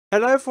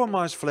Hello everyone,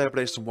 my name's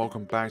FlareBlitzed and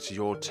welcome back to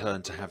your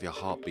turn to have your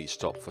heartbeat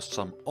stop for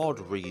some odd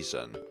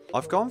reason.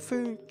 I've gone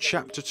through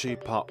Chapter 2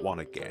 Part 1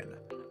 again,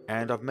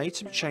 and I've made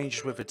some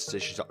changes with the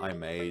decisions that I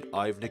made.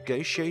 I've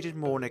negotiated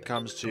more when it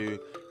comes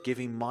to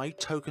giving my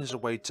tokens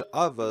away to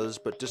others,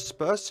 but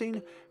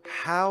dispersing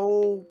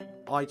how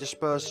I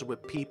disperse it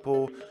with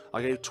people.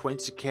 I gave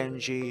 20 to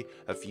Kenji,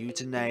 a few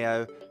to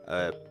Neo,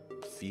 a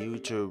few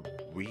to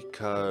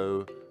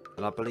Reko,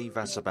 and I believe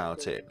that's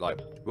about it. Like,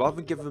 rather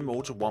than give them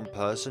all to one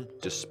person,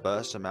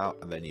 disperse them out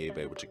and then you'll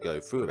be able to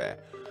go through there.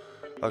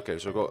 Okay,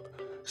 so I've got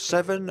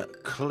 7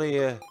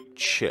 clear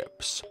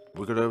chips.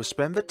 We're going to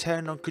spend the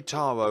 10 on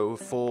Kutaro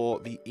for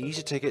the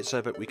easy ticket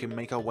so that we can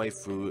make our way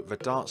through the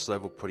darts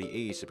level pretty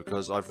easy,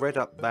 because I've read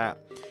up that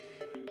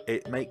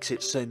it makes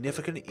it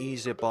significantly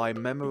easier by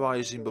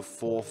memorizing the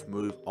 4th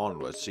move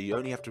onwards, so you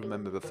only have to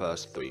remember the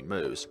first 3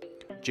 moves.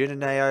 Jin and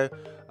Neo,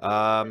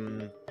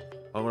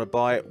 I'm going to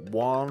buy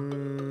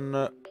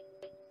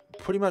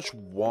pretty much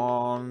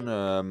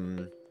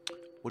one,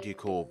 what do you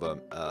call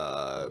them,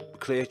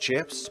 clear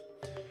chips,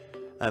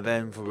 and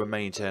then for the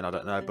remaining 10, I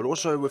don't know, but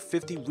also with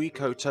 50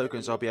 Reko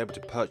tokens, I'll be able to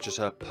purchase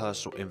her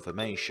personal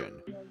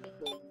information,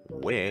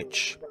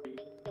 which,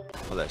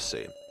 well, let's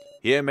see,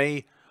 hear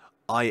me,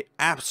 I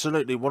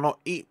absolutely will not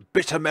eat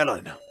bitter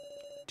melon.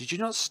 Did you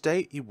not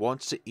state you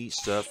wanted to eat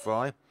stir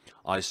fry?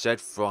 I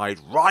said fried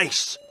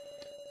rice.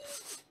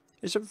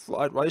 Isn't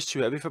fried rice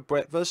too heavy for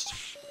breakfast?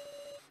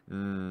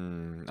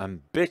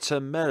 And bitter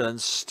melon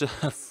stir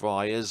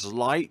fry is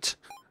light.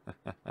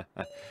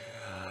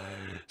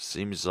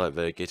 Seems like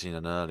they're getting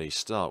an early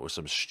start with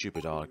some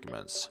stupid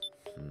arguments.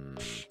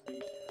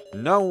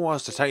 No one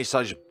wants to taste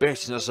such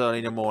bitterness early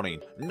in the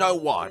morning. No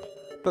one.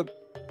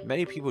 But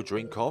many people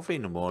drink coffee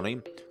in the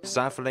morning.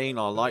 Sapphire,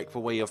 I like the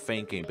way you're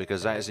thinking,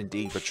 because that is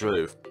indeed the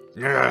truth.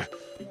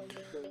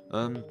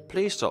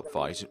 Please stop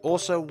fighting.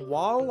 Also,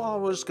 while I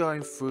was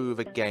going through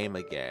the game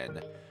again,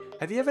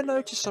 have you ever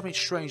noticed something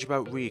strange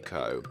about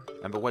Reko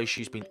and the way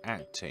she's been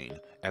acting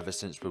ever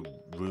since the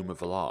Room of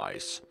the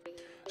Lies?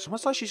 It's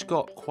almost like she's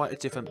got quite a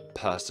different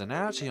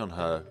personality on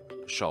her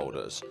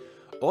shoulders.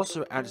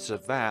 Also added to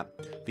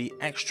that, the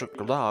extra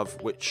glove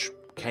which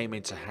came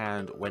into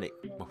hand when it,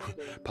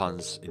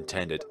 puns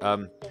intended,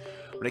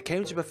 when it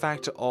came to the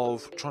factor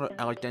of trying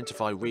to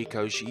identify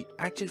Reko, she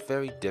acted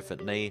very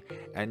differently,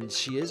 and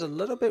she is a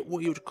little bit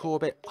what you would call a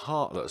bit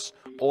heartless.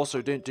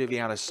 Also, didn't do the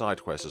Alice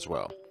side quest as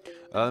well.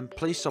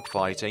 Please stop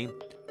fighting.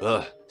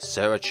 Ugh,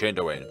 Sarah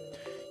Chinderwin.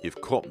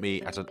 You've caught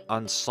me at an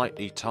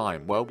unsightly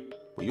time. Well,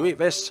 will you eat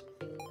this?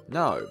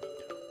 No.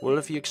 Well,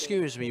 if you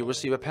excuse me, you'll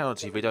receive a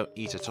penalty if we don't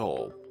eat at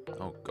all.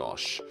 Oh,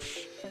 gosh.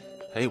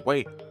 Hey,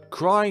 wait.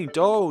 Crying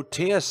doll,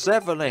 Tier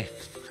 7.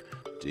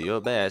 Do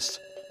your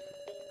best.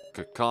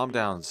 Calm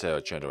down,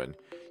 Sarah Chinderwin.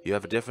 You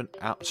have a different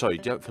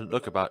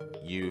look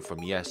about you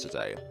from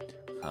yesterday.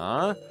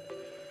 Huh?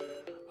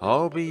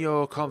 I'll be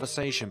your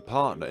conversation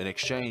partner. In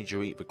exchange,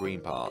 you eat the green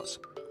parts.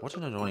 What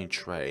an annoying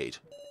trade.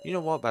 You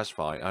know what, that's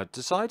fine. I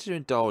decided to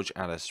indulge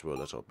Alice for a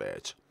little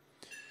bit.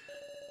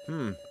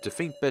 To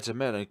think bitter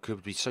melon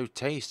could be so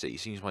tasty,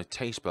 seems my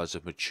taste buds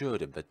have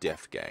matured in the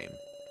death game.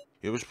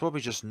 It was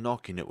probably just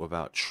knocking it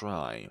without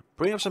trying.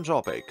 Bring up some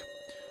topic.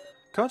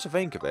 Come to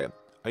think of it,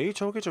 are you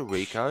talking to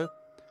Reko?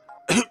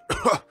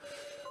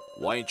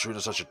 Why intrude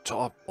on such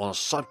a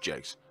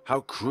subject? How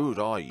crude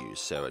are you,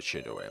 Sarah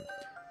Chinderwin?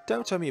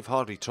 Don't tell me you've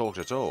hardly talked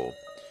at all.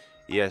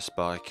 Yes,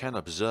 but I can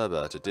observe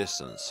her at a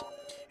distance.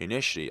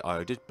 Initially,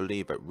 I did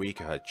believe that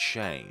Reko had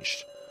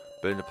changed,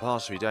 but in the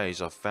past 3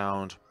 days I've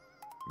found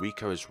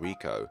Reko is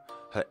Reko.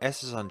 Her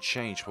S is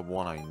unchanged from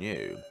what I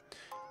knew,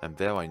 and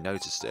there I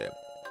noticed it.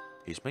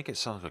 He's making it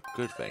sound like a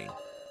good thing.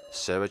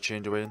 Sarah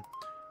Chinderwin,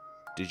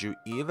 did you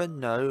even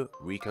know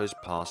Reko's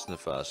past in the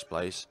first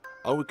place?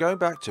 Oh, we're going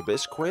back to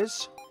this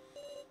quiz?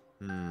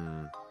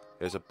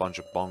 Here's a bunch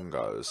of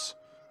bongos.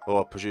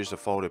 Or I produced a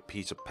folded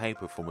piece of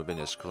paper from within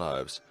his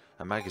clothes.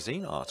 A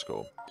magazine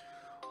article.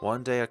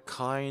 One day a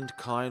kind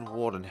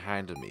warden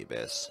handed me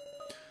this.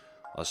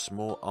 A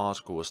small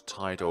article was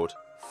titled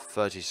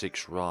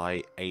 36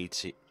 Rai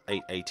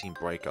 818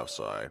 Breakup,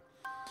 sorry.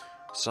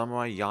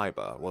 Samurai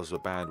Yaiba was the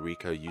band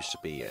Reko used to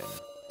be in.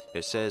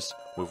 It says,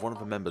 with one of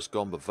the members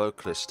gone, the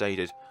vocalist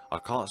stated, I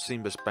can't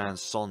sing this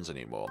band's songs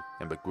anymore,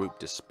 and the group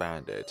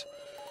disbanded.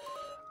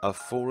 A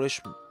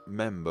foolish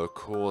member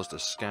caused a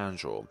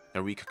scandal,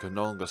 and Reko could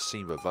no longer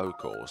sing the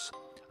vocals.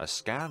 A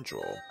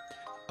scandal?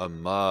 A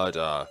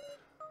murder.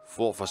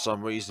 Thought for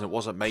some reason it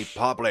wasn't made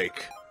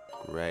public.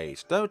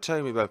 Great. Don't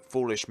tell me the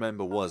foolish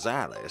member was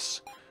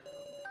Alice.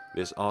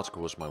 This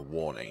article was my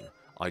warning.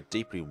 I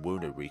deeply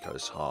wounded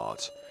Reko's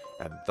heart,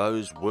 and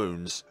those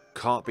wounds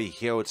can't be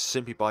healed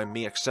simply by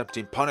me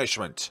accepting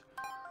punishment.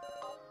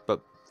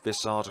 But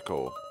this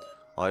article,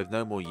 I have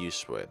no more use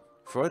for it.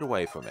 Throw it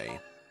away from me.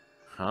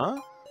 Huh?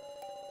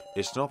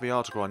 It's not the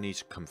article I need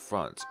to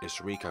confront, it's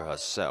Reko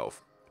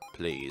herself.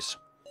 Please.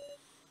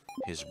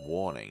 His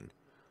warning.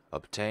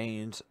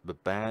 Obtained the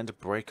band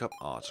breakup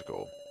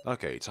article.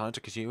 Okay, time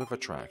to continue with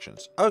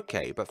attractions.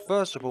 Okay, but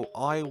first of all,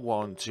 I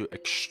want to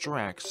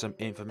extract some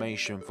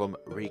information from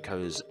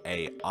Reko's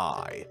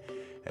AI.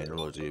 And in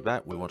order to do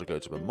that, we want to go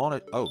to the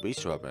monitor. Oh, these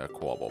two are having a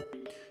quabble.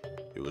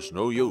 It was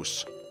no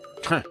use.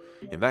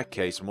 In that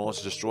case, the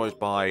monitor destroyed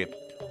by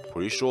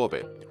pretty sure of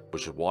it,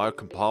 which is why I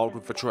compiled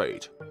with the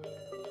trade.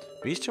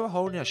 These two are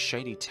holding a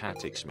shady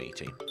tactics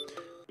meeting.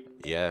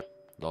 Yeah,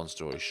 long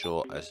story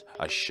short,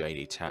 a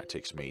shady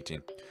tactics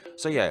meeting.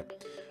 So yeah,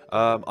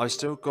 I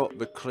still got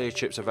the clear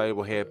chips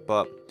available here,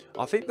 but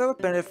I think there are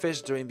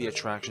benefits doing the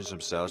attractions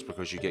themselves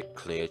because you get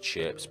clear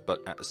chips, but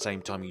at the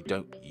same time you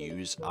don't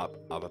use up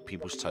other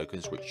people's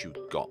tokens which you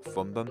got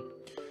from them.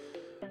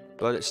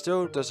 But it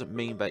still doesn't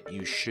mean that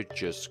you should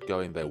just go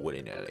in there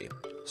willy-nilly.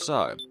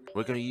 So,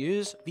 we're going to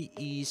use the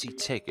easy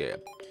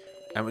ticket,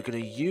 and we're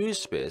going to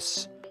use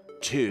this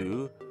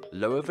to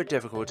lower the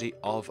difficulty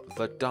of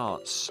the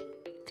dance.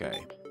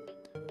 Okay.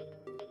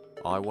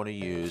 I want to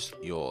use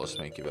yours,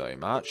 thank you very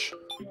much.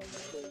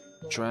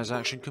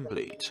 Transaction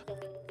complete.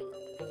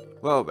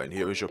 Well then,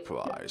 here is your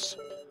prize.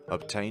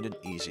 Obtained an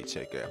easy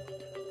ticket.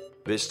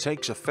 This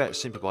takes effect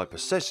simply by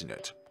possessing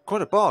it.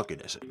 Quite a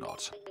bargain, is it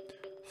not?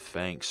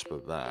 Thanks for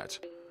that.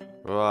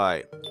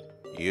 Right.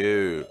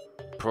 You.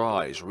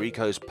 Prize.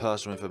 Reko's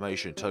personal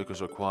information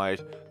tokens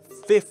required.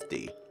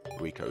 50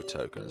 Reko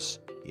tokens.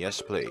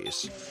 Yes,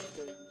 please.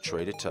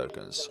 Traded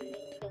tokens.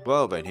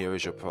 Well then, here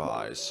is your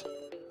prize.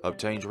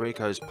 Obtained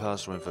Reko's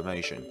personal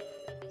information.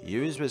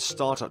 Use this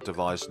startup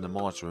device in the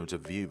monitor room to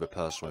view the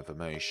personal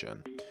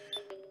information.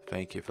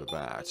 Thank you for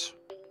that.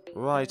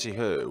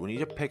 Righty-ho, we need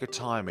to pick a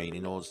timing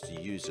in order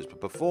to use this,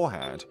 but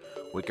beforehand,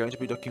 we're going to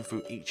be looking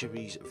through each of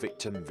these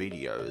victim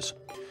videos.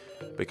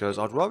 Because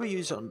I'd rather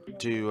use it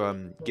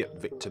to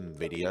get victim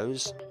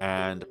videos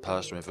and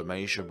personal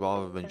information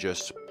rather than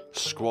just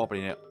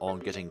squabbling it on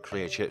getting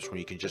clear chips when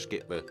you can just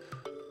get the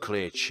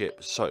clear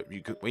chips. So,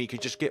 you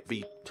could just get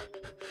the...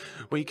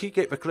 well, you could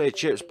get the clear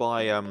chips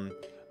by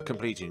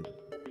completing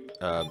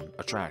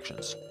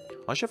attractions.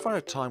 I should find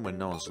a time when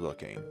no one's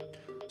looking.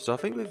 So I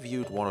think we've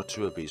viewed one or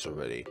two of these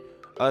already.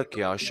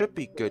 Okay, I should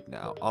be good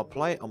now. I'll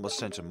play it on the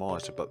center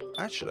monitor, but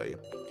actually...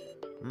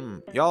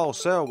 Yo,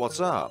 Sarah, what's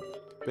up?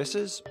 This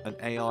is an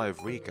AI of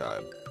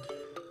Reko.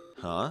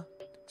 Huh?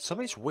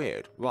 Something's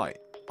weird. Right,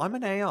 I'm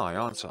an AI,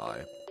 aren't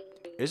I?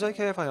 Is it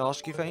okay if I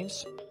ask you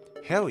things?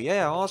 Hell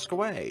yeah, ask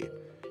away.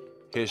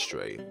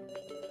 History.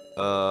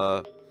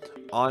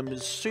 I'm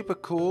super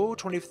cool,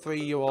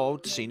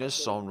 23-year-old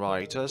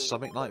singer-songwriter,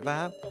 something like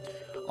that.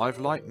 I've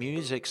liked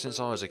music since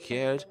I was a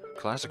kid.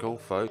 Classical,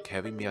 folk,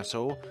 heavy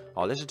metal.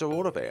 I listened to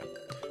all of it.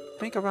 I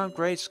think around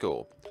grade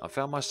school, I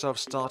found myself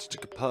starting to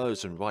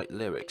compose and write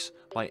lyrics.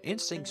 My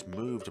instincts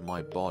moved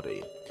my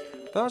body.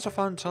 That was a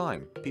fun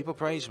time. People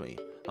praised me,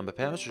 and my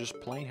parents were just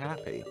plain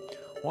happy.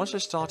 Once they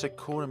started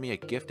calling me a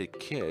gifted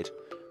kid,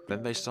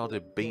 then they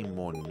started being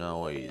more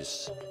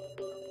noise.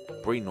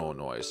 Bring more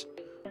noise.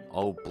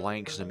 Old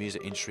blanks in the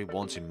music industry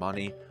wanting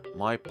money.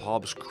 My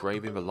pubs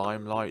craving the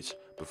limelight.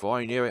 Before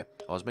I knew it,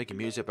 I was making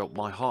music but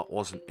my heart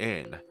wasn't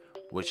in.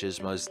 Which is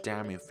the most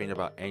damning thing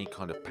about any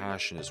kind of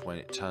passion is when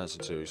it turns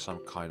into some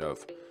kind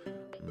of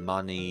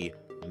money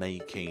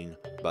making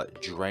but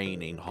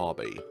draining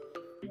hobby.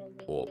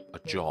 Or a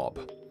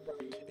job.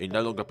 It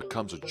no longer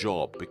becomes a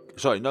job.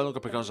 Sorry, no longer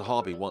becomes a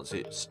hobby once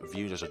it's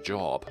viewed as a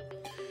job.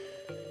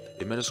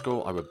 In middle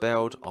school, I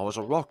rebelled. I was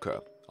a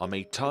rocker. I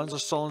made tons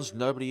of songs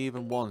nobody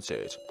even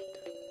wanted.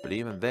 But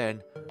even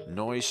then,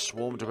 noise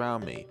swarmed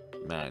around me.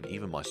 Man,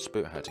 even my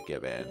spirit had to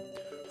give in.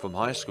 From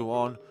high school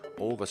on,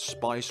 all the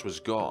spice was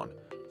gone.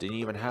 Didn't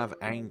even have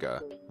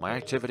anger. My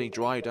activity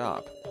dried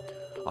up.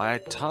 I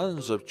had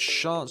tons of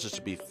chances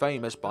to be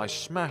famous, but I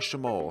smashed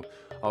them all.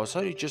 I was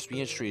only just the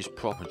industry's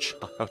problem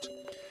child.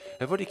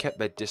 Everybody kept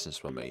their distance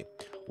from me.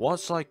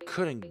 Once I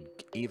couldn't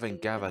even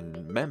gather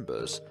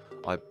members,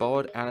 I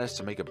borrowed Alice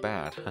to make a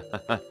band.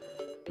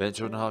 Then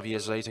 2.5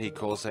 years later, he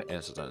caused that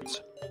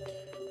incident.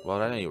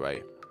 Well, at any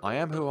rate, I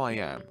am who I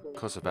am,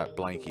 because of that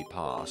blanky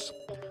past.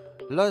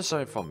 Learn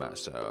something from that,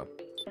 Sarah.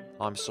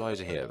 I'm sorry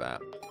to hear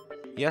that.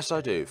 Yes,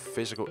 I do.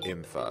 Physical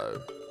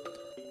info.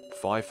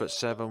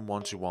 5'7",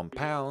 121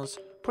 pounds.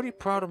 Pretty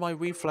proud of my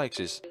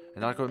reflexes,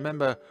 and I can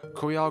remember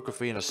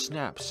choreography in a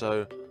snap,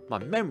 so my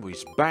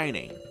memory's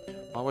banging.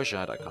 I wish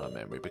I had that kind of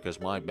memory, because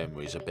my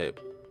memory's a bit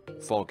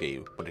foggy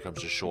when it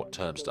comes to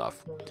short-term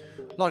stuff.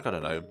 Like, I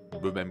don't know,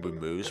 remembering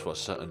moves for a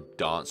certain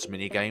dance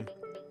minigame.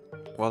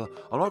 Well,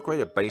 I'm not great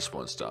at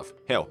baseball and stuff.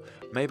 Hell,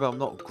 maybe I'm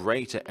not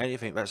great at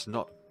anything that's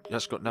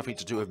got nothing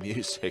to do with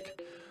music.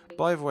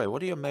 By the way,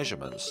 what are your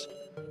measurements?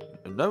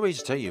 No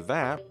reason to tell you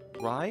that,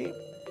 right?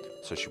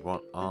 So she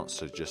won't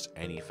answer just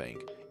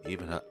anything.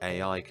 Even her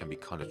AI can be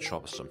kind of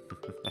troublesome.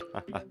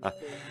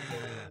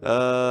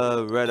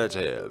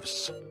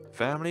 Relatives.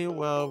 Family,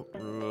 well,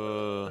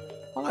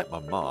 I like my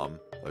mom.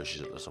 Oh,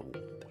 she's a little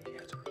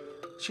weird.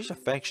 She's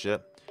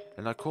affectionate,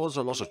 and I cause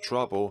a lot of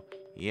trouble.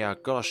 Yeah, I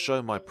gotta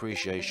show my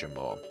appreciation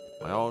more.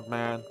 My old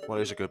man, well,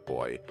 he's a good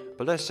boy,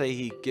 but let's say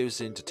he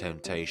gives in to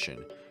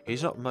temptation.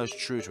 He's not most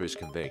true to his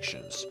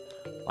convictions.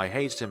 I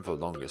hated him for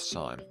the longest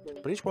time,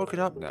 but he's woken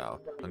up now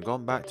and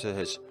gone back to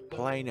his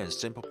plain and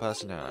simple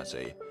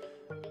personality.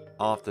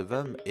 After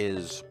them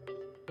is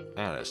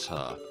Alice,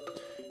 huh?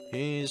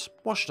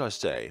 What should I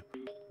say?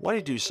 Why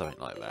did he do something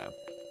like that?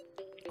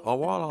 A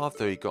while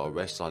after he got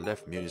arrested, I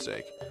left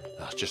music.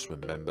 I just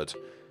remembered.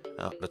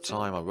 At the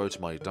time, I wrote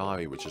in my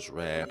diary, which is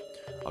rare.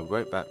 I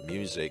wrote back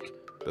music.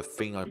 The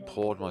thing I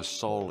poured my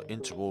soul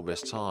into all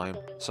this time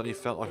suddenly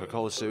felt like a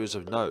cold series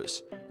of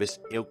notes. This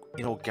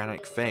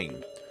inorganic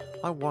thing.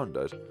 I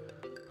wondered,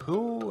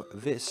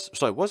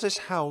 was this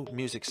how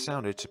music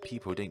sounded to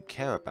people who didn't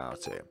care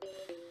about it?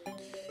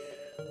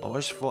 I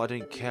always thought I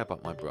didn't care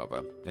about my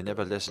brother. I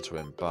never listened to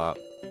him, but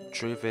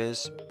truth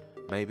is,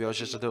 maybe I was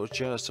just a little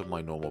jealous of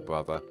my normal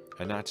brother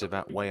and acted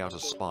that way out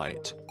of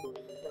spite.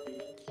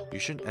 You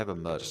shouldn't ever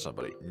murder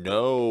somebody.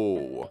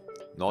 No,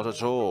 not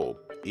at all.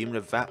 Even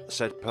if that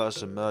said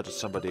person murdered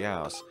somebody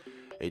else,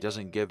 it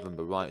doesn't give them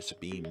the right to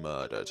be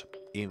murdered.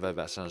 Even though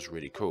that sounds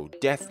really cool.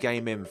 Death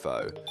game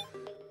info.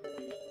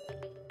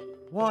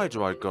 Why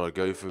do I gotta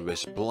go through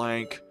this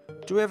blank?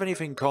 Do we have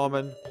anything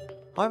common?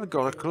 I haven't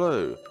got a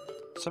clue.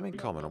 Something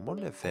common, I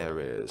wonder if there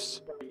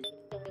is.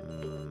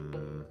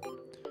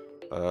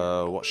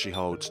 What she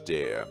holds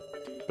dear.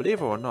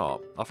 Believe it or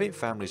not, I think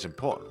family's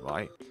important,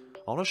 right?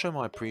 I want to show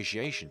my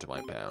appreciation to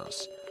my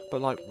parents.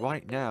 But like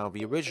right now,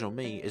 the original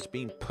me is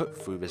being put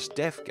through this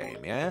death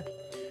game, yeah?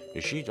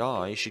 If she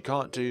dies, she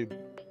can't do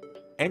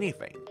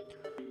anything.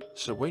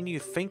 So when you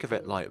think of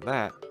it like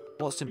that,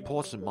 what's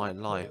important in my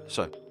life?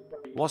 So,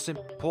 what's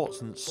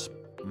importance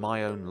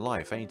my own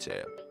life, ain't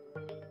it?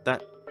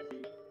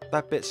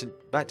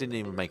 That didn't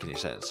even make any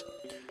sense.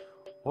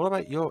 What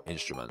about your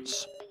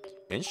instruments?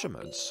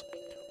 Instruments?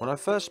 When I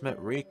first met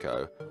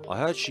Reko, I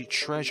heard she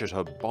treasured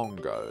her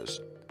bongos.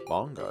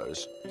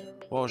 Bongos?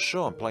 Well,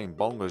 sure, I'm playing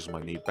bongos in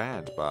my new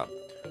band, but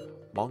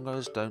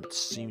bongos don't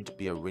seem to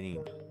be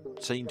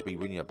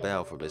ringing a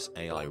bell for this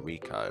AI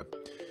Reko.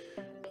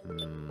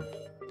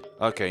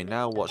 Okay,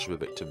 now watch the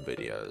victim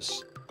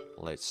videos.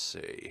 Let's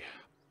see.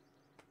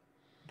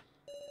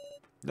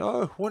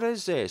 No, what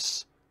is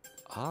this?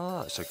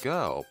 Ah, it's a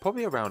girl,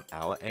 probably around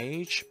our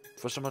age,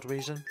 for some odd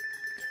reason.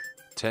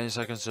 10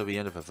 seconds till the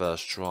end of the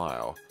first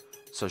trial.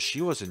 So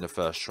she was in the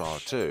first trial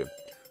too.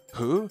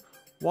 Who?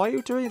 Why are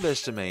you doing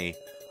this to me?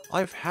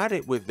 I've had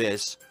it with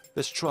this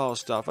trial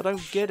stuff, I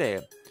don't get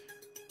it.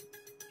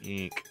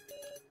 Eek.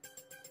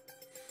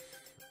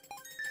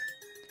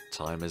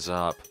 Time is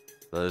up.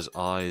 Those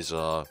eyes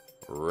are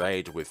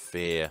red with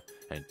fear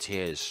and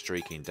tears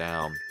streaking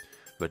down.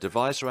 The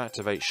device will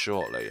activate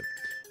shortly.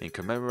 In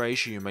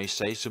commemoration, you may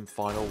say some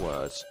final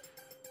words.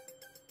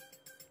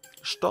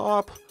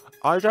 Stop!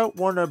 I don't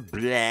want to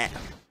bleh.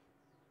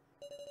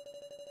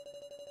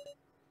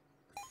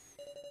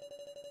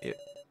 It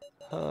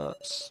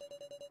hurts.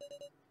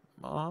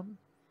 Mom?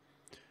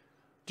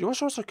 Do you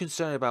also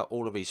concerned about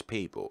all of these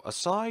people?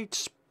 Aside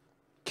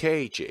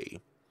KG,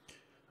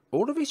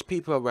 all of these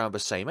people are around the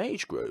same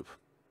age group.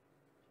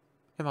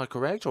 Am I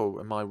correct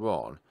or am I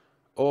wrong?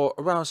 Or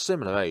around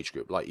similar age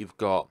group, like you've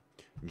got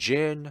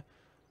Jin,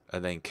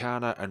 and then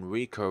Kana and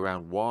Reko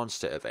around one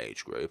set of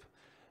age group.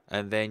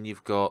 And then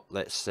you've got,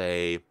 let's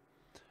say,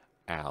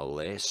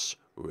 Alice,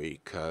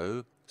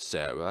 Reko,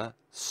 Sarah,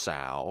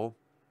 Sal,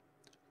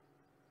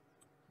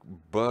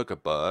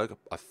 Burgerberg,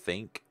 I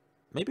think.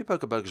 Maybe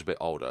Burgerberg's a bit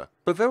older.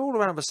 But they're all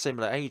around the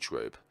similar age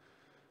group.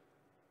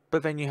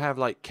 But then you have,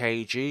 like,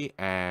 KG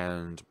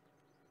and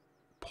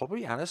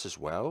probably Alice as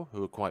well,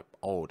 who are quite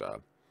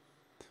older.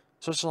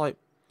 So it's like,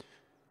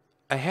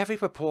 a heavy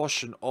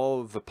proportion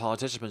of the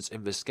participants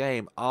in this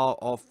game are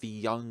of the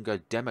younger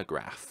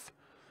demographic.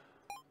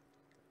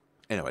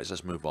 Anyways,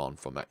 let's move on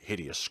from that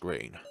hideous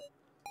screen.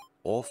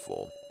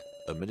 Awful.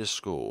 A middle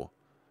school,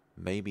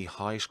 maybe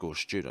high school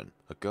student,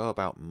 a girl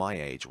about my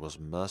age was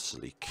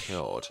mercilessly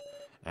killed.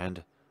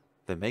 And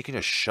they're making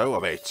a show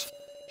of it.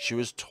 She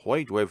was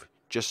toyed with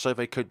just so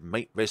they could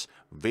make this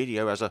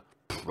video as a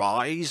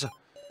prize.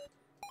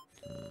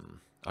 I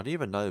don't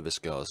even know this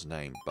girl's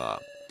name,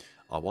 but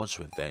I want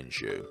to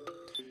avenge you.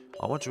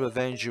 I want to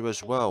avenge you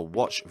as well.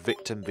 Watch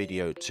Victim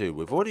Video 2.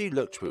 We've already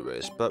looked through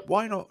this, but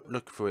why not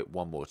look through it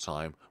one more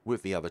time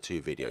with the other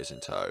two videos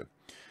in tow?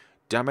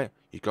 Damn it,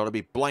 you've got to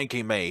be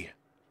blanking me.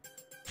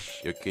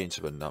 You're getting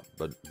to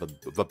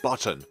the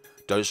button.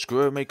 Don't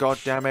screw with me,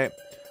 goddammit.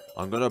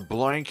 I'm going to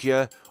blank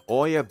you.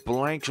 All your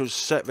blanks will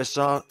set this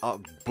up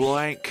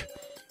blank.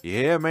 You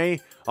hear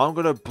me? I'm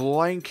going to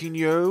blanking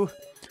you.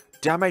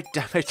 Damn it,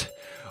 damn it.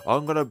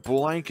 I'm going to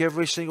blank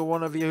every single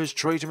one of you who's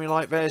treating me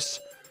like this.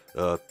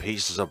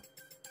 Pieces of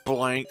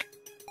blank.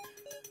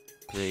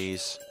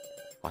 Please.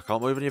 I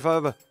can't move any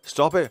further.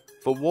 Stop it.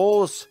 For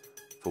walls.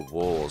 For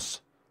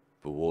walls.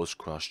 The walls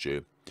crushed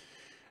you.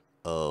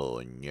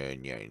 Oh, no,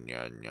 no,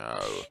 no, no.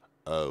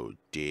 Oh,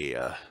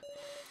 dear.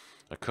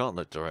 I can't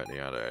look directly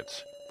at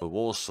it. The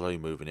wall's slowly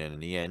moving in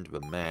the end, the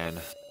man...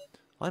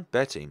 I'm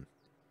betting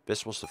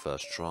this was the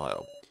first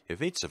trial. If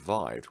he'd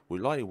survived, we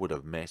likely would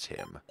have met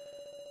him.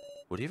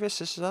 Would he have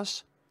assisted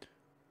us?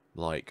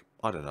 Like,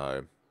 I don't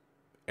know,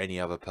 any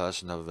other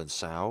person other than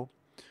Sal?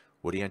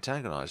 Would he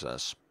antagonize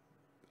us?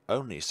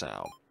 Only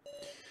Sal.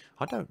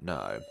 I don't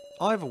know.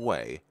 Either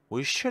way,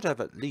 we should have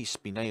at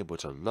least been able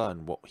to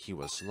learn what he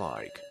was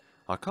like.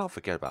 I can't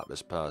forget about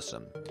this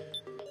person.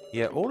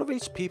 Yeah, all of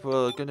these people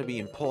are going to be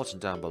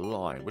important down the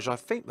line, which I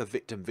think the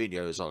victim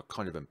videos are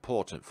kind of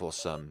important for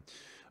some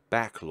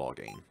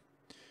backlogging.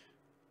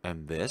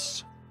 And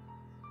this?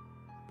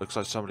 Looks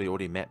like somebody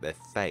already met their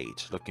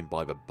fate, looking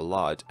by the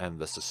blood and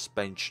the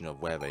suspension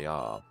of where they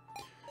are.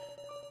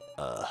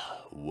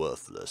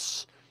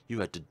 Worthless. You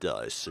had to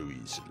die so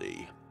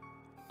easily.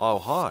 Oh,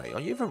 hi.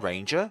 Are you the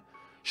ranger?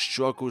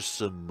 Struggle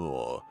some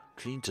more.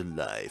 Cling to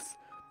life.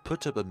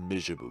 Put up a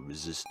miserable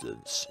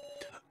resistance.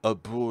 A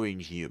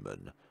boring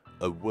human.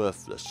 A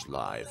worthless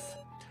life.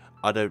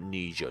 I don't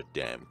need your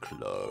damn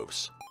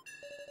clothes.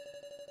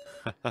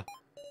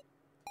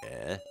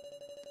 Eh?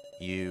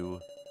 You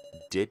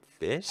did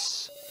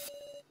this?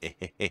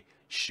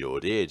 Sure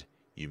did.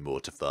 You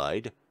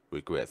mortified?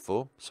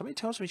 Regretful? Something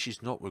tells me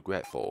she's not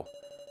regretful.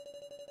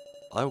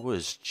 I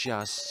was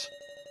just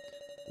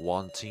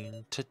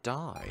wanting to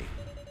die.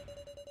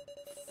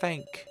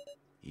 Thank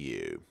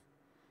you.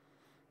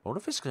 I wonder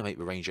if it's going to make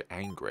the ranger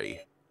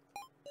angry.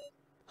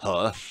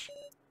 Huh?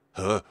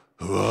 Huh?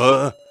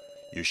 Huh?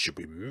 You should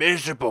be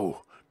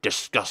miserable.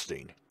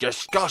 Disgusting.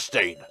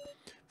 Disgusting.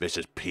 This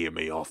is peeing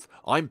me off.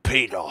 I'm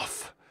peed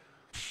off.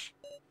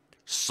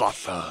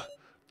 Suffer.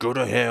 Go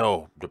to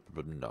hell.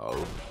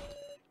 No.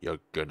 You're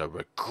gonna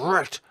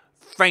regret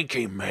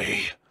thanking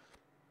me.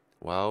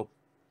 Well,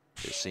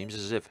 it seems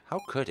as if... How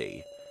could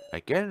he?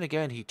 Again and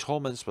again he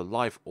torments the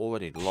life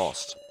already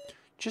lost.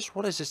 Just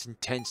what is this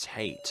intense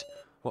hate?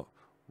 What?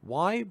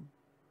 Why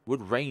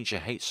would Ranger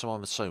hate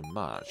someone so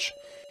much?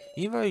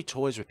 Even though he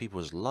toys with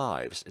people's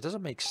lives, it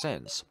doesn't make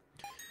sense.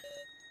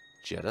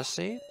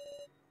 Jealousy?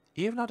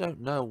 Even I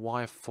don't know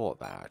why I thought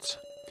that.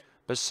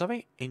 But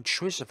something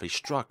intrusively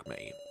struck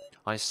me.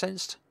 I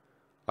sensed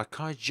a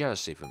kind of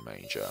jealousy from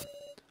Ranger.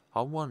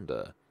 I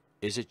wonder,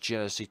 is it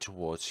jealousy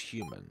towards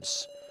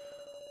humans?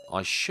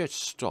 I should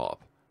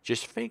stop.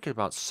 Just thinking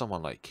about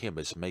someone like him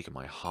is making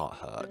my heart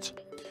hurt.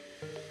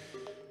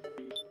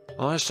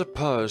 I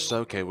suppose.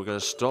 Okay, we're going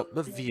to stop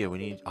the view.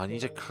 I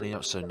need to clean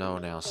up so no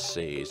one else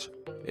sees.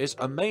 It's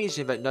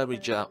amazing that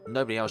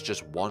nobody else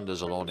just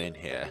wanders along in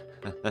here.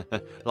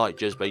 Like,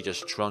 they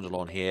just trundle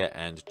on here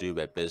and do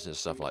their business,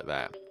 stuff like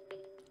that.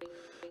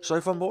 So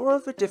from all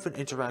of the different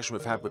interaction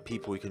we've had with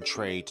people we can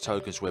trade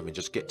tokens with and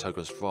just get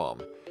tokens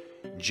from,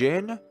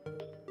 Jin,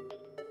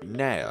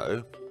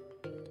 Nao,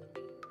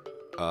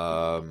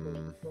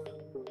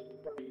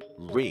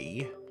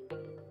 Ree,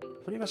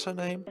 I believe that's her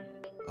name?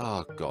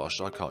 Oh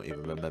gosh, I can't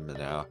even remember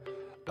now.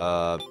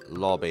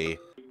 Lobby,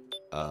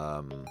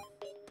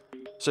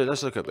 so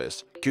let's look at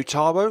this.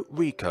 Kutaro,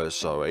 Reko,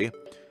 sorry,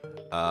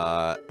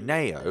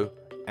 Nao,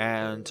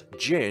 and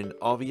Jin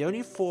are the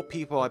only 4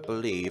 people, I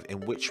believe, in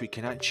which we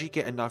can actually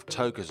get enough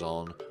tokens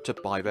on to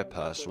buy their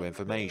personal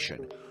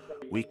information.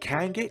 We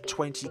can get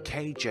 20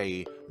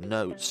 KJ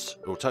notes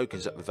or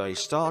tokens at the very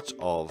start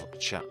of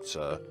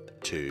Chapter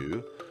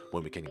 2,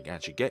 when we can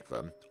actually get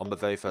them, on the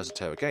very first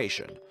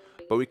interrogation.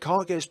 But we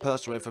can't get his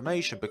personal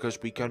information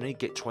because we can only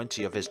get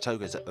 20 of his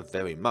tokens at the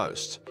very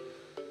most.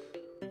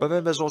 But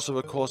then there's also,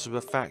 of course,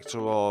 the factor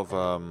of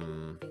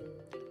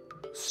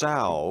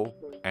Sal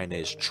and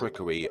his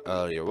trickery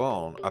earlier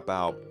on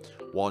about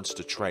wants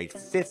to trade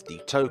 50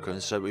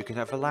 tokens so we can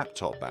have a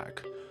laptop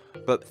back.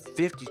 But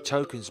 50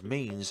 tokens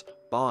means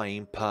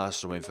buying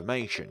personal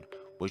information,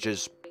 which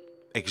is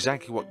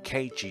exactly what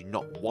Keiji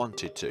not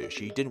wanted to.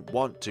 She didn't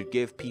want to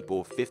give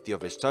people 50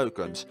 of his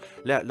tokens,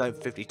 let alone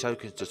 50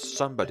 tokens to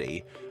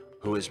somebody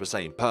who is the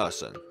same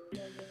person.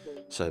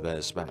 So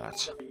there's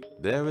that.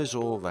 There is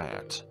all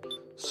that.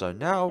 So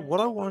now what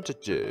I want to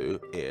do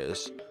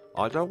is,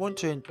 I don't want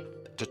to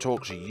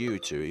talk to you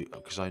two,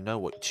 because I know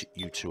what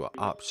you two are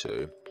up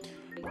to.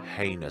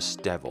 Heinous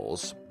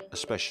devils.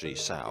 Especially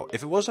Sal.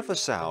 If it wasn't for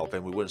Sal,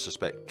 then we wouldn't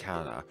suspect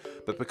Kana.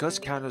 But because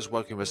Kana's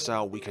working with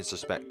Sal, we can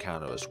suspect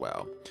Kana as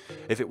well.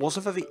 If it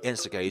wasn't for the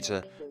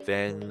instigator,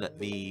 then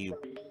the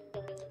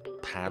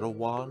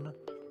Padawan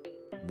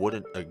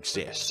wouldn't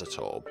exist at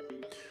all.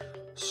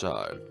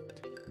 So,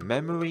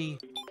 memory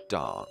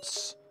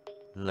dance.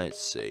 Let's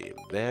see.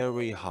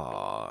 Very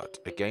hard.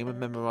 A game of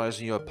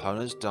memorizing your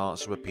opponent's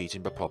dance and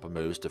repeating the proper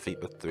moves to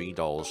defeat the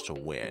 $3 to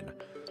win.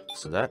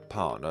 So that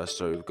partner,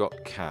 so we've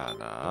got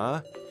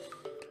Kana.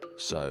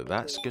 So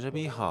that's going to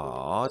be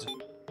hard.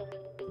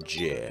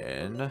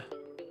 Jin.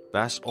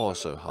 That's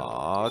also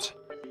hard.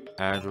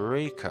 And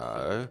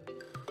Reko.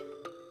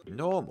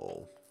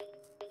 Normal.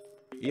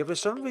 Yeah, but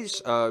some of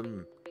these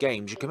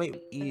games you can make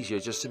easier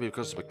just simply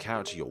because of the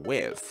character you're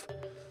with.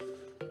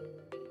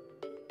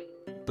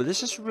 But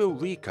this is real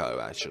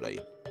Reko,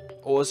 actually.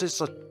 Or is this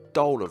a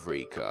doll of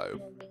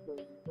Reko?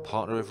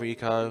 Partner of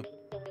Reko?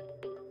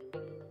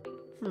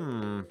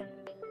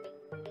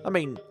 I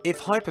mean, if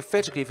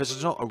hypothetically this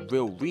is not a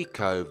real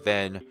Reko,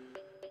 then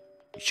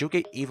she'll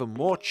get even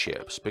more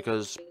chips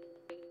because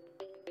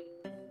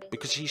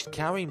she's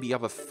carrying the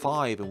other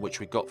 5 in which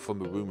we got from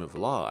the Room of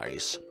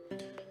Lies.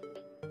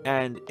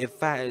 And if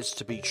that is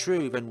to be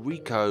true, then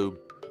Reko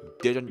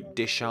didn't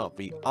dish out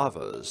the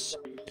others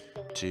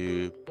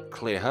to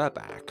clear her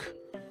back.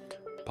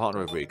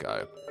 Partner with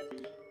Reko.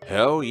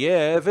 Hell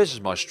yeah, this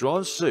is my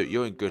strong suit.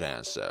 You're in good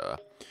hands, Sarah.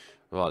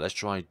 Right, let's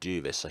try and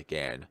do this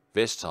again.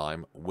 This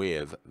time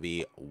with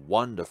the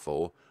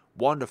wonderful,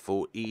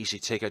 wonderful easy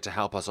ticket to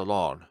help us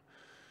along.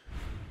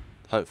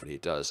 Hopefully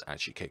it does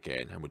actually kick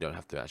in and we don't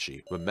have to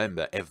actually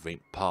remember everything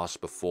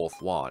past the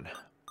 4th one.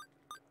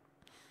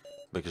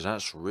 Because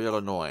that's real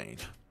annoying.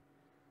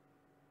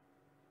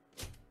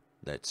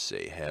 Let's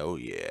see. Hell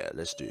yeah,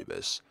 let's do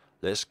this.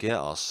 Let's get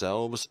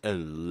ourselves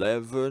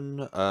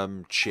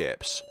 11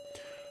 chips.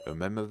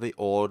 Remember the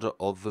order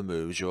of the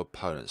moves your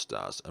opponent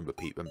does and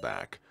repeat them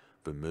back.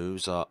 The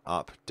moves are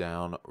up,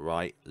 down,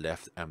 right,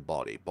 left, and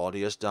body.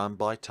 Body is done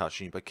by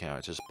touching the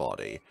character's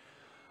body.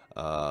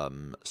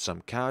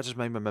 Some characters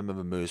may remember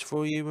the moves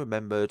for you.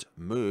 Remembered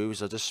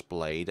moves are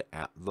displayed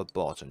at the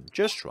bottom.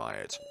 Just try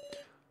it.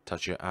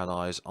 Touch your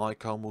ally's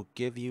icon will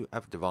give you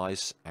a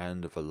device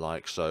and the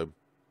like, so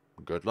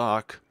good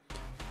luck.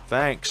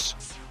 Thanks.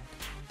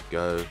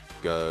 Go,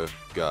 go,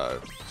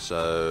 go.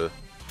 So,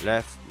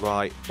 left,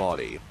 right,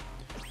 body.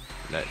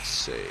 Let's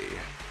see.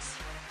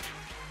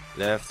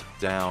 Left,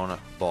 down,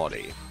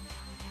 body.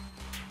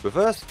 The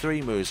first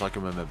 3 moves I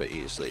can remember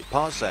easily.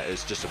 Part set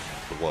is just a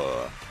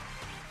blur.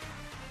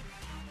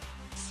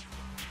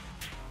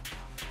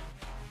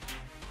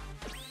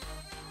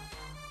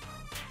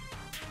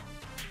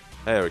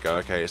 There we go.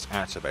 Okay, it's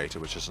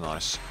activated, which is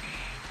nice.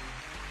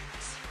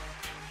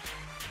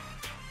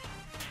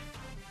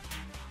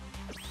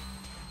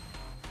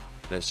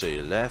 Let's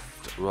see.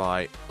 Left,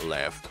 right,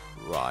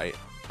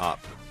 up,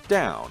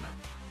 down.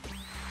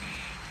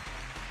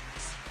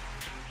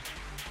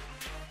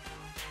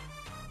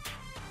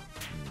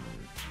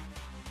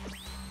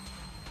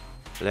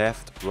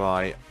 Left,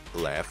 right,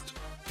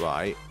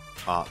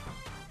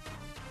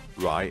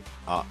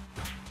 up,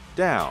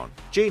 down.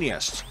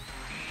 Genius!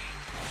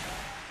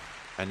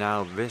 And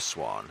now this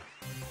one,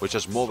 which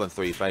has more than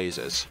 3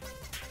 phases.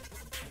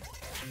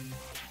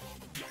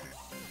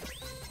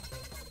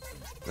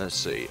 Let's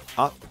see.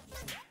 Up.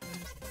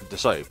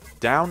 So,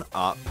 down,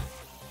 up,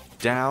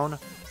 down,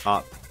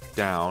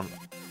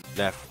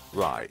 left,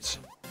 right.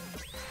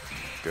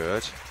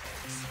 Good.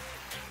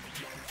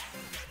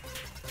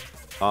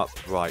 Up,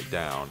 right,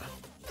 down.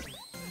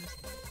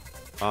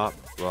 Up,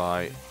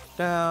 right,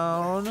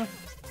 down.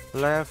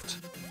 Left,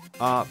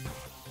 up,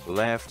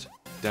 left,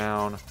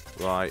 down,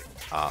 right,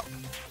 up.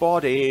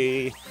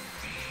 Body.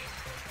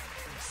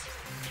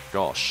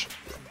 Gosh.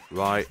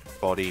 Right,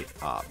 body,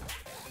 up.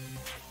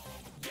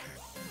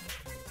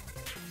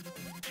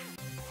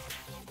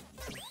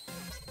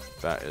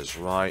 That is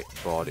right,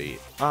 body,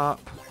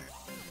 up.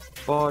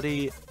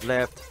 Body,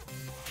 left,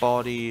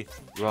 body,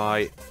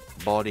 right,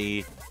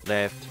 body,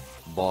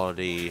 left,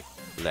 body,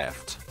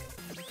 left.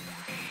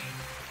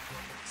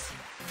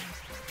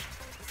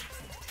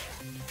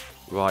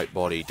 Right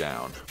body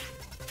down.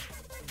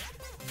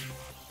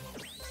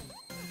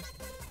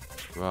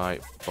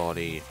 Right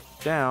body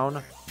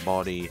down,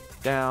 body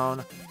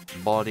down,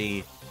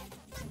 body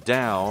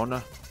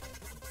down,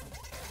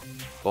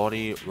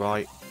 body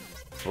right,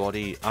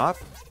 body up.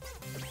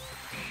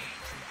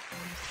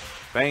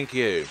 Thank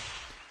you.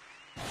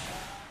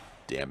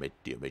 Damn it,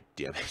 damn it,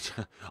 damn it.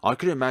 I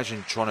could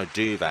imagine trying to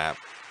do that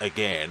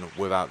again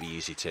without the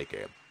easy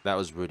ticket. That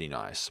was really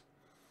nice.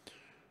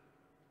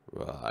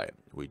 Right,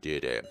 we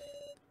did it.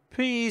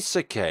 Piece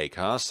of cake,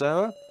 huh,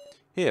 Sarah?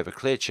 Here, the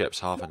clear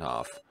chips, half and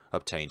half.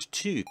 Obtained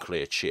 2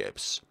 clear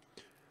chips.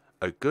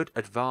 A good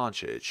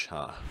advantage,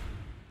 huh?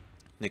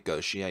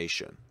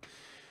 Negotiation.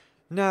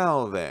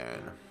 Now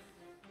then.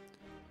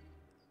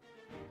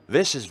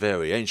 This is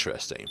very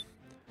interesting.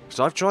 Because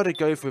I've tried to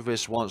go through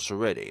this once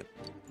already.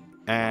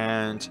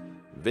 And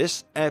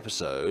this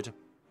episode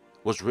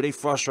was really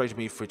frustrating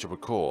me for it to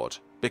record.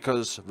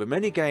 Because the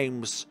many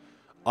games,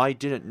 I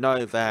didn't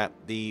know that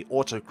the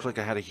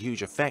auto-clicker had a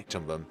huge effect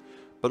on them.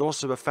 But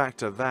also the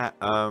fact of that,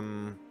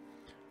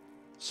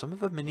 some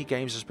of the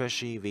mini-games,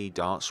 especially the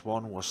dance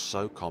one, was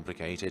so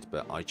complicated.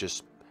 But I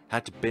just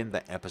had to bin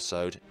that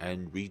episode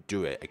and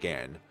redo it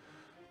again.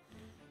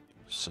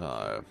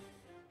 So,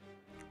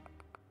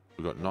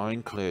 we've got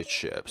 9 clear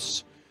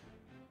chips.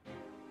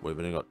 We've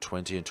only got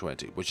 20 and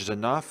 20, which is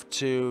enough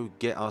to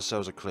get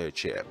ourselves a clear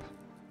chip.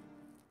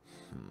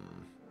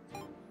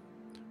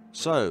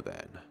 So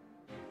then.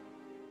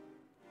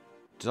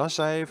 Did I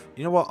save?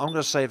 You know what? I'm going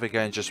to save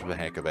again just for the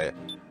heck of it.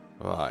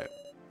 Right.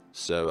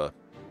 Sarah,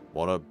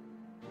 wanna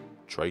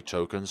trade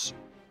tokens?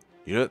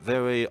 You look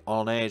very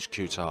on edge,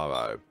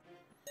 Kutaro.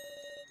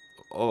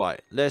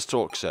 Alright, let's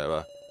talk,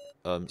 Sarah.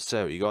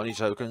 Sarah, you got any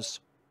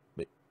tokens?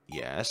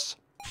 Yes.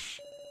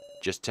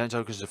 Just 10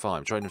 tokens to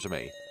farm. Trade them to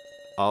me.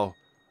 I'll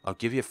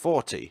give you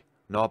 40.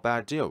 Not a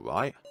bad deal,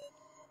 right?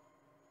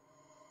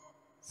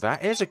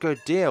 That is a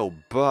good deal,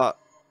 but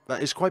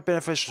that is quite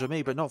beneficial to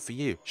me, but not for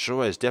you.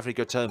 Sure is. Definitely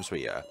good terms for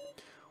you.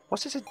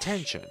 What's his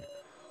intention?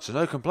 So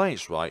no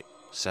complaints, right?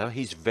 So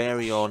he's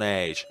very on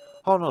edge.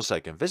 Hold on a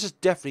second. This is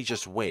definitely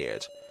just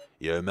weird.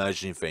 You're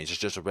imagining things. It's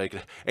just a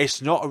regular...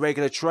 It's not a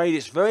regular trade.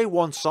 It's very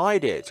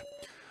one-sided.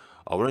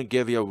 I wouldn't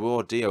give you a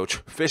raw deal.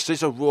 This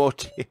is a raw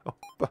deal,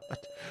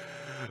 but...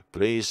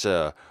 Please,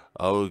 sir.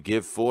 I will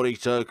give 40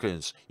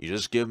 tokens. You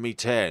just give me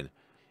 10.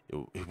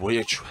 Will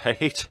you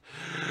trade?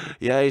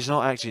 Yeah, he's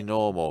not acting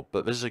normal,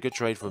 but this is a good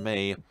trade for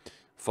me.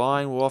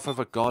 Fine, we'll offer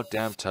for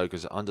goddamn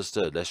tokens.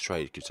 Understood. Let's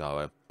trade,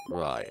 Kutaro.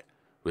 Right.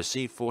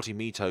 Receive 40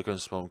 me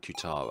tokens from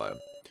Kutaro.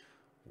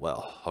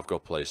 Well, I've got a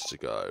place to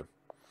go.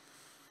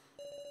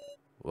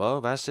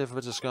 Well, that's it for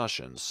the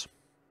discussions.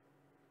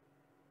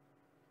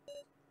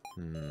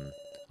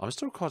 I'm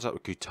still caught up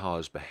with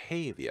Kutaro's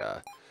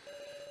behaviour.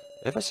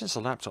 Ever since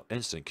the laptop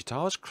incident,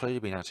 Kutaro's clearly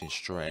been acting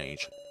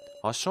strange.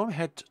 I saw him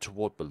head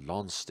toward the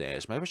lawn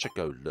stairs. Maybe I should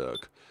go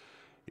look.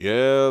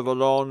 Yeah, the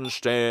lawn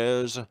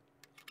stairs.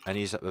 And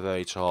he's at the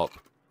very top.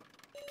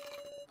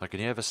 I can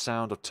hear the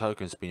sound of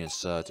tokens being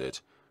inserted.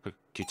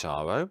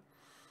 Kutaro?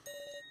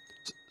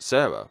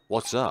 Sarah,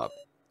 what's up?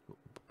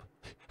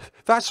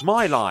 That's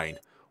my line!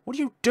 What are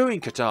you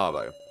doing,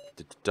 Kutaro?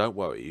 Don't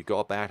worry, you've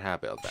got a bad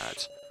habit of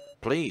that.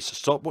 Please,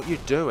 stop what you're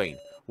doing.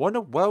 What in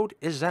the world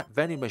is that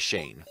vending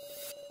machine?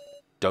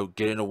 Don't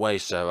get in the way,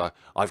 Sarah.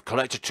 I've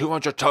collected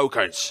 200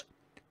 tokens.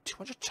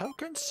 200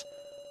 tokens?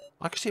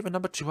 I can see the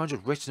number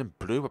 200 written in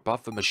blue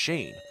above the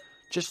machine.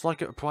 Just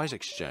like at a prize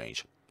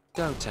exchange.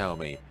 Don't tell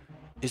me.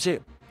 Is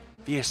it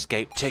the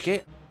escape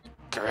ticket?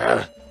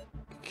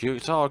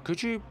 Kutaro,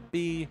 could you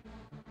be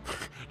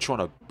trying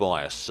to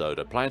buy a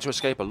soda? Planning to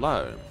escape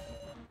alone?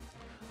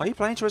 Are you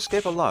planning to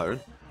escape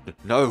alone?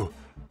 No,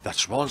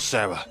 that's wrong,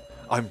 Sarah.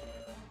 I'm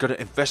gonna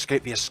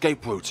investigate the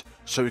escape route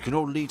so we can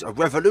all lead a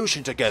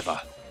revolution together.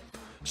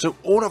 So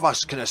all of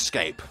us can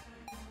escape.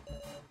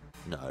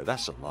 No,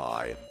 that's a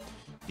lie.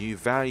 You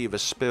value the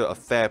spirit of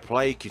fair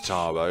play,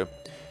 Kutaro.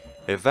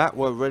 If that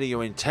were really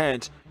your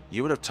intent,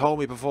 you would have told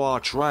me before our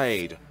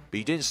trade. But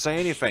you didn't say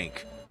anything,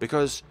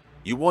 because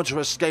you want to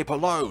escape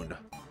alone.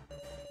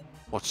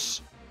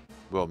 What's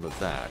wrong with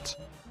that?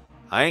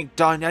 I ain't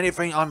done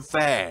anything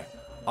unfair.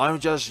 I'm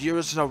just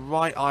using the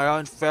right I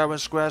earned fair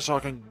and square so I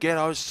can get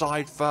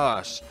outside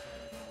first.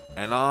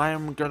 And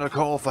I'm gonna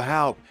call for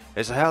help.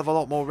 It's a hell of a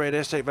lot more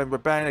realistic than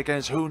rebelling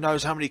against who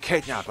knows how many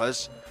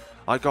kidnappers.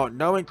 I got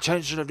no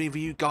intention of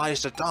leaving you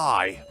guys to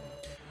die.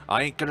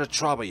 I ain't gonna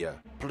trouble you.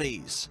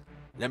 Please,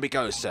 let me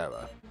go,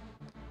 Sarah.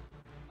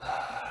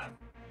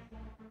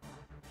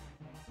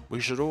 We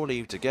should all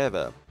leave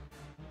together.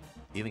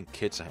 Even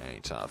kids are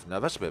hanging tough. No,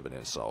 that's a bit of an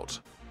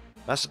insult.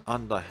 That's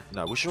under...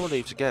 No, we should all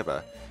leave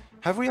together.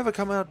 Have we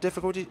overcome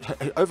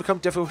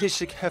difficulties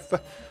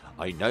together?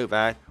 I know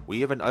that.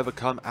 We even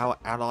overcome our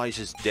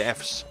allies'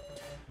 deaths.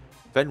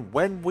 Then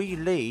when we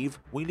leave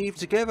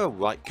together,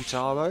 right,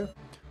 Kutaro?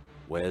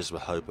 Where's the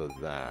hope of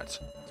that?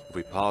 If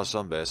we pass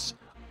on this,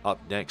 up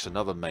next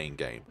another main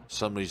game.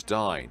 Somebody's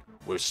dying.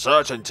 With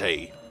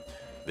certainty!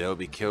 They'll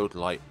be killed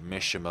like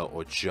Mishima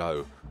or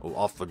Joe, or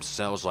off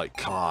themselves like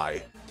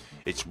Kai.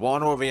 It's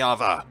one or the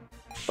other.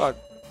 But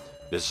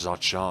this is our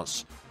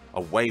chance.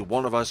 A way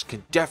one of us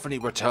can definitely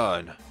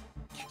return.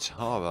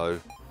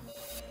 Kutaro.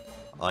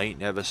 I ain't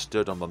never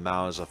stood on the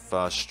mountain as a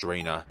first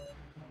stringer.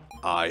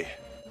 I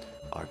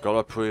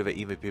gotta prove that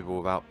even people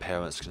without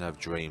parents can have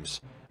dreams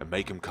and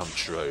make them come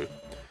true.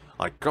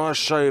 I gotta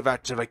show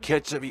that to the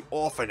kids at the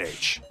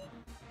orphanage.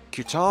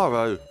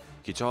 Kutaro.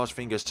 Kutaro's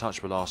fingers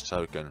touch the last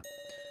token.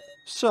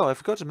 So, I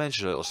forgot to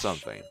mention a little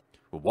something.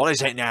 Well, what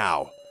is it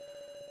now?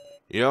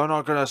 You're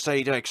not gonna say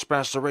you didn't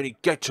express to really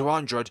get to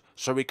 100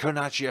 so we couldn't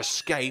actually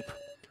escape?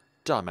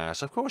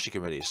 Dumbass, of course you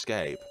can really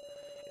escape.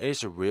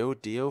 It's a real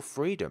deal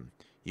freedom.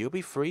 You'll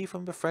be free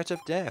from the threat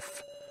of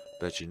death.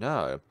 But you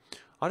know,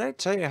 I don't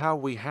tell you how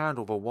we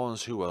handle the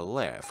ones who are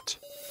left.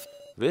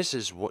 This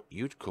is what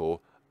you'd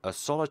call a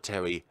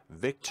solitary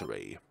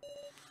victory.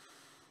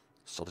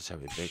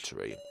 Solitary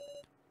victory?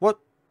 What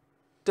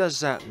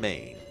does that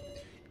mean?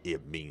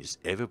 It means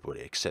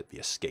everybody except the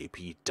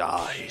escapee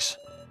dies.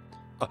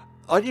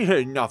 I didn't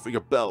hear nothing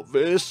about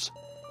this.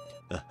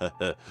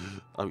 The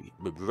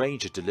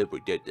Ranger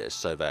deliberately did this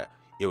so that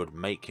it would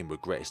make him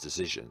regret his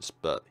decisions,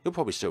 but he'll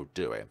probably still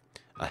do it.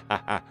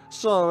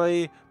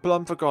 Sorry,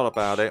 plumb forgot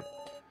about it.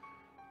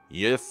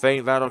 You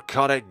think that'll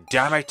cut it,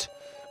 damn it?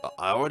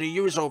 I already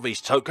used all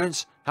these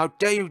tokens. How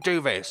dare you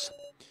do this?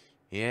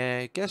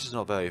 Yeah, guess it's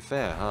not very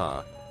fair,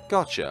 huh?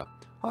 Gotcha.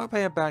 I'll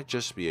pay it back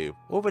just for you.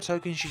 All the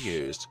tokens you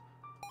used.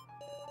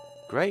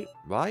 Great,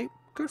 right?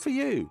 Good for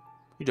you.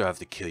 You don't have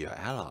to kill your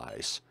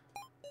allies.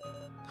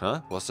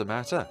 Huh? What's the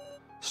matter?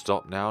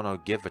 Stop now and I'll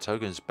give the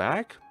tokens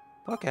back?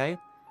 Okay.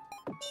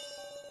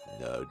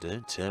 No,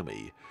 don't tell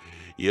me.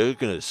 You're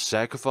gonna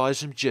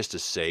sacrifice them just to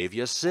save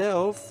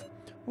yourself?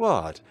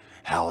 What?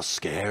 How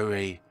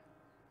scary.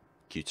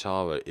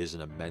 Kutaro is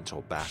in a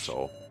mental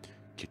battle.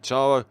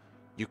 Kutaro,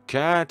 you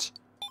can't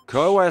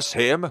coerce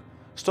him.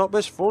 Stop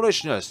this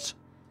foolishness.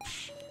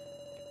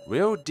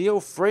 Real deal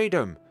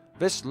freedom.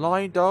 This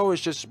line though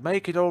is just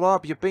making it all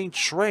up. You're being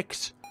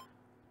tricked.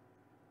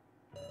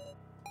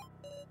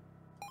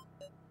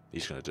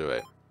 He's gonna do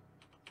it.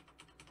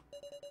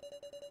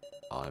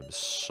 I'm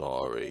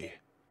sorry,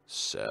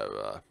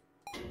 Sarah.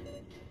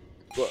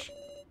 What?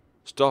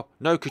 Stop.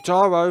 No,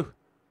 Kitaro!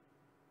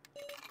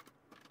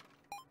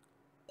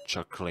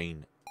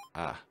 Chuckling.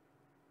 Ah.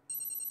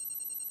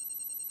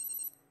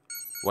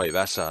 Wait,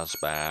 that sounds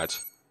bad.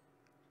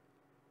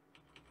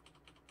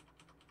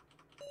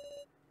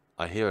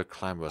 I hear a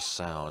clamorous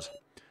sound.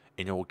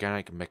 An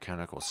organic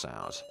mechanical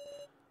sound.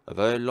 A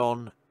very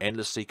long,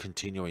 endlessly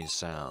continuing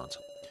sound.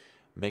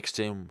 Mixed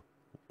in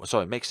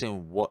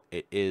what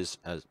it is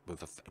as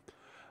with a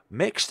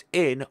mixed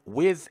in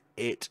with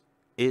it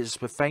is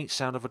the faint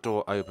sound of a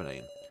door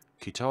opening.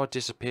 Kitara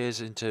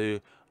disappears into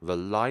the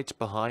light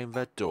behind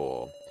the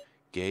door,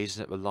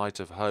 gazing at the light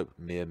of hope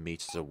mere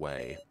meters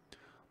away.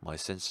 My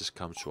senses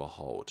came to a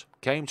halt.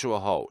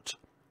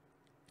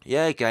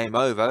 Yeah, game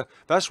over.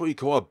 That's what you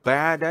call a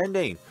bad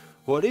ending.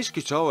 Well, at least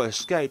Kitara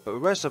escaped, but the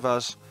rest of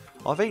us,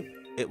 I think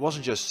it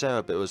wasn't just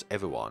Sarah, but it was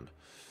everyone.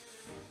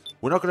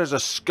 We're not going to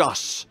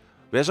discuss.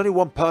 There's only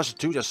one person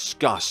to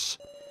discuss.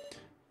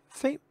 I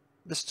think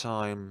this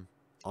time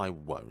I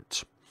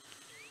won't.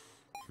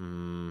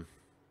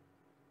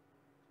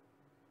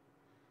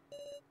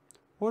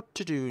 What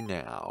to do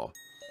now?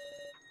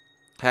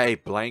 Hey,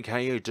 Blank, how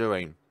you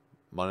doing?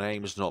 My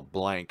name's not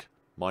Blank.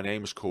 My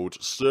name's called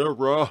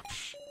Sarah.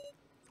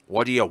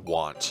 What do you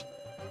want?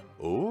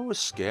 Oh,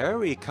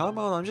 scary. Come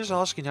on, I'm just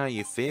asking how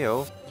you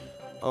feel.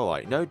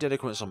 Alright, no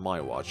delinquents on my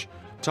watch.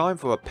 Time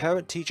for a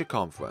parent-teacher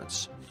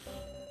conference.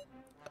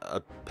 A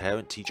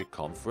parent-teacher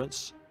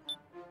conference?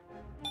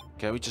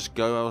 Can we just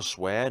go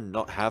elsewhere and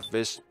not have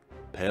this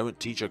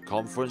parent-teacher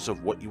conference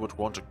of what you would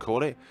want to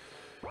call it?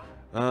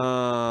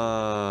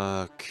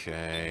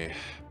 Okay.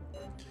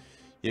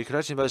 You're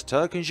collecting those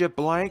tokens, you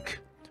Blank?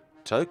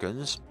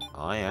 Tokens?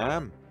 I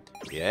am.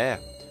 Yeah.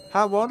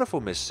 How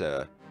wonderful, Miss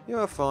Sarah.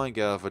 You're a fine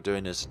girl for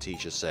doing as the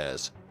teacher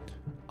says.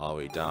 Are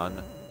we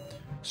done?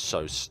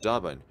 So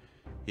stubborn.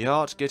 Your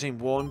heart's getting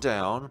worn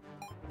down.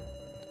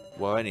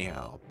 Well,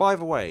 anyhow. By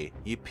the way,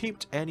 you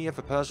peeped any of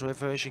the personal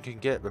information you can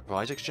get at the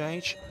prize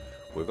exchange?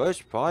 With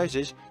those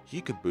prizes,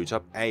 you can boot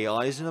up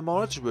AIs in the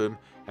monitor room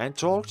and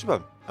talk to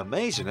them.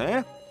 Amazing,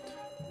 eh?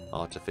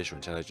 Artificial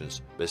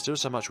intelligence. There's still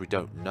so much we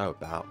don't know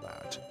about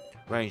that.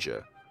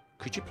 Ranger,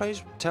 could you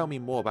please tell me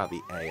more about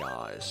the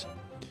AIs?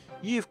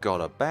 You've got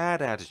a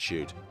bad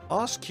attitude.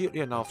 Ask cutely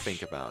and I'll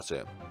think about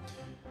it.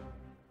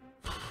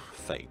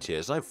 Fake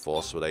tears, no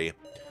forcefully.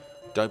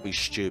 Don't be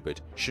stupid.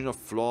 Shouldn't a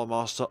floor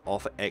master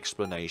offer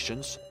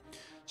explanations?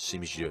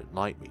 Seems you don't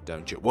like me,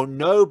 don't you? Well,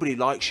 nobody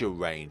likes you,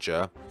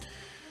 Ranger.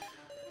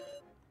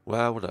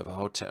 Well, whatever,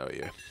 I'll tell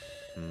you.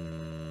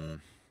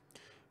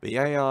 The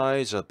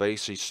AIs are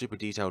basically super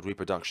detailed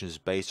reproductions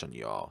based on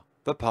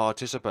the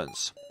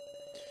participants.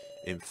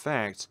 In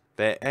fact,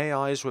 they're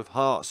AIs with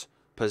hearts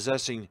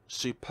possessing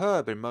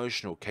superb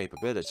emotional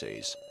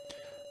capabilities.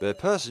 Their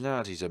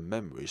personalities and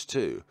memories,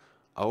 too,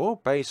 are all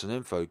based on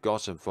info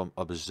gotten from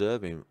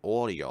observing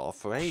all y'all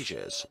for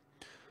ages.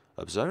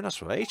 Observing us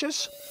for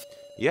ages?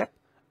 Yep,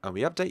 and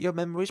we update your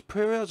memories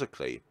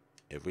periodically,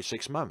 every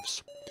 6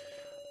 months.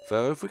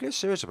 Though if we get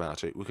serious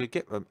about it, we could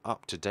get them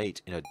up to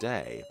date in a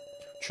day.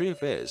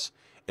 Truth is,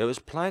 it was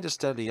planned to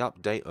steadily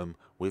update them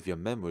with your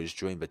memories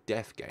during the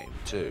death game,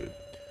 too.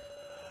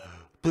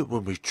 But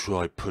when we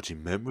tried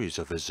putting memories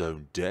of his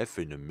own death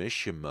in the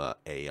Mishima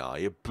AI,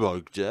 it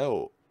bugged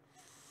out.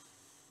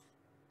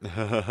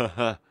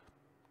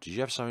 Did you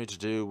have something to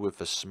do with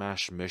the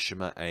smashed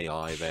Mishima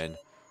AI then?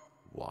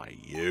 Why,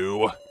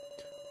 you.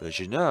 But as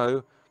you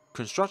know,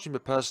 constructing the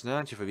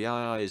personality for the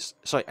AI is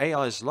a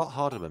lot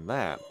harder than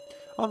that.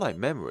 Unlike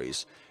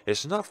memories,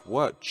 it's enough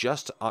work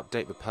just to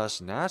update the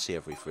personality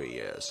every 3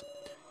 years.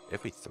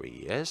 Every 3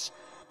 years?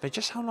 Then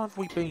just how long have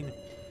we been...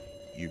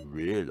 You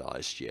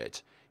realised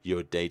yet?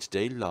 Your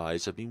day-to-day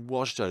lives have been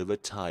washed over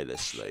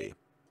tirelessly.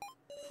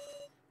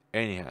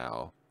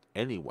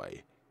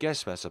 Anyway,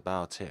 guess that's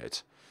about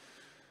it.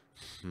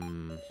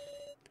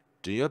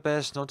 Do your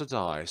best not to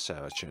die,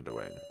 Sarah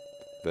Chinderwin.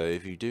 Though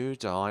if you do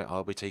die,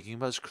 I'll be taking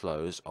those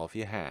clothes off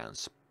your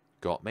hands.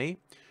 Got me?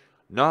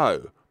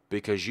 No,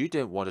 because you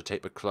didn't want to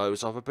take the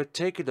clothes off a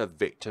particular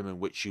victim in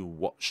which you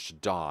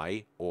watched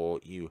die, or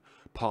you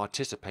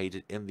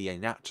participated in the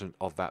enactment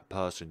of that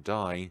person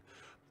dying,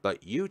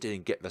 but you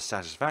didn't get the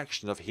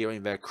satisfaction of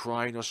hearing their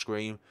crying or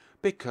scream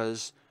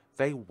because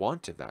they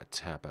wanted that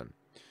to happen.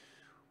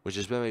 Which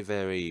is very,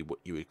 very what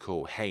you would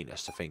call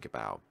heinous to think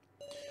about.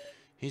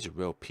 He's a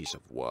real piece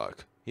of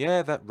work.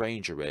 Yeah, that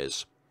Ranger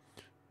is.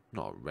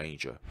 Not a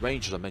Ranger.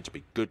 Rangers are meant to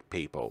be good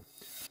people.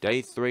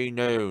 Day 3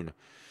 noon.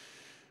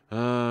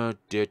 Okay,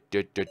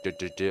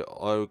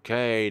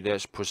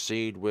 let's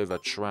proceed with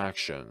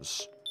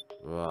attractions.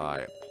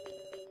 Right.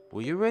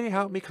 Will you really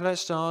help me collect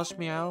stars,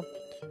 Meow?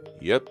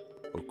 Yep.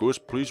 Of course,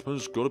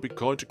 policeman's gotta be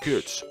kind to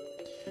kids.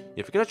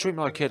 If you're gonna treat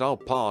me like a kid, I'll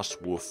pass,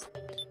 woof.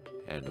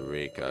 And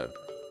Reko.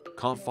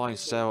 Can't find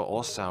Sarah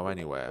or Sal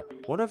anywhere.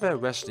 What if they're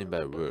resting in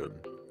their room?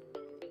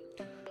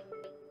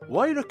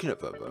 Why are you looking at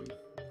them?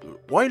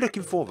 Why are you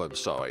looking for them,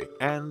 sorry?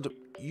 And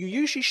you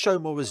usually show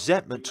more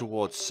resentment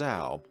towards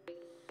Sal.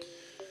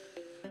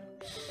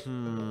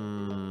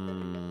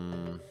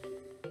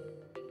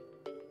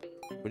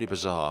 Really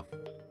bizarre.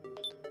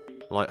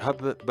 Like, her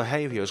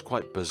behaviour is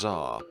quite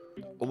bizarre.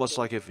 Almost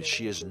like if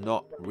she is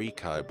not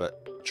Reko,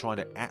 but trying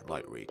to act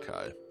like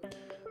Reko.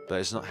 But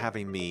it's not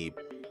having the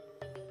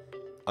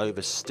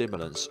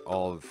overstimulance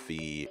of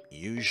the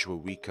usual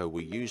Reko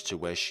we're used to,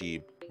 where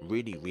she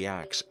really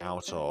reacts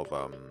out of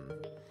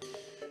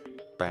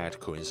bad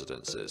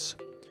coincidences.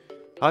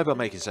 I hope I'm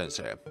making sense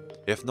here.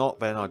 If not,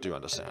 then I do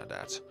understand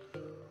that.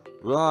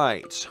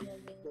 Right.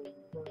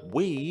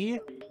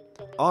 We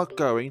are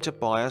going to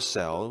buy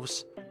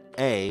ourselves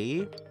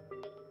a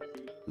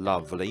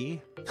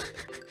lovely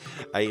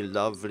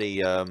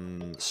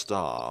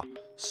star.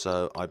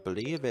 So I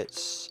believe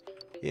it's,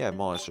 yeah,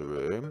 monitor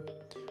room.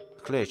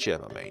 Clear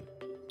chip, I mean.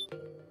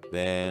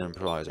 Then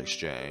prize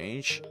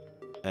exchange.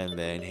 And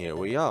then here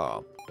we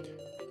are.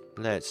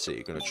 Let's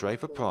see, gonna trade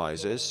for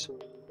prizes.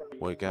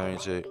 We're going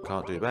to,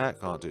 can't do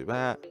that, can't do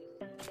that.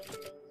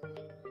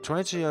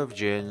 20 of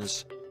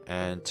gins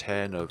and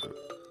 10 of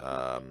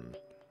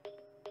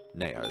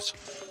Neos.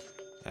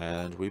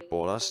 And we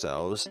bought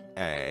ourselves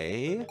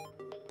a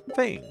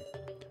thing.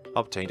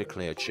 Obtained a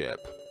clear chip.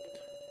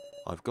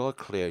 I've got a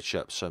clear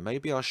chip, so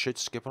maybe I should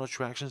skip on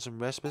attractions and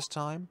rest this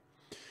time?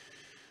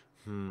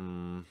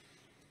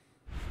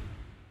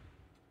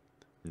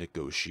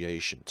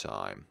 Negotiation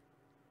time.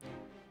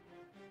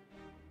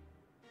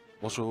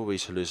 What's with all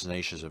these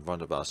hallucinations in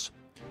front of us?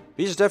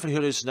 These are definitely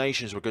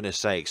hallucinations, for goodness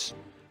sakes.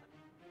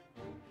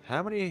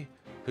 How many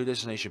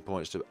hallucination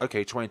points do...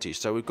 Okay, 20.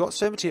 So we've got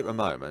 70 at the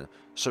moment.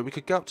 So we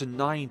could go up to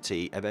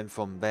 90 and then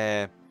from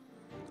there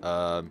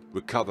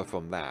recover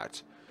from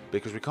that.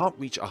 Because we can't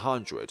reach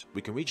 100.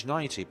 We can reach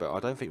 90, but I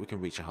don't think we can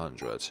reach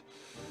 100.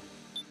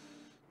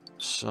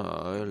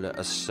 So let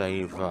us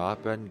save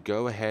up and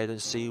go ahead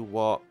and see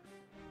what...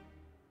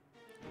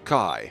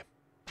 Kai.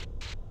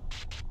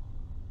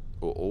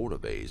 Or all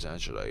of these,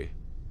 actually.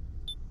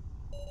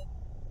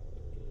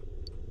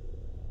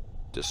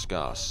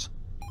 Discuss.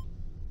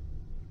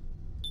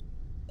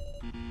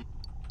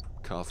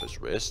 Cuff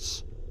his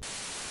wrists.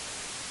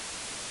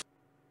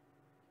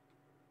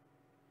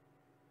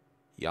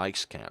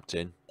 Yikes,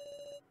 Captain.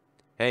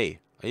 Hey,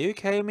 are you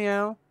okay,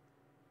 Meow?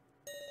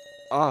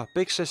 Ah,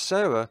 Big Sis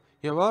Sarah,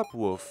 you're up,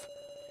 Wolf.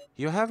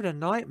 You're having a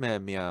nightmare,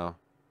 Meow.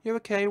 You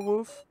okay,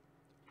 Wolf?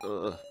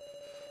 Ugh.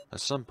 At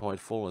some point,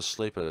 falling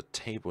asleep at a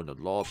table in the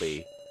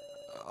lobby.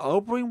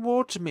 I'll bring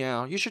water,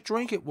 Meow. You should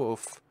drink it,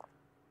 Wolf.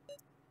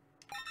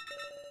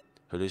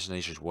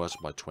 Hallucinations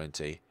worsened by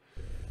 20.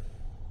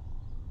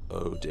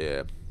 Oh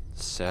dear.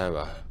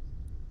 Sarah.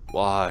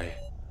 Why?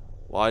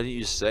 Why didn't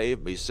you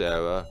save me,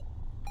 Sarah?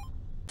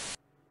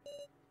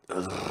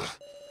 Ugh.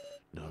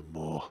 No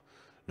more.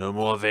 No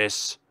more of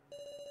this.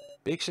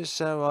 Big Sis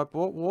Sarah, I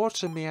brought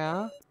water,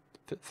 Meow.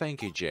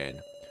 Thank you,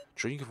 Jen.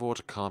 Drink of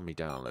water calmed me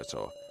down a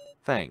little.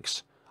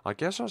 Thanks. I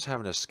guess I was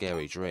having a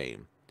scary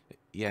dream.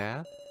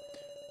 Yeah?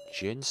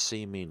 Jin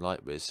seeing me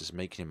like this is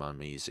making him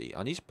uneasy.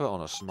 I need to put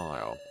on a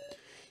smile.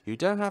 You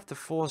don't have to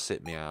force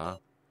it, Meow.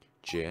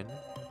 Jin?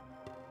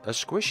 A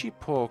squishy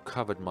paw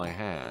covered my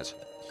hand.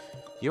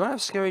 You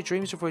have scary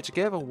dreams if we're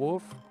together,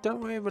 Wolf.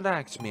 Don't worry,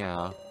 relax,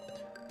 Meow.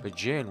 But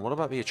Jin, what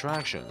about the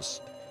attractions?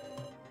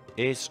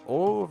 It's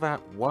all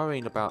that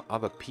worrying about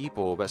other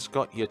people that's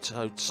got you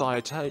so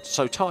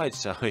tired,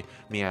 sorry,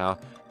 Meow.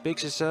 Big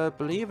Sister,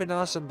 believe in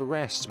us and the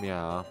rest,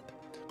 Meow.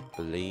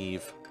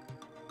 Believe.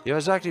 You're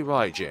exactly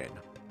right, Jin.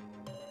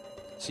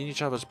 Seeing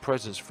each other's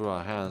presence through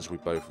our hands, we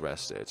both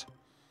rested.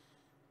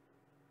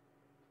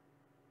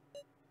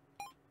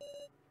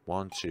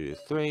 1, 2,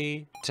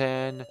 3,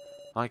 10.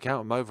 I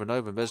count them over and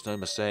over and there's no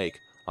mistake.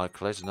 I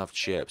collected enough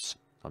chips.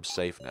 I'm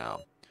safe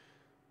now.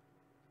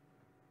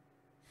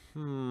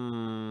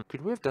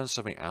 Could we have done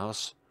something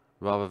else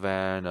rather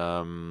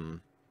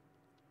than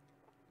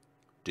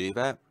do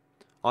that?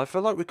 I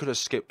feel like we could have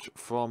skipped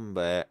from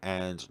there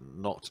and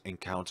not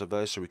encounter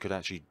those, so we could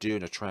actually do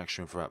an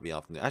attraction throughout the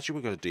afternoon. Actually,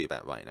 we're going to do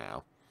that right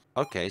now.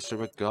 Okay, so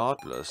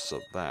regardless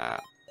of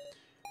that,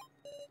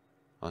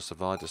 I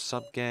survived a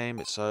sub-game,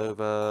 it's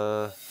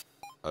over.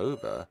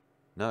 Over?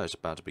 No, it's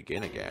about to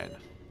begin again.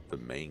 The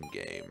main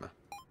game.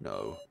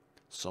 No.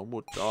 Some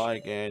will die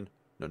again.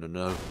 No, no,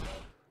 no.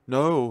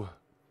 No!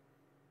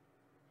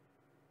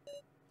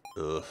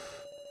 Ugh.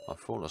 I've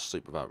fallen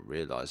asleep without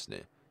realizing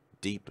it.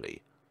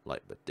 Deeply.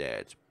 Like the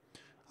dead.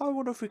 I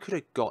wonder if we could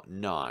have got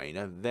 9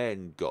 and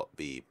then got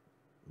the,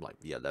 like,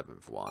 the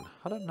 11th one.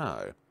 I don't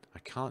know. I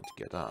can't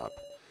get up.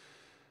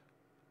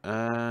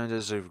 And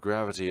as if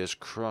gravity is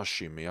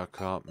crushing me, I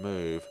can't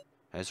move.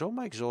 Has all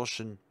my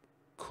exhaustion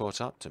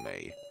caught up to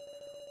me?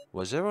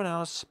 Was everyone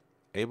else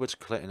able to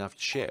collect enough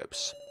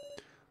chips?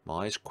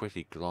 My eyes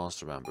quickly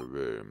glanced around the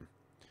room.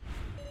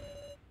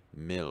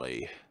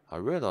 Millie. I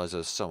realised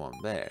there's someone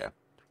there.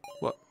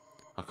 What?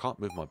 I can't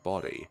move my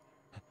body.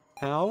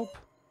 Help?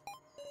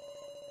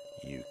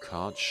 You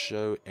can't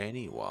show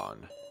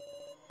anyone.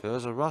 There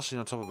was a rustling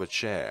on top of a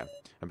chair,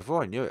 and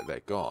before I knew it,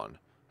 they're gone.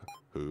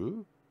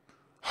 Who?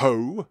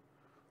 Who?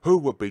 Who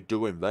would be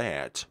doing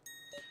that?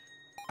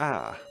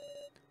 Ah.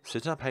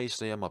 Sitting up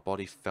hastily and my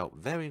body felt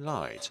very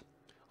light.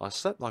 I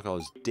slept like I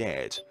was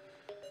dead.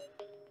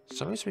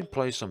 Something's been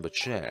placed on the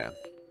chair.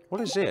 What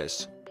is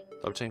this?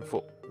 Obtain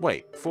 4...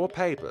 Wait, 4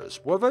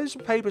 papers. Were those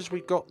papers we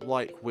got,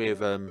 like,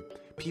 with,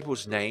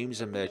 people's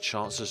names and their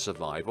chance of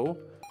survival?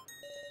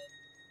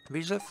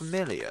 These are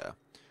familiar.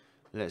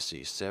 Let's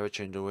see. Sarah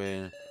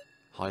Chinderwin,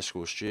 high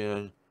school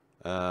student,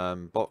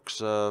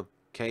 boxer,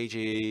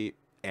 KG,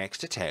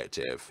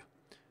 ex-detective.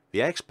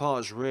 The X part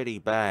is really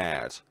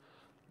bad.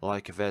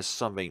 Like, if there's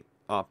something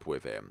up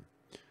with him.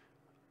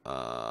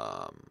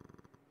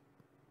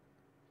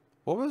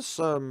 What was,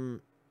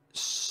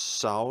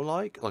 Sal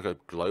like? Like a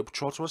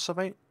globetrotter or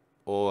something?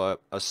 Or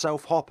a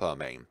self-hopper, I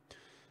mean.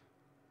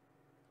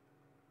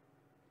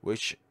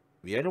 Which,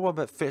 the only one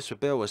that fits the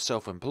bill is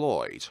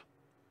self-employed.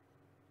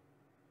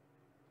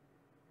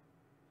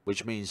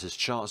 Which means his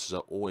chances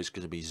are always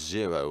going to be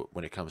 0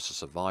 when it comes to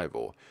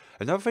survival.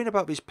 Another thing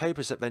about these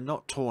papers is that they're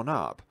not torn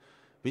up.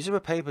 These are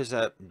the papers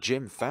that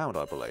Jim found,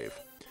 I believe.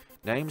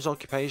 Names,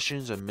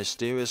 occupations, and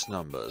mysterious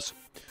numbers.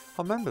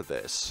 I remember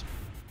this.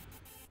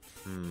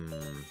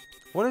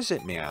 What is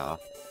it, Meow?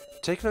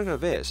 Take a look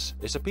at this.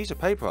 It's a piece of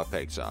paper I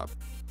picked up.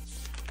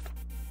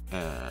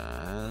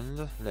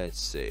 And let's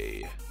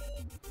see.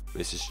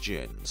 This is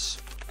Jin's.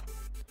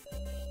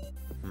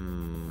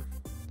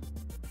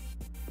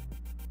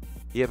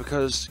 Yeah,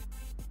 because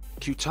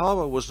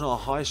Kutara was not a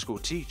high school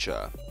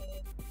teacher.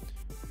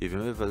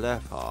 Even with the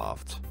left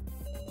half.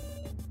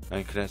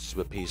 And connected to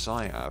the piece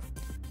I have.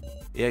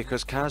 Yeah,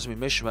 because Kazumi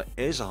Mishima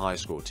is a high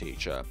school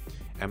teacher.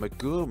 And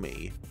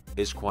Megumi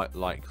is quite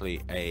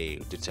likely a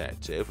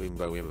detective, even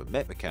though we haven't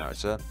met the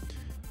character.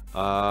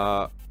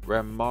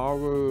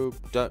 Remaru,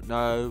 don't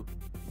know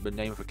the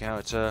name of the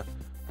character.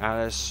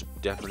 Alice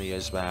definitely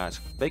is that.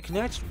 They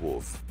connected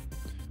Wolf.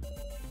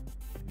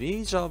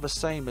 These are the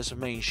same as the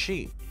main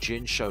sheet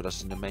Jin showed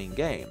us in the main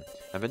game,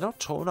 and they're not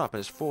torn up, and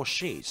it's 4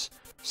 sheets.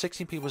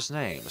 16 people's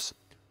names.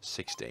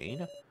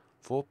 16?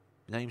 4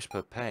 names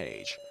per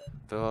page.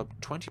 There are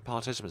 20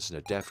 participants in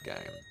a death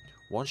game.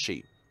 1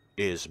 sheet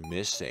is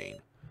missing.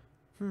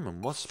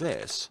 What's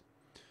this?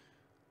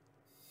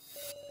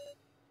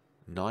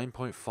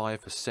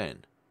 9.5%.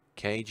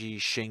 KG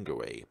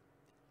Shingari.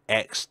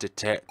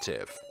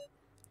 Ex-detective.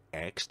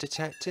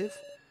 Ex-detective?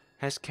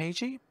 Has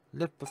KG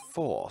lived the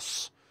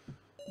force?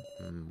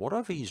 What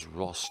are these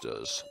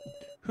rosters?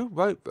 Who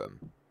wrote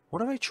them?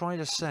 What are they trying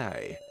to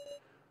say?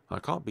 I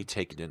can't be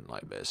taken in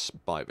like this.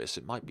 By this,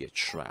 it might be a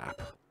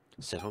trap.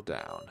 Settle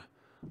down.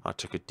 I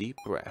took a deep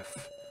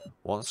breath.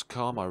 Once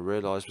calm, I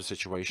realized the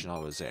situation I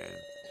was in.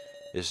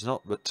 It's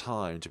not the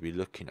time to be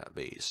looking at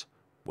these.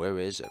 Where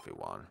is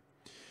everyone?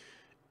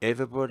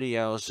 Everybody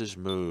else is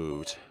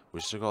moved.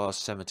 We've still got our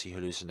 70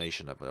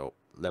 hallucination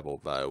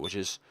level though, which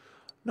is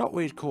not what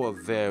we'd call a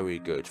very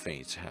good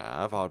thing to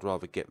have. I'd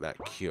rather get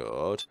that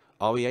cured.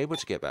 Are we able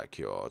to get that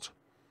cured?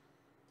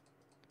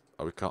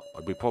 Oh, we can't.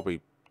 We probably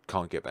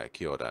can't get that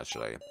cured,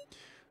 actually.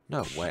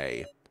 No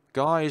way.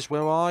 Guys,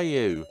 where are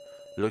you?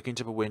 Looking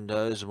to the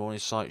windows, the morning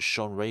sight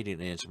shone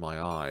radiantly into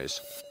my eyes.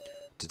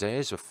 Today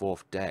is the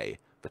 4th day.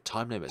 The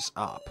time limit's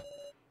up.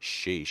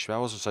 Sheesh, that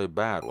wasn't so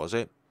bad, was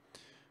it?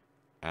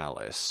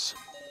 Alice.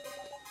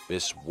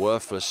 This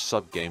worthless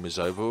sub-game is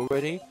over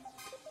already?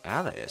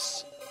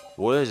 Alice?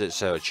 What is it,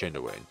 Sarah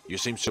Chinderwin? You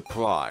seem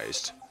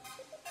surprised.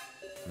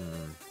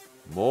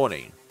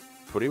 Morning.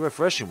 Pretty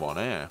refreshing one,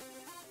 eh?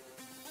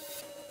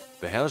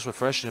 The hell's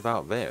refreshing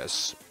about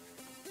this?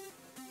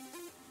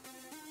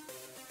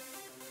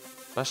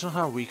 That's not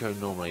how Reko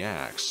normally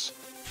acts.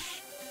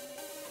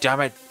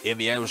 Damn it! In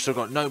the end, we've still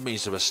got no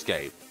means of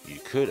escape. You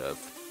could have.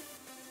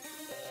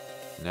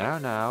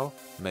 Now,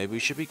 maybe we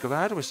should be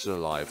glad we're still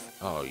alive.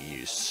 Oh,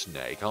 you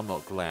snake. I'm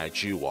not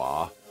glad you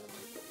are.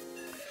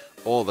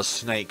 Or the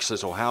snake's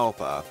little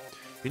helper.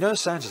 You know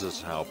Santa's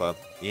little helper?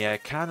 Yeah,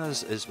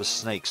 Kanna's is the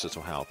snake's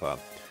little helper.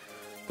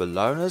 The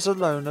loner's a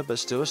loner, but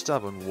still a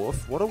stubborn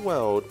wolf. What a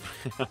world.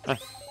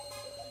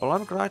 Well,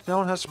 I'm glad no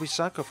one has to be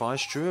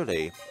sacrificed,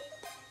 truly.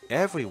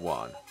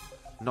 Everyone.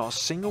 Not a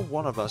single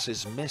one of us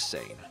is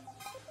missing.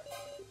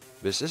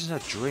 This isn't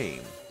a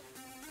dream.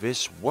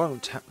 This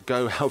won't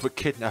go how the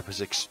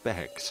kidnappers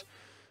expect.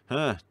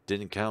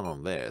 Didn't count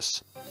on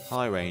this.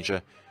 Hi,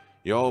 Ranger.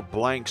 Your old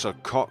blanks are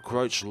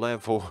cockroach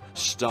level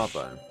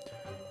stubborn.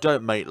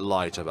 Don't make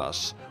light of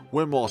us.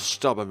 We're more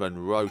stubborn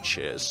than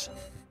roaches.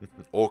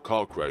 Or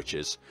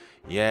cockroaches.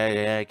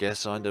 Yeah, I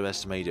guess I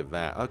underestimated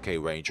that. Okay,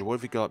 Ranger, what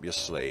have you got up your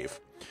sleeve?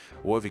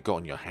 What have you got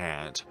in your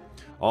hand?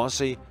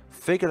 Honestly,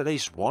 figured at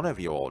least one of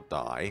you all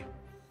die.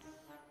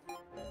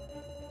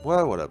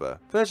 Well, whatever.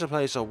 There's a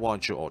place I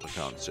want you all to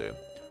come to.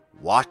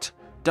 What?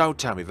 Don't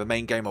tell me the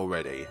main game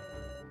already.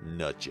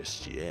 Not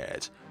just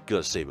yet.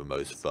 Gotta save the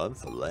most fun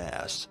for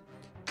last.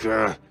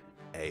 Grr,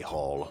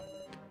 a-hole.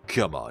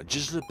 Come on,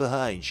 just look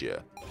behind you.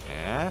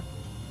 Eh?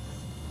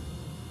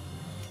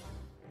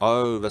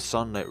 Oh, the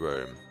sunlit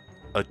room.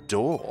 A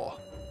door.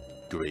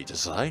 Great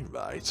design,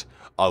 right?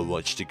 I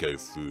want you to go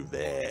through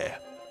there.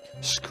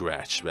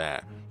 Scratch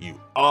that. You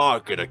are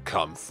gonna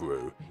come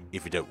through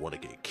if you don't want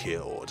to get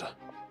killed.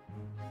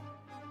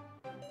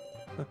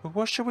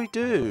 What should we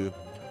do?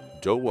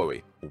 Don't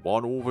worry. We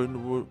want all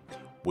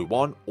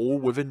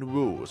within the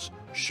rules.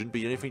 Shouldn't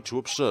be anything too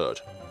absurd.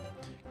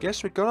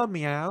 Guess we got a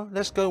meow.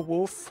 Let's go,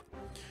 wolf.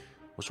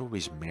 What's all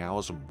these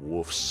meows and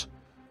wolves?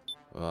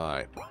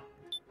 Right.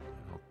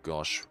 Oh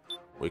gosh.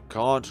 We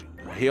can't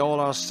heal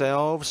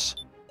ourselves.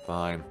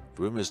 Fine.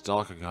 The room is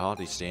dark. I can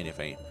hardly see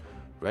anything.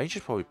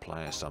 Ranger's probably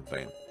planning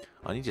something.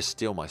 I need to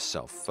steal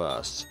myself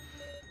first.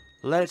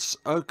 Let's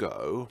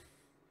go.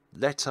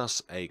 Let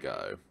us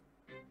go.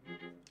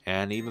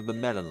 And even the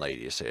melon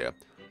lady is here.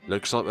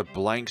 Looks like the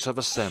blanks have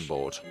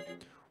assembled.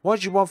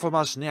 What do you want from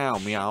us now,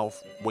 meow?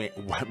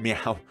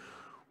 Meow.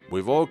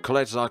 We've all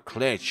collected our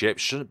clear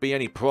chips. Shouldn't be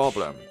any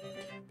problem.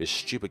 This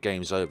stupid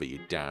game's over, you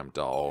damn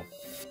doll.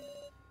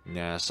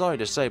 Nah, sorry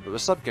to say, but the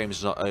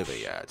sub-game's not over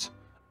yet.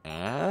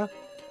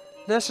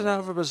 Let's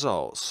announce the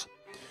results.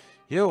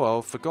 You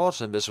all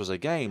forgotten this was a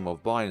game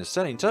of buying and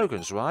selling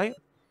tokens, right?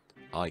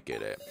 I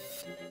get it.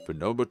 The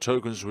number of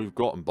tokens we've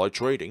gotten by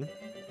trading.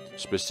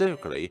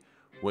 Specifically,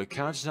 we're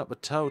counting up the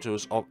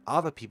totals of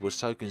other people's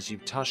tokens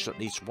you've touched at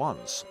least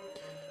once.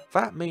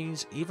 That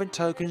means even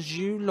tokens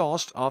you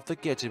lost after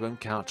getting them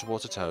count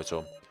towards a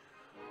total.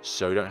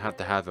 So you don't have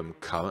to have them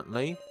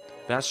currently?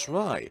 That's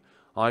right.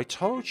 I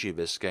told you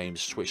this game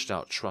switched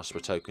out trust for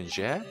tokens,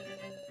 yeah?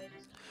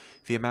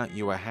 The amount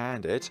you were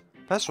handed,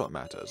 that's what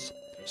matters.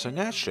 So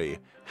naturally,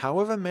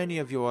 however many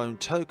of your own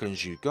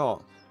tokens you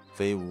got,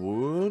 they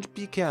would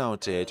be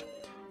counted.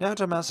 Now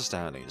to announce the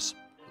standings.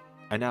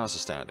 Announce the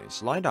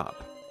standings. Line up.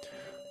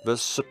 The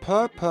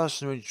superb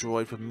person who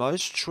enjoyed the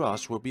most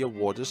trust will be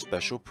awarded a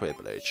special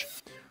privilege.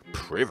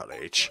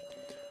 Privilege?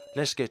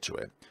 Let's get to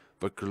it.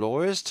 The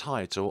glorious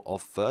title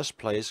of first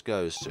place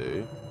goes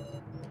to...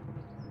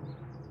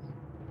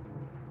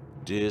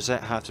 Does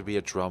that have to be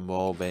a drum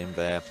roll in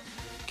there?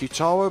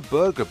 Kitaro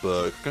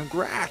Burgerberg,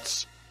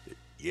 congrats!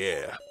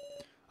 Yeah.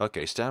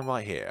 Okay, stand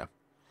right here.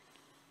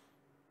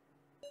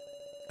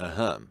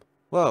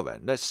 Well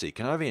then, let's see,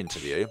 can I have the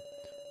interview?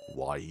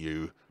 Why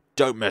you...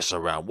 Don't mess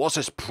around, what's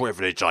this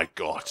privilege I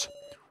got?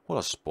 What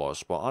a spoil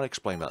spot, I'll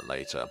explain that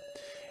later.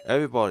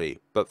 Everybody,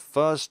 but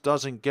first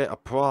doesn't get a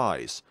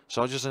prize,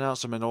 so I'll just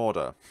announce them in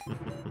order.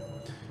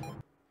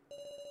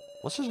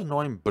 What's this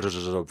annoying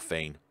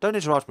thing? Don't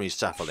interrupt me,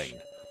 Saphaline.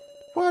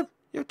 What?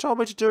 You told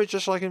me to do it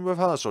just like in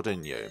rehearsal,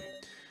 didn't you?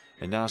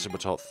 Announcing the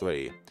top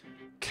 3.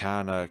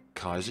 Kana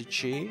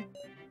Kaizuchi?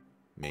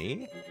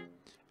 Me?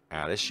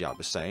 Alice, yeah,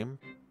 the same.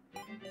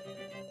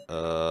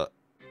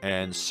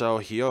 And so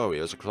Hiyori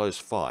is a close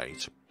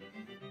fight.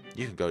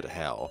 You can go to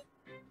hell.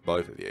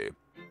 Both of you.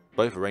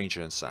 Both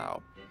Ranger and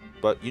Sao.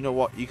 But you know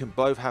what? You can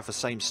both have the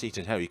same seat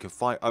in hell. You can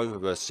fight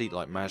over a seat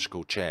like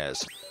magical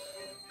chairs.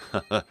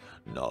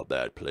 Not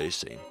bad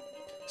placing.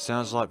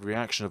 Sounds like the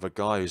reaction of a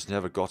guy who's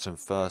never gotten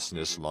first in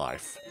his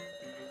life.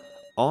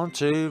 On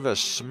to the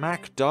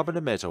smack dab in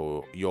the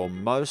middle. Your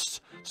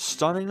most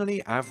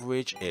stunningly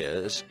average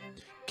is...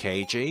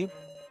 KG?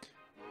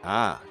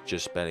 Ah,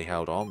 just barely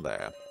held on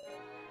there.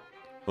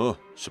 Oh,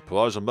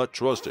 surprised I'm that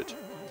trusted.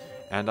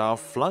 And our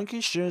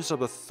flunky students are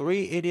the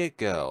 3 idiot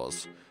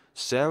girls.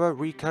 Sarah,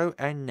 Reko,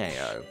 and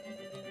Neo.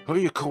 Who are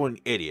you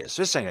calling idiots?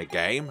 This ain't a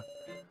game.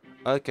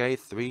 Okay,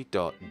 3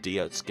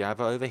 idiots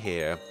gather over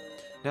here.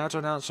 Now to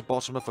announce the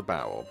bottom of the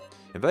barrel.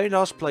 In very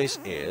last place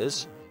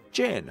is...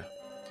 Jin.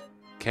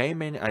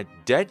 Came in at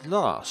dead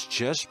last,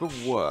 just the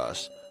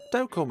worst.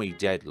 Don't call me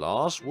dead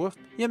last, Wolf.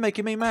 You're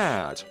making me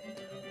mad.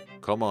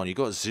 Come on, you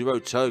got 0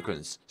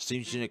 tokens.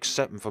 Seems you didn't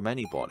accept them from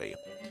anybody.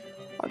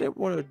 I didn't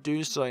want to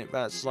do something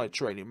that's like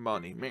trading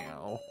money,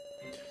 meow.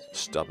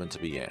 Stubborn to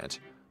the end.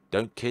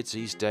 Don't kids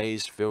these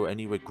days feel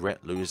any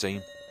regret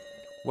losing?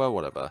 Well,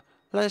 whatever.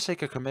 Let's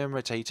take a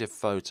commemorative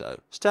photo.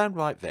 Stand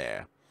right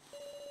there.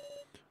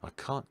 I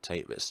can't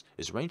take this.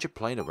 Is Ranger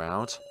playing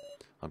around?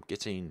 I'm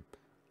getting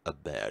a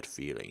bad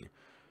feeling.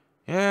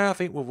 Yeah, I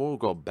think we've all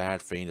got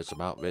bad feelings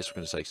about this. For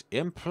goodness sakes.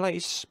 In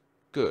place.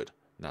 Good.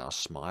 Now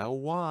smile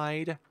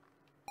wide.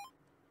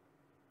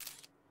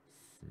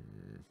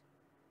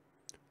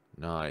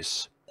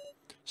 Nice.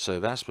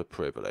 So that's the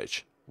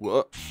privilege.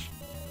 What?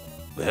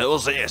 The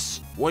hell's this?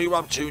 What are you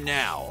up to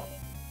now?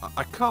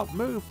 I can't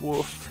move,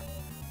 Wolf.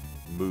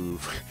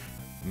 Move.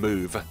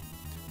 Move.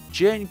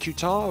 Jin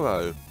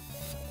Kutaro.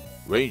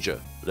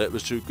 Ranger, let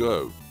us 2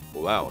 go.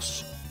 Or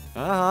else.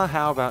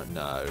 How about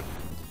no?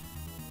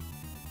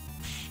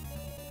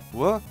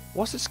 What?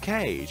 What's this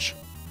cage?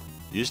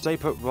 You stay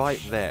put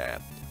right there.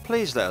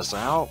 Please let us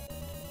out.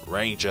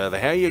 Ranger, the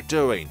hell are you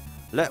doing?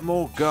 Let them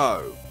all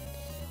go.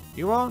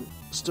 You aren't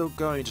still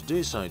going to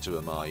do something to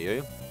them, are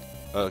you?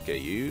 Okay,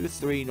 you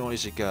 3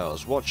 noisy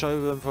girls. Watch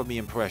over them from the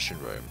impression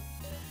room.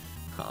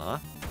 Huh?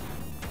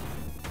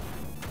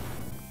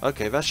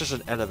 Okay, that's just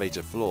an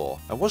elevated floor.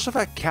 And what's with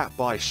that cat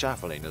by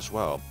Saphaline as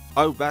well?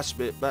 Oh, that's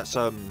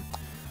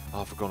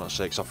oh, for God's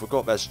sakes, I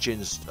forgot that's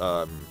Jin's,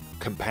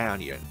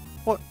 companion.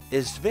 What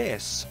is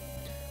this?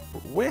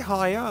 We're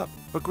high up.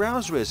 The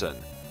ground's risen.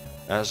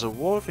 As a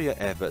reward for your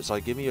efforts, I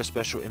give you a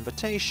special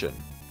invitation.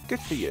 Good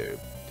for you.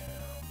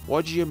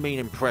 What do you mean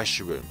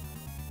impression room?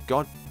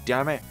 God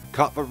damn it,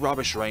 cut the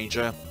rubbish,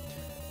 Ranger.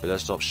 But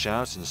let's stop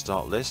shouting and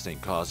start listening,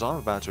 cause I'm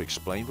about to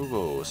explain the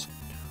rules.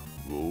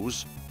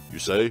 Rules? You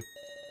say?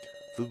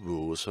 The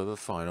rules for the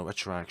final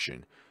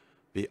attraction.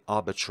 The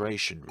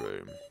arbitration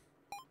room.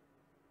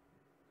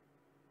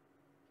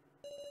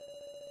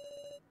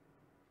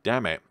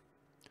 Damn it.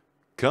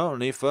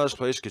 Currently, first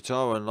place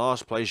Kitaro and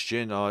last place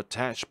Jin are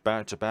attached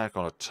back to back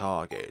on a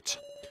target.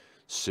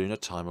 Soon a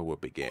timer will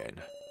begin.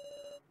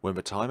 When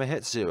the timer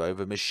hits 0,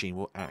 the machine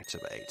will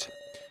activate,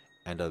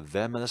 and a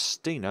venomous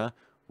stinger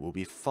will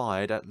be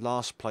fired at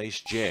last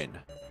place Jin.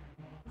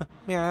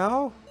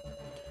 Meow?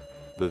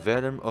 The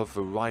venom of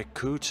the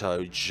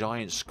Raikuto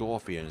giant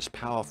scorpion is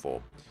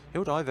powerful.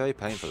 He'll die very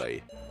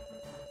painfully.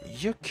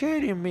 You're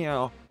kidding,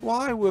 Meow.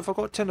 Why have I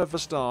got 10 of the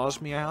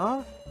stars,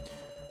 Meow?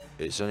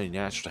 It's only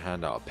natural to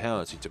hand out a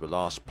penalty to the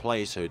last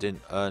place who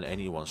didn't earn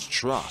anyone's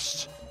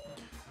trust.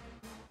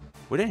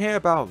 We didn't hear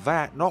about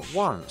that, not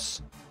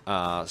once.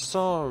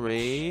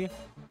 Sorry.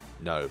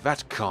 No,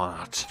 that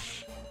can't.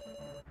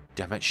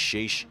 Damn it,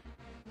 sheesh.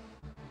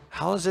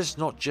 How is this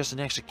not just an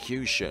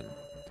execution?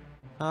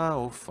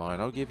 Oh, fine,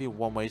 I'll give you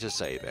one way to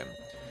save him.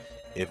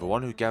 If the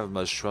one who gathered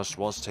most trust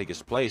wants to take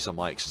his place, I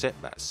might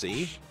accept that,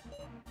 see?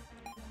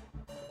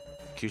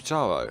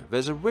 Kitaro,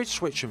 there's a red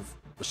switch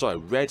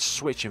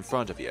in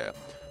front of you.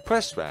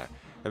 Press that,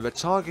 and the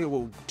target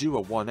will do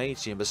a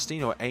 180 and the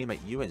stinger will aim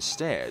at you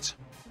instead.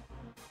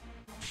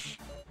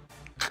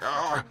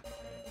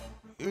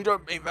 You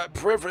don't mean that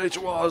privilege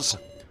was?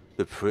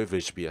 The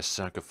privilege be a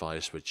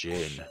sacrifice for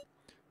Jin.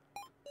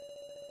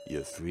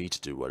 You're free to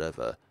do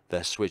whatever.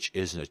 That switch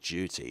isn't a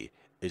duty,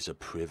 it's a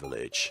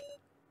privilege.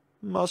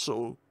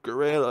 Muscle,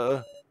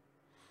 gorilla.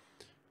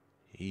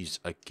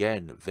 He's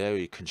again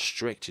very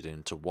constricted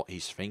into what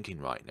he's thinking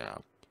right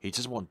now. He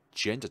doesn't want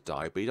Jin to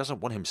die, but he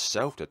doesn't want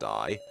himself to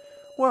die.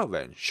 Well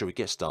then, shall we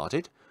get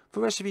started? The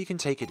rest of you can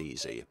take it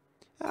easy.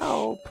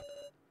 Help!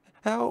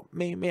 Help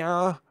me,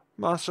 meow!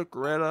 Muscle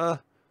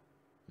gorilla!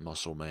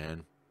 Muscle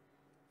man.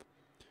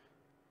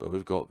 But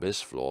we've got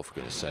this floor, for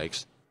goodness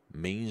sakes.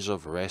 Means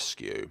of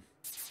rescue.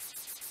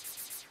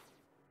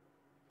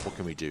 What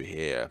can we do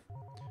here?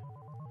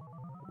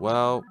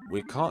 Well,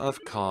 we can't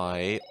have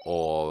Kai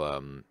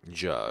or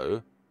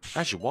Joe.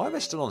 Actually, why are they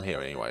still on here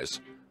anyways?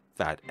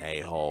 That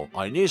a-hole.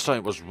 I knew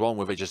something was wrong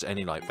with it just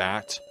ending like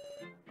that.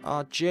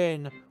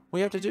 Jin,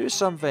 we have to do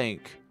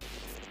something.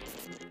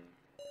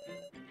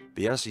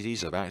 The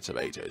LCDs have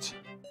activated.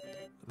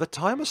 The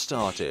timer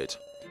started.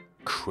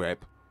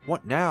 Crap.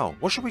 What now?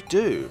 What should we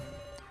do?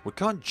 We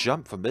can't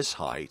jump from this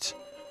height.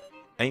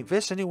 Ain't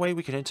this any way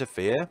we can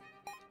interfere?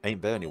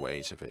 Ain't there any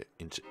way to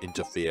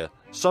interfere?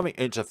 Something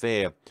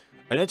interfere.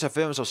 An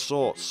interference of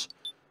sorts.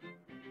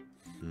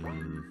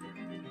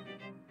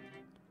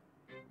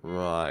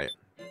 Right.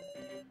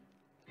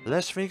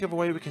 Let's think of a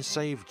way we can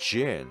save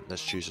Jin.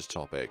 Let's choose this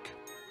topic.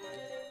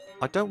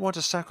 I don't want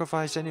to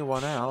sacrifice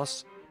anyone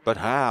else. But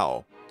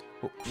how?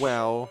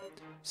 Well,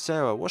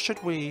 Sarah, what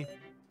should we...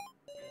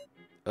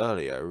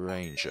 Earlier,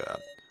 Ranger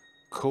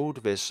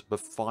called this the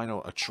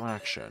final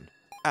attraction.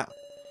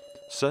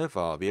 So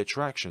far, the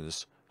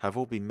attractions have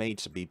all been made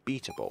to be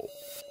beatable.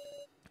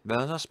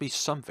 There must be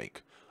something,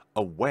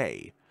 a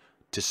way,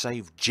 to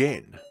save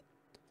Jin.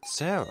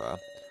 Sarah,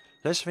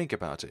 let's think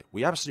about it.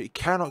 We absolutely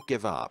cannot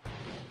give up.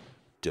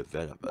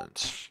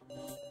 Development.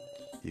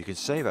 You can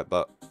say that,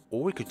 but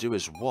all we could do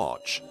is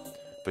watch.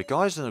 The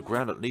guys on the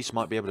ground at least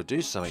might be able to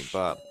do something,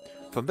 but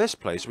from this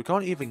place we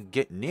can't even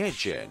get near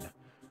Jin.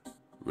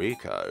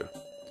 Reko.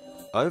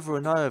 Over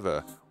and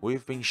over,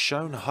 we've been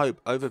shown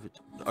hope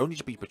only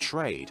to be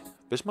betrayed.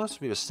 This must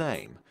be the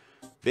same.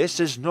 This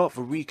is not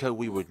the Reko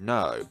we would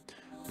know.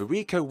 The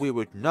Reko we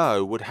would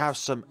know would have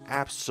some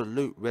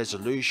absolute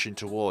resolution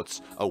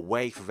towards a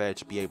way for there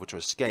to be able to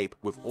escape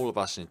with all of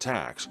us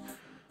intact.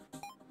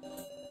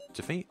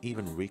 To think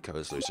even Reko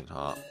is losing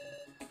heart.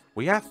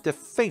 We have to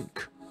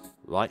think.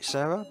 Right,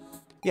 Sarah?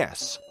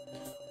 Yes.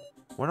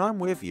 When I'm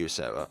with you,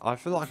 Sarah, I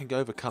feel like I can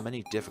overcome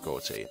any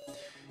difficulty.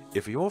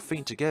 If we all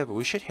think together,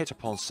 we should hit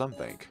upon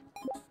something.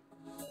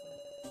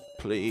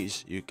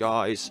 Please, you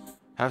guys,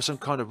 have some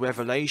kind of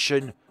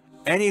revelation.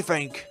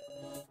 Anything!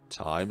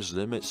 Time's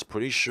limit's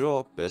pretty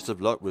short. Best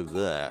of luck with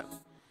that.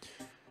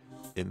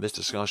 In this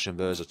discussion,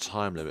 there is a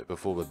time limit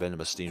before the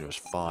venomous stinger is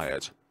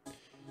fired.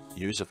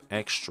 Use of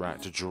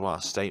extract to draw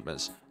out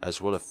statements, as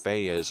well as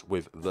failures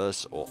with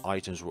verse or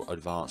items will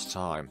advance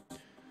time.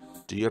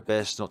 Do your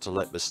best not to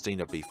let the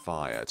stinger be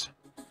fired.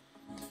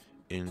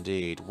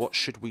 Indeed, what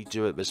should we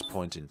do at this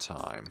point in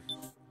time?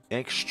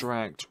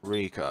 Extract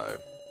Reko.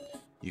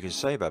 You can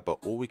say that, but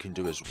all we can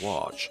do is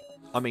watch.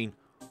 I mean,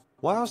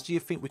 what else do you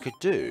think we could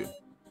do?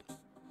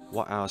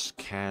 What else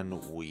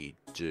can we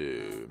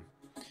do?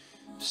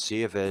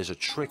 See if there's a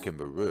trick in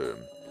the room.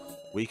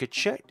 We could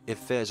check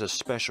if there's a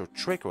special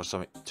trick or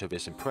something to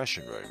this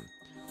impression room.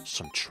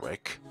 Some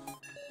trick?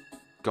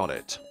 Got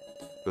it.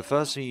 The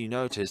first thing you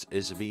notice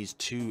is these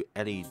two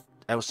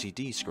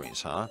LCD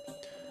screens, huh?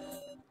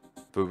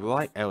 The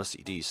right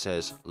LCD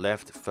says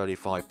left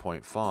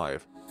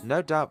 35.5.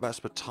 No doubt that's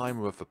the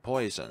timer of the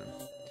poison.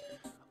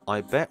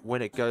 I bet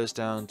when it goes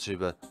down to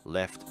the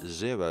left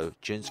 0,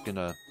 Jin's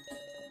gonna...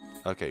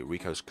 Okay,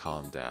 Reko's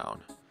calmed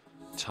down.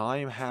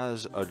 Time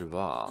has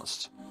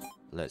advanced.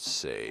 Let's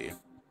see.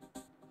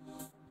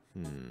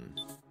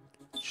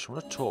 Just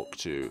want to talk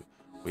to...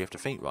 We have to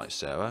think, right,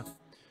 Sarah?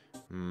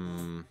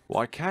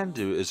 What I can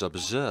do is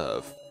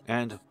observe.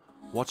 And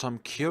what I'm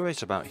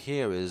curious about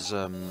here is,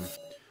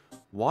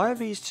 why are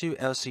these two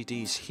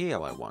LCDs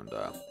here, I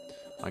wonder?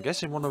 I'm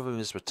guessing one of them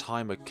is the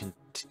timer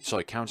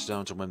counts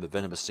down to when the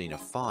Venomocena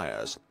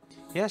fires.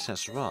 Yes,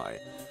 that's right.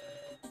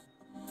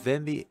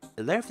 Then the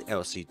left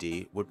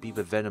LCD would be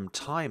the Venom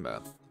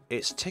timer.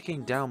 It's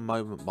ticking down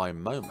moment by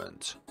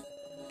moment.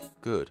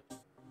 Good.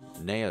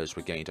 Neo's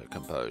regained her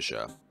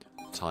composure.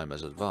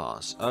 Timer's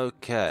advanced.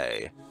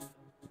 Okay.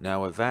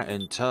 Now with that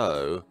in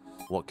tow,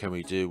 what can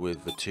we do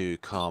with the two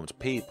calmed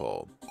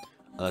people?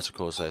 Unless of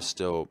course they're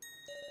still...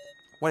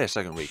 Wait a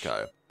second,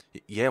 Reko.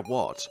 Yeah,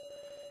 what?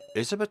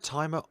 Is there a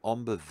timer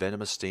on the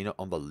Venomocena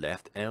on the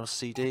left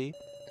LCD?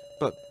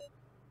 But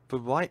the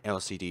right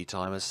LCD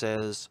timer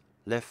says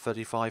left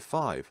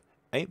 35.5.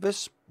 Ain't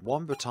this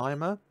one the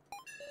timer?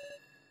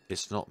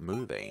 It's not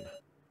moving.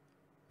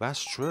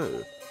 That's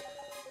true.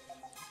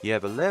 Yeah,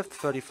 the left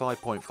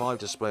 35.5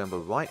 display on the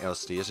right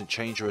LCD isn't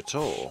changing at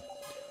all.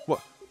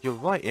 What? You're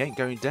right, it ain't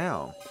going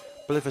down.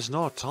 But if it's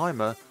not a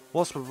timer,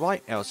 what's the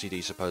right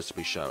LCD supposed to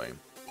be showing?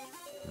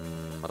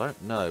 I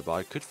don't know, but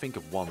I could think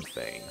of one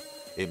thing.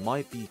 It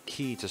might be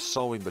key to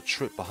solving the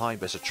trick behind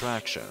this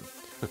attraction.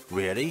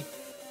 Really?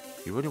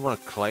 You really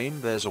want to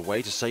claim there's a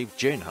way to save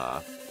Jin,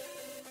 huh?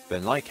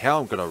 Then like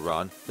hell I'm gonna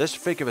run. Let's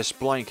figure this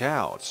blank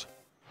out.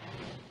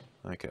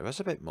 Okay, that's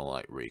a bit more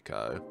like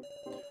Reko.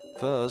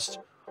 First,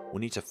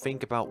 we need to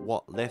think about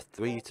what left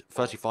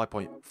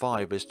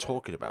 35.5 is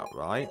talking about,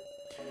 right?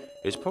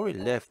 It's probably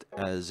left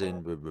as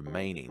in the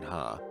remaining,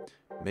 huh?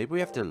 Maybe we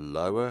have to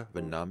lower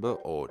the number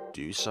or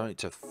do something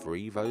to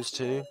free those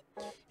two?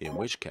 In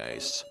which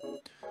case,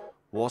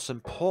 what's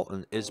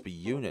important is the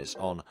units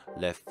on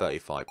left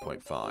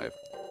 35.5.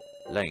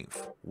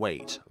 Length,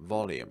 weight,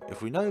 volume.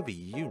 If we know the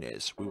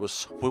units,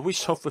 will we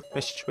solve the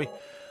mystery?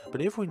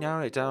 But if we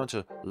narrow it down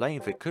to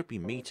length, it could be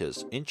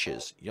meters,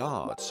 inches,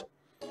 yards.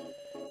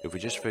 If we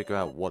just figure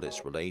out what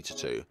it's related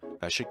to,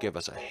 that should give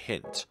us a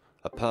hint.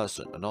 A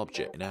person, an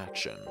object in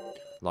action.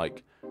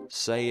 Like,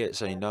 say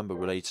it's a number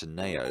related to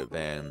Neo,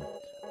 then,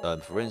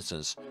 for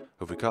instance,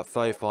 if we cut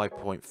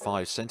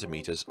 35.5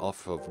 centimeters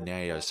off of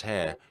Neo's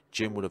hair,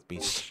 Jin would have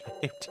been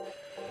saved.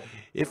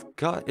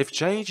 If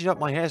changing up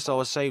my hairstyle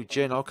will save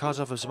Jin, I'll cut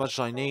off as much as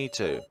I need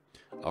to.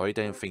 I really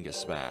don't think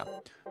it's fair.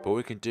 But what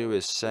we can do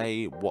is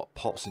say what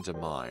pops into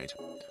mind.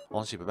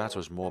 Honestly, the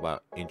battle is more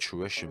about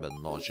intuition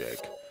than logic.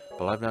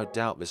 But I've no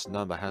doubt this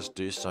number has to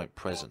do something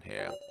present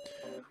here.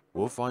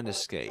 We'll find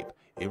escape,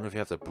 even if we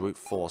have to brute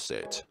force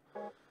it.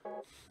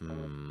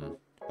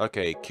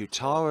 Okay,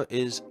 Kutara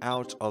is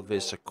out of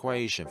this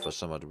equation for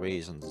some odd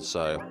reason,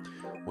 so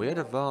we'd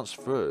advance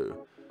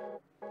through.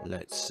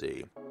 Let's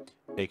see.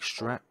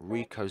 Extract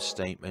Reko's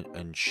statement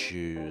and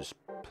choose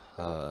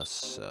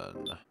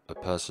person. A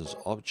person's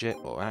object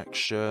or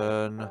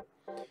action.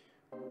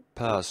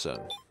 Person.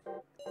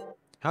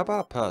 How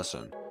about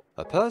person?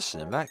 A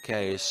person, in that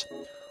case,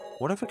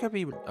 what if it could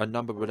be a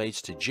number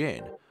related to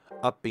Jin,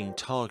 up being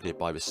targeted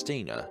by the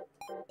Stina?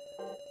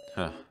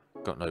 Huh,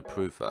 got no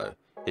proof though.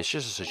 It's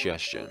just a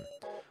suggestion.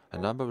 A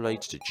number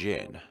related to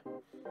Jin.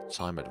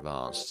 Time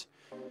advanced.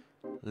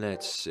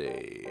 Let's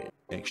see.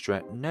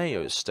 Extract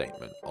Neo's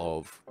statement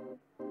of...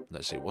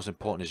 Let's see, what's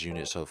important is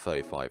units of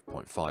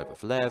 35.5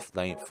 of left,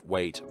 length,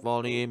 weight,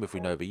 volume. If we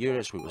know the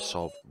units, will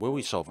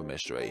we solve the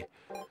mystery?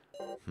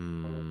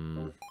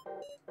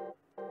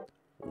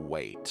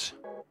 Weight.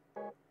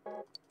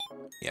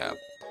 Yeah.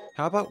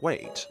 How about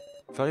weight?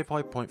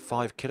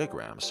 35.5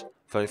 kilograms.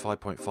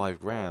 35.5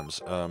 grams.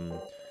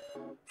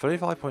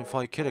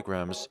 35.5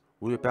 kilograms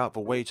would be about the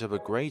weight of a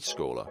grade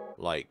schooler,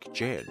 like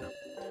Jin.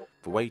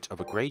 The weight of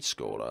a grade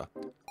schooler.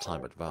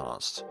 Time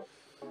advanced.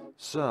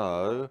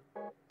 So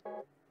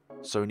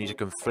we need to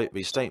conflict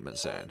these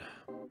statements then.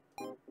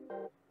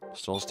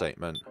 Store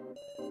statement.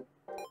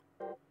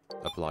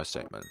 Apply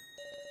statement.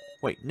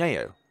 Wait,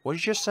 Neo, what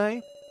did you just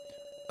say?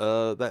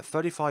 That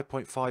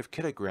 35.5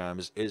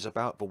 kilograms is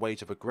about the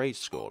weight of a grade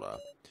schooler.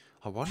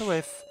 I wonder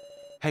if...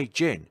 Hey,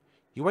 Jin,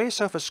 you weigh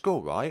yourself at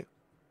school, right?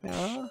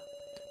 Yeah.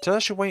 Tell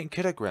us your weight in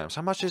kilograms.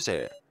 How much is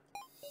it?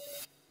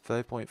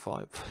 30.5.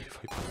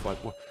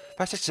 30.5.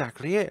 That's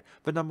exactly it.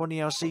 The number on the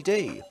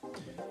LCD.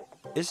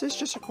 Is this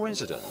just a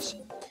coincidence?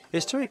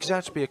 It's too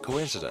exact to be a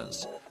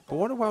coincidence. But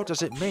what in the world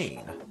does it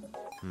mean?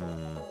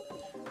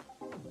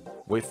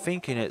 We're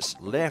thinking it's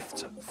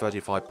left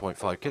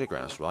 35.5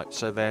 kilograms, right?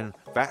 So then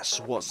that's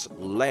what's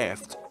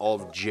left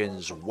of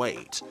Jin's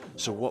weight.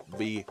 So what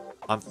the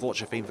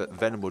unfortunate thing that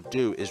Venom will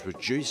do is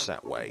reduce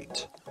that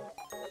weight.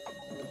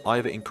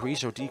 Either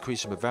increase or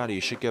decrease in the value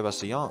should give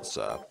us the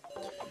answer.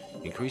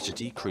 Increase or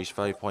decrease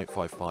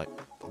 30.55.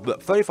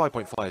 But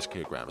 35.5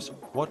 kilograms.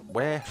 What,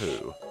 where,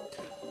 who?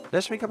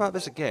 Let's think about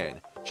this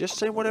again. Just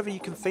say whatever you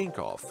can think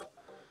of.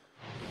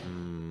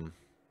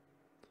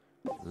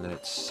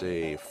 Let's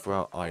see.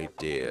 Throw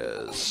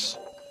ideas.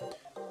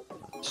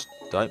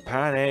 Don't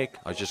panic.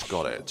 I just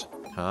got it.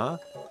 Huh?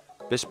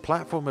 This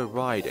platform we're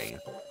riding.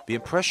 The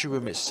impression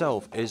room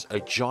itself is a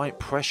giant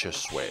pressure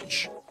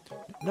switch.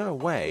 No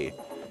way.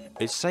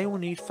 It's saying we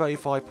need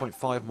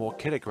 35.5 more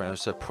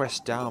kilograms to press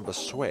down the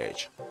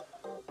switch.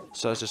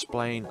 So it's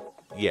displaying,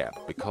 yeah,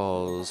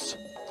 because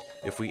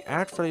if we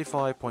add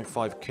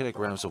 35.5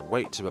 kilograms of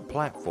weight to the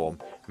platform,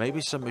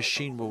 maybe some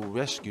machine will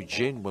rescue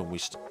Jin when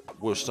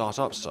will start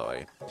up,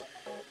 sorry.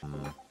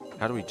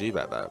 How do we do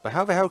that though? But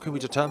how the hell can we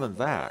determine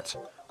that?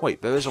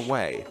 Wait, there is a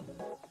way.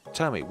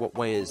 Tell me, what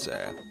way is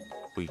there?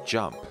 We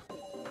jump.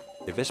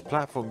 If this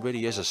platform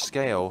really is a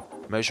scale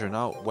measuring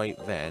out weight,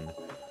 then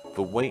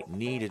the weight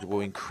needed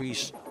will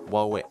increase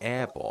while we're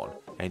airborne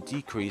and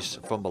decrease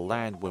from the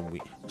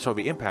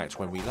impact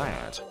when we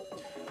land.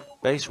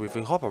 Basically, if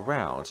we hop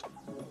around,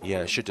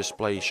 yeah,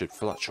 display should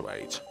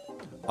fluctuate.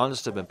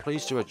 Understood, then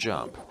please do a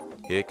jump.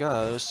 Here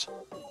goes.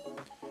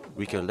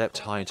 We can leapt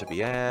high into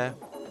the air.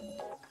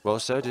 Well,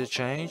 so did it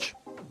change?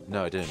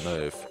 No, it didn't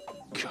move.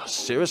 God,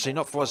 seriously,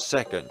 not for a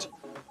second.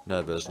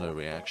 No, there's no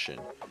reaction.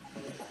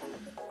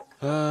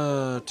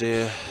 Oh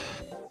dear.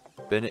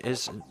 Then it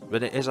is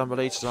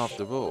unrelated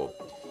after all.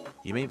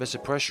 You mean the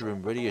suppression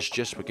room really is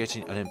just for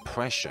getting an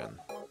impression?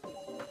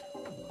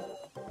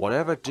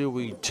 Whatever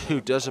we do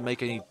doesn't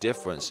make any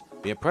difference.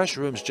 The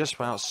impression room's just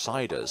for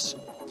outsiders.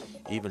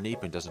 Even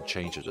leaping doesn't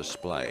change the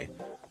display.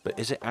 But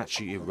is it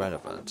actually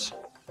irrelevant?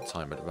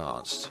 Time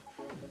advanced.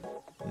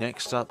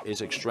 Next up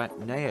is extract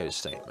Neo's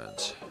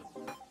statement.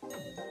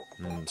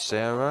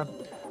 Sarah?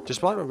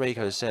 Despite what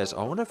Reko says,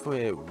 I wonder if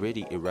we're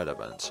really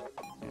irrelevant.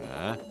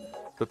 Yeah.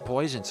 The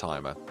poison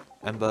timer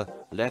and the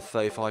left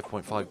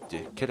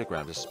 35.5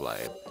 kilogram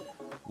display.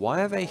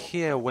 Why are they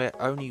here where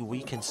only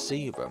we can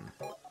see them?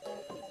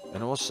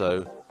 And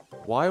also,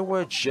 why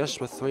were just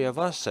the three of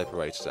us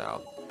separated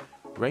out?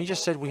 Ranger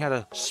said we had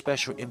a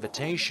special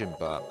invitation,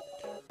 but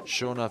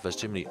sure enough, there's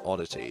too many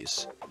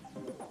oddities.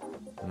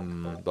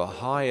 The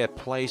higher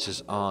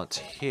places aren't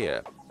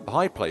here. The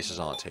high places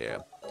aren't here.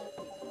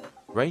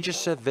 Ranger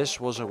said this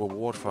was a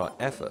reward for our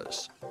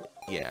efforts.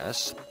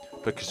 Yes,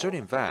 but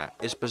considering that,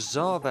 it's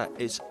bizarre that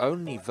it's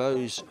only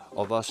those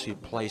of us who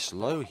place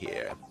low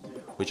here,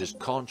 which is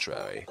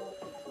contrary.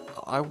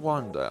 I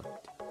wonder,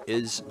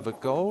 is the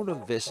goal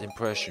of this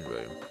impression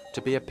room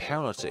to be a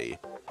penalty,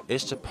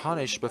 is to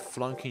punish the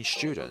flunking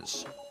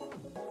students?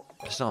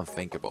 It's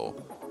unthinkable.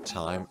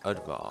 Time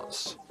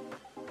advanced.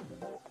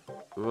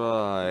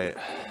 Right,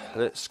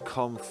 let's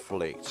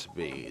conflict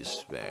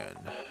these then.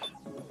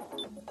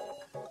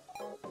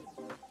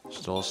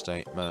 Store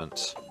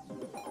statement.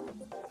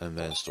 And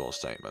then store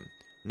statement.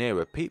 Neo,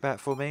 repeat that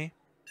for me.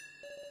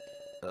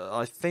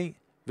 I think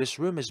this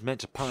room is meant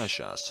to punish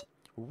us.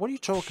 What are you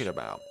talking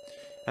about?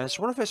 And it's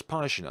one of us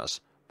punishing us.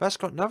 That's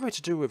got nothing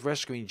to do with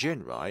rescuing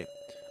Jin, right?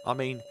 I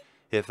mean,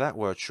 if that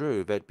were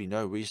true, there'd be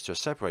no reason to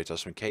separate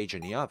us from Cage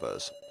and the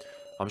others.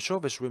 I'm sure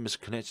this room is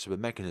connected to a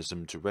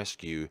mechanism to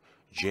rescue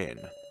Jin.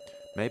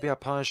 Maybe our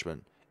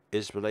punishment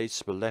is related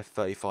to the left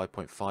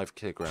 35.5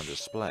 kilogram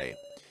display.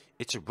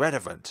 It's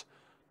irrelevant.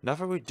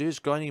 Nothing we do has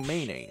got any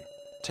meaning.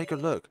 Take a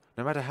look.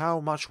 No matter how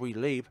much we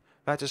leap,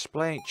 that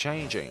display ain't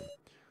changing.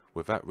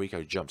 With that,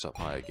 Reko jumps up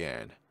high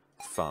again.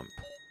 Thump.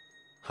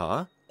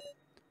 Huh?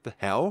 The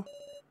hell?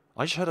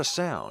 I just heard a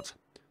sound.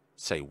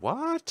 Say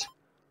what?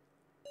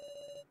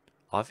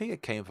 I think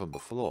it came from the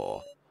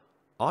floor.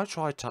 I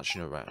tried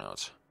touching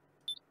around.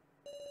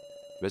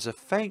 There's a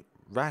faint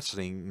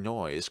rattling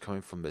noise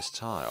coming from this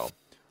tile.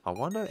 I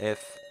wonder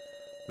if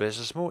there's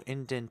a small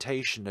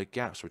indentation or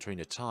gaps between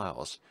the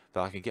tiles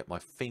that I can get my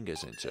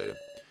fingers into.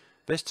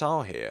 This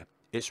tile here,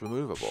 it's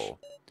removable.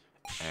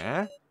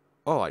 Eh?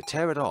 Alright,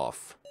 tear it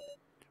off.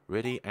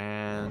 Ready,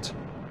 and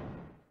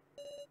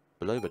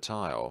below the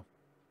tile,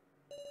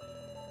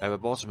 at the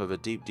bottom of a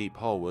deep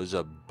hole, was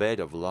a bed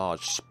of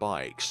large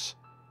spikes.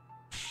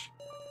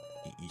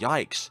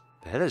 Yikes!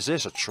 The hell is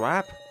this, a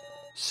trap?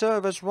 Sir,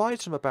 there's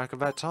right on the back of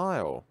that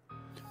tile.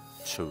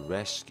 To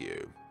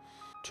rescue.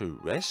 To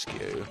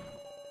rescue?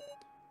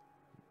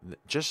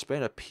 Just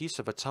then a piece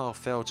of a tile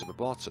fell to the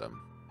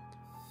bottom.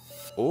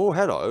 Oh,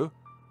 hello.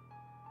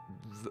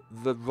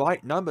 The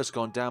right number's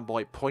gone down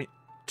by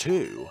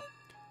 0.2.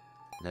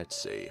 Let's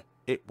see.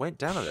 It went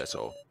down a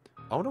little.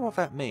 I wonder what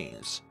that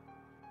means.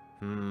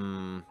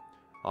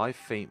 I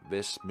think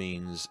this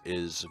means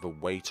is the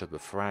weight of the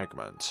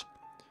fragment.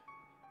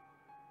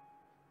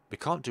 We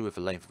can't do with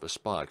the length of the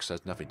spike, because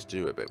there's nothing to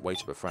do with it.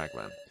 Weight of the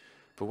fragment.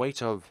 The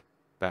weight of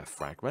that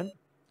fragment?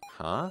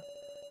 Huh?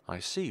 I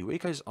see.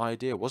 Reko's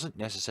idea wasn't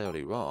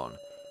necessarily wrong.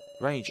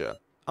 Ranger,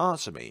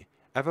 answer me.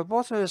 At the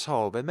bottom of this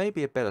hole, there may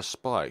be a bed of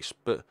spikes,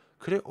 but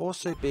could it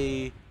also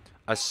be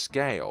a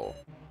scale?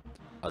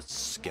 A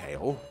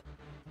scale?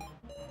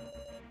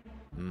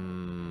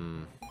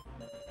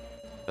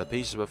 A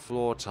piece of a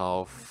floor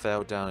tile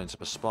fell down into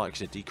the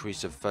spikes and a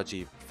decrease of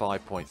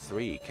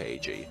 35.3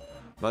 kg.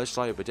 Most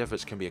likely the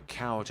difference can be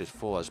accounted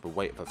for as the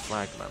weight of a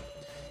fragment.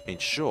 In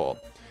short,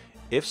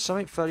 if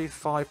something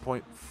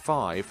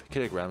 35.5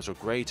 kilograms or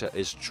greater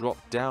is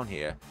dropped down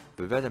here,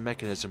 the venom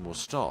mechanism will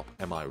stop.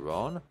 Am I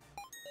wrong?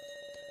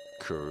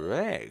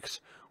 Correct.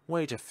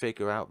 Way to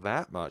figure out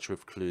that much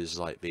with clues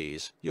like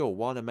these. You're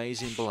one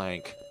amazing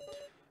blank.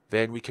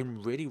 Then we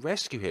can really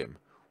rescue him.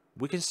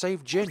 We can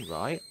save Jin,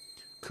 right?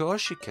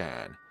 Course you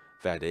can.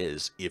 That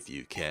is, if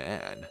you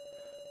can.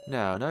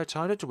 Now, no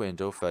time to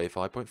dwindle.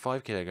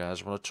 35.5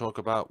 kilograms. I want to talk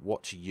about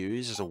what to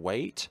use as a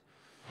weight.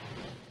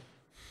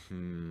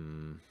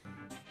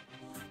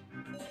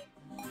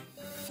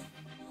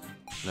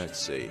 Let's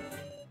see.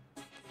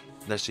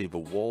 Let's see, the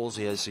walls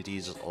the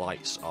LCD's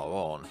lights are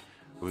on.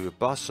 We would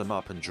bust them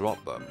up and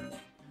drop them.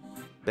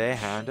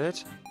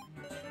 Barehanded?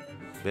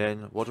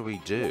 Then what do we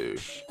do?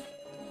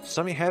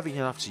 Something heavy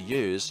enough to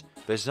use.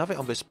 There's nothing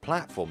on this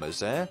platform, is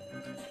there?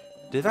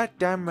 Did that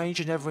damn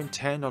ranger never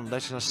intend on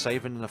letting us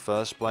save him in the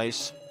first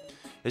place?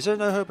 Is there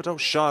no hope at all?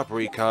 Shut up,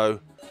 Reko.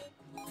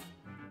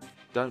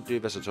 Don't do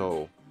this at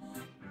all.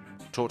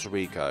 Talk to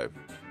Reko.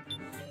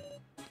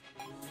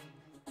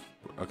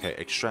 Okay,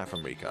 extract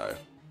from Reko.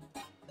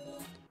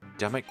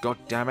 Damn it, god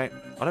damn it.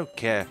 I don't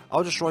care.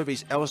 I'll destroy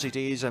these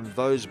LCDs and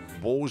those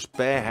walls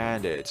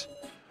barehanded.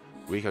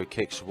 Reko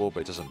kicks the wall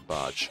but it doesn't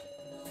budge.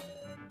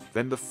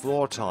 Then the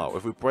floor tile.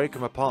 If we break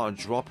them apart and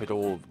drop it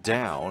all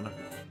down,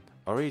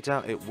 I really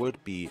doubt it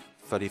would be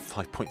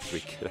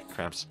 35.3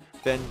 kilograms.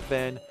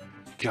 Then,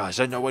 guys,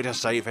 there's no way to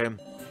save him.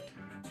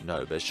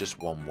 No, there's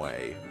just one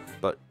way.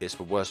 But it's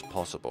the worst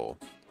possible.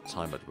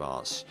 Time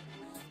advance.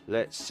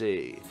 Let's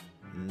see.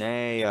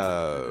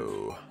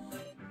 Neo.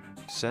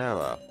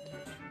 Sarah.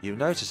 You've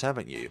noticed,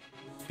 haven't you?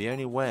 The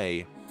only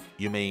way...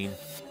 You mean...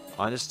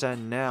 I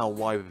understand now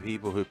why the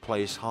people who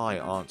place high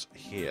aren't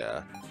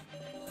here.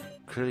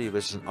 Clearly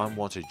this is an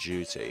unwanted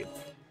duty.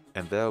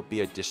 And there'll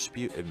be a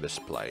dispute in this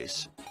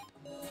place.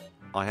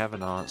 I have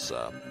an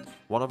answer.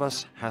 One of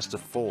us has to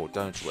fall,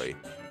 don't we?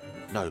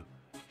 No.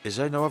 Is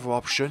there no other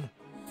option?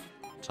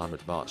 Time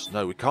advance.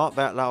 No, we can't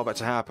allow that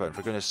to happen,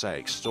 for goodness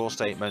sake. Store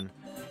statement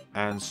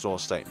and store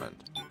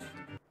statement.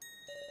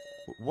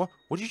 What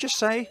did you just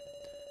say?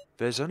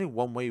 There's only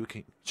one way we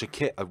can to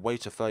kit a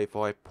weight of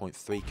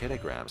 35.3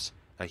 kilograms.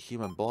 A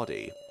human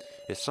body.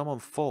 If someone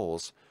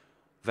falls,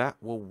 that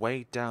will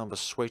weigh down the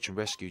switch and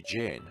rescue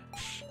Jin.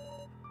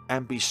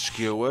 And be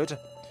skewered?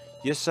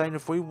 You're saying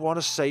if we want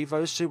to save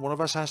those two, one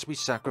of us has to be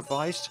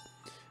sacrificed?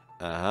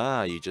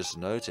 Aha, you just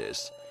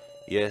noticed.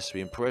 Yes, the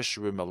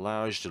impression room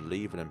allows you to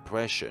leave an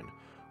impression.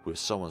 With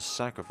someone's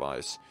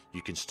sacrifice,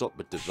 you can stop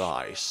the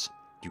device.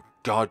 You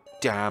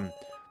goddamn...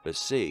 But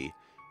see,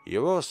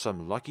 here are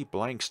some lucky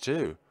blanks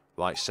too.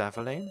 Right,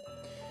 Sapphire?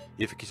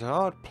 If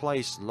Guitar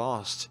placed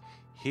last,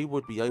 he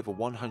would be over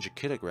 100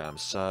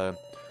 kilograms, so...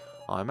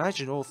 I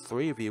imagine all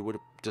three of you would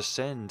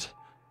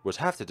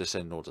have to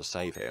descend in order to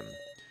save him.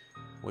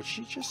 Would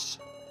she just...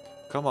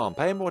 Come on,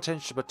 pay more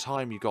attention to the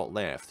time you got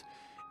left.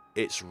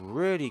 It's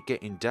really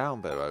getting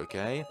down there,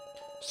 okay?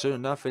 Soon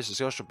enough, this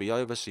discussion will be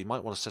over, so you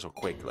might want to settle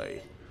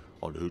quickly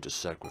on who to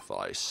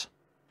sacrifice.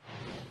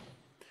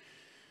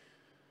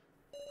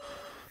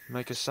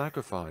 Make a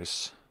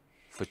sacrifice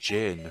for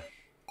Jin.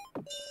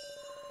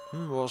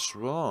 What's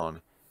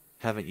wrong?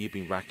 Haven't you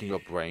been racking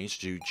your brains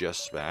to do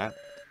just that?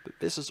 But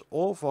this is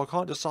awful, I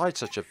can't decide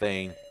such a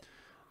thing.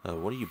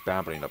 What are you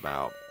babbling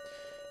about?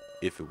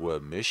 If it were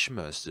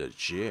Mishima instead of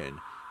Jin,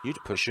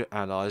 you'd push your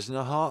allies in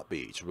a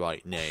heartbeat,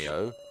 right,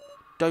 Neo?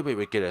 Don't be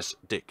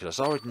ridiculous,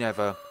 I would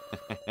never...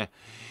 If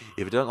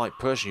you don't like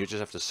pushing, you just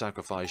have to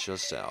sacrifice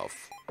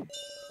yourself.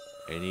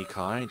 Any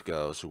kind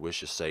girls who wish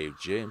to save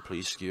Jin,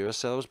 please skew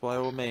yourselves by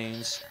all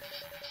means.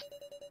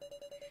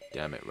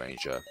 Damn it,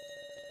 Ranger.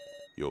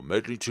 You're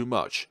meddling too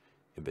much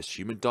in this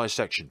human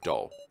dissection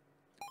doll.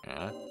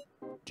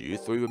 Do you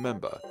three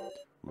remember?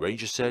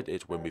 Ranger said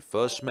it when we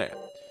first met.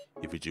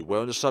 If you do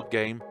well in the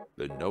sub-game,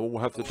 then no one will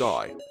have to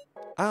die.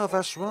 Oh,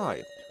 that's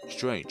right.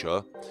 Strange,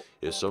 huh?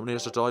 If somebody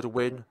has to die to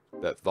win,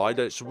 that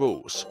violates the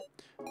rules.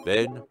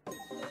 Then,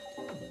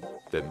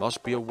 there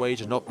must be a way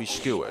to not be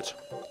skewered.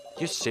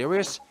 You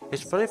serious?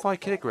 It's 35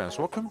 kilograms.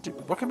 What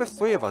can the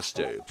three of us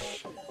do?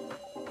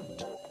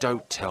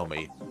 Don't tell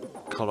me.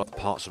 Cut off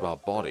parts of our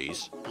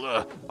bodies.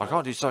 Ugh, I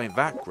can't do something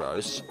that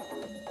gross.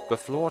 The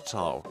floor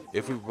tile.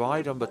 If we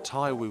ride on the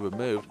tile we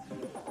removed,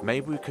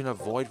 maybe we can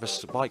avoid the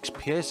spikes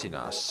piercing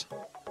us.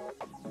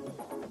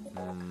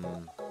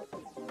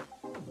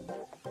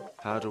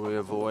 How do we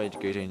avoid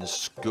getting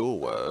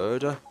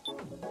skewered?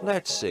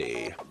 Let's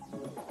see.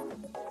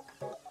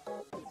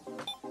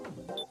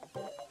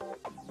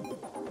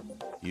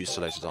 Use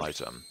selected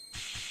item.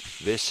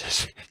 This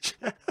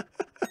is...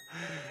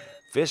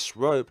 This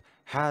rope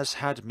has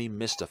had me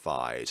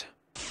mystified.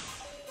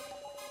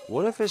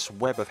 What if this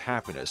web of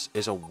happiness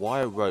is a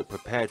wire rope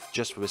prepared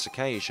just for this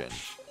occasion?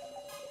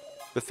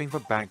 The thing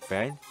from back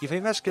then? You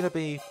think that's gonna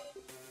be...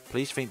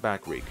 Please think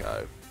back,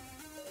 Reko.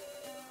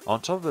 On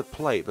top of the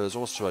plate there's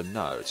also a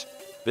note.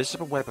 This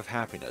is a web of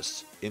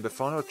happiness. In the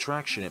final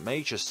attraction it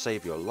may just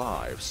save your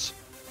lives.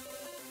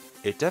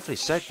 It definitely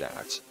said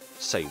that.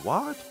 Say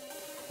what?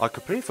 I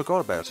completely forgot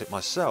about it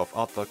myself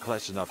after I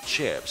collected enough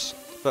chips.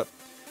 But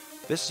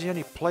this is the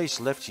only place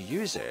left to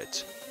use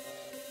it.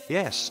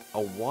 Yes,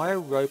 a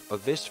wire rope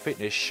of this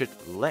thickness should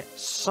let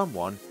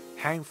someone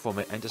hang from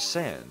it and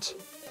descend.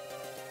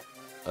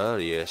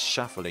 Earlier,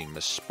 Shuffling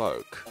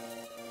misspoke.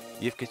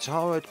 If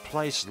Guitar had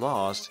placed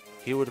last,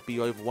 he would be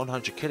over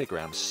 100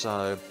 kilograms,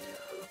 so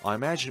I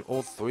imagine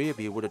all three of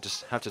you would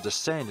have to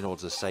descend in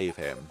order to save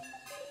him.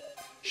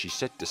 She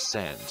said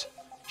descend.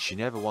 She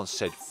never once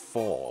said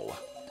fall.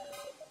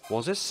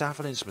 Was this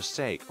Safalin's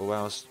mistake, or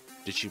else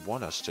did she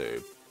want us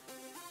to?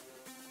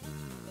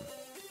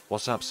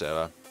 What's up,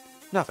 Sarah?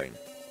 Nothing.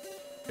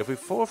 If we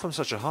fall from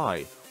such a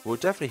height, we'll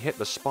definitely hit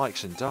the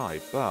spikes and die,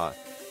 but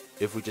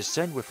if we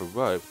descend with a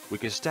rope, we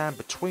can stand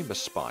between the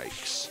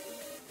spikes.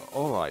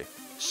 Alright,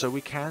 so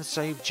we can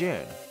save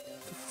Jin.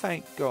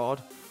 Thank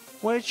God.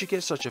 Where did you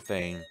get such a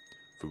thing?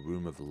 The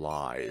Room of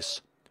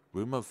Lies.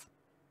 Room of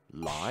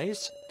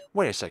Lies?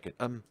 Wait a second,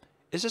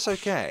 is this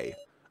okay?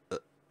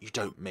 You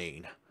don't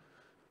mean...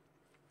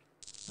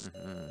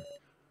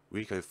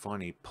 Reko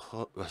finally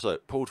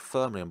pulled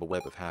firmly on the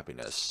web of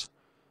happiness.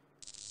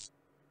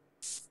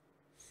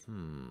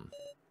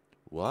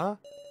 What?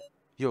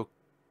 You're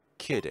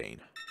kidding.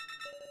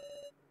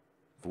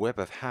 The web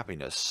of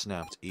happiness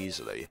snapped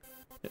easily.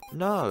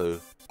 No!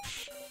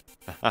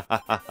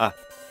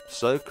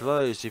 So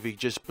close, if you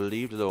just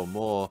believed a little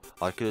more,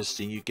 I could have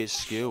seen you get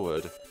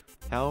skewered.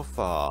 How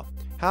far?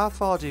 How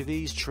far do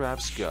these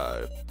traps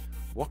go?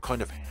 What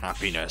kind of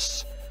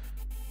happiness?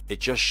 It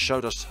just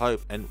showed us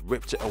hope and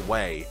ripped it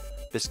away.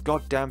 This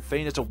goddamn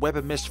thing is a web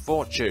of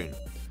misfortune.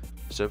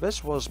 So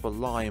this was the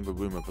lie in the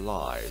Room of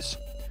Lies.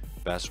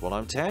 That's what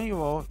I'm telling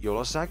you all. You'll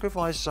all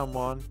sacrifice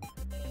someone.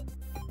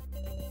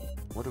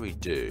 What do we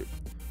do?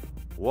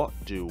 What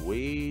do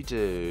we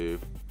do?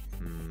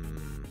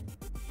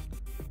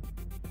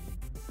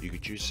 You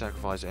could choose to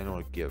sacrifice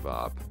anyone or give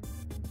up.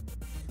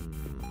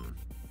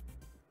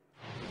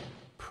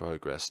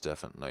 Progress,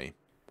 definitely.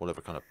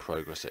 Whatever kind of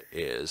progress it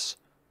is.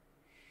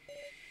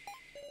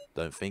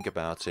 Don't think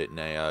about it,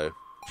 Neo.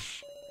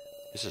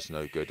 This is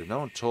no good. If no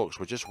one talks,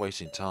 we're just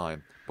wasting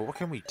time. But what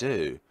can we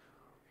do?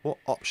 What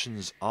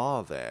options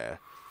are there?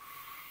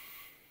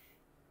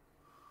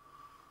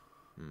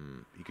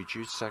 You could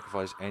choose to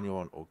sacrifice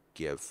anyone or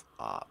give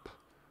up.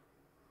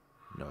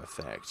 No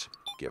effect.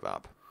 Give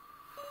up.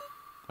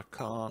 I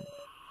can't.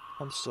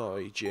 I'm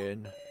sorry,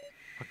 Jin.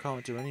 I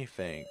can't do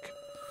anything.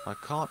 I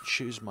can't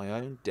choose my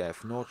own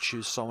death, nor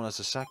choose someone as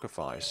a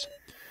sacrifice.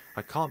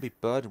 I can't be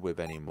burdened with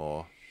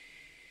anymore.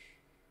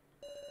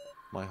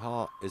 My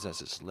heart is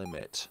at its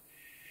limit.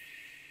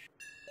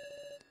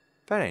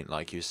 That ain't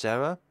like you,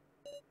 Sarah.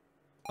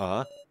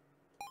 We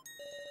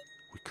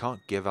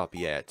can't give up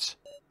yet.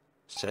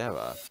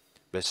 Sarah,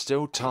 there's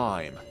still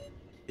time.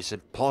 It's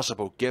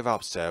impossible. Give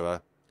up,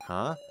 Sarah.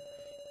 Huh?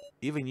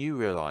 Even you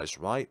realize,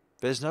 right?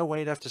 There's no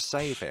way left to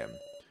save him.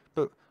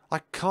 But I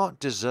can't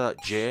desert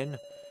Jin.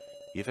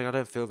 You think I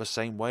don't feel the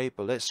same way?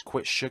 But let's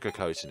quit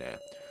sugarcoating it.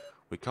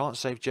 We can't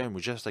save Jin.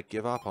 We just have to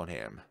give up on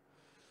him.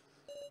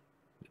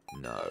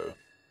 No.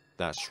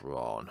 That's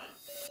wrong.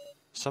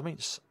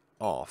 Something's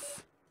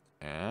off.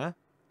 Eh?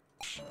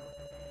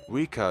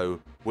 Reko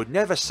would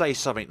never say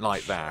something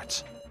like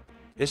that.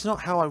 It's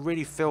not how I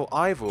really feel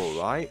either,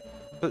 alright?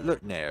 But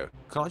look now,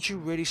 can't you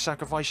really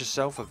sacrifice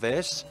yourself for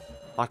this?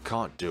 I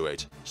can't do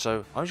it,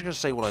 so I'm just going to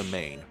say what I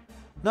mean.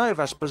 No,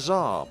 that's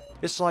bizarre.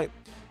 It's like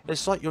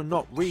you're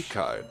not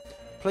Reko.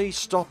 Please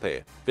stop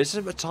it. This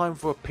isn't the time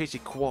for a petty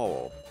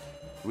quarrel.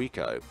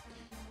 Reko,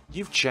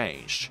 you've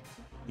changed.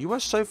 You are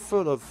so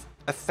full of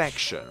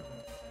affection.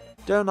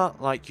 Don't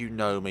act like you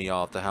know me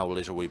after how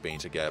little we've been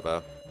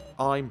together.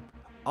 I'm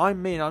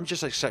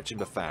just accepting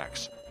the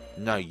facts.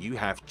 No, you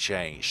have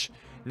changed.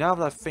 Now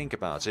that I think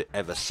about it,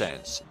 ever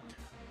since.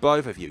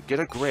 Both of you, get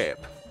a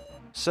grip.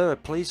 Sarah,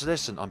 please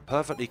listen, I'm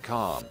perfectly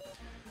calm.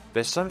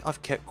 There's something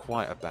I've kept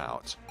quiet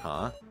about,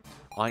 huh?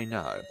 I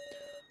know.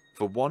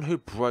 The one who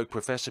broke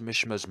Professor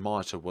Mishima's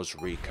monitor was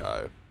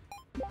Reko.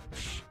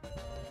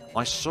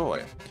 I saw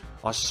it.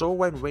 I saw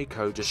when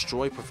Reko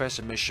destroyed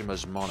Professor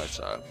Mishima's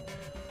monitor.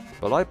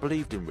 But I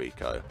believed in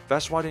Reko.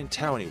 That's why I didn't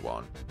tell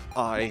anyone.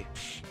 What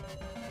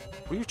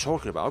are you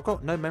talking about? I've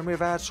got no memory of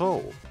that at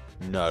all.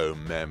 No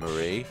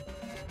memory?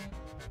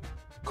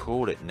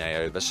 Call it,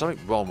 Neo. There's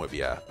something wrong with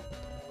you.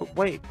 But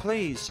wait,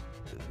 please.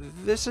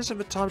 This isn't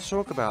the time to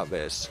talk about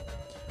this.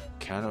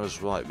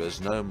 Kano's right.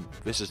 This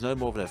is no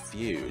more than a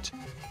feud.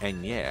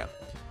 And yeah,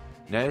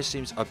 Neo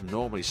seems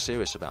abnormally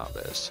serious about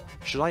this.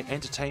 Should I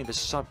entertain this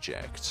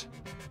subject?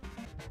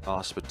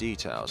 Ask for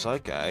details.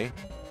 Okay.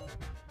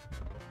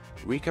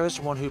 Reko is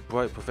the one who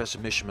broke Professor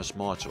Mishima's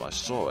monitor. I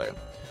saw it.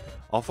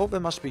 I thought there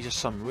must be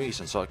some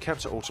reason, so I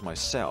kept it all to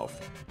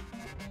myself.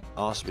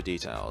 Ask for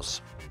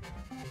details.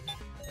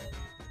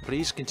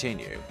 Please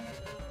continue.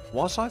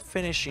 Once I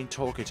finished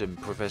talking to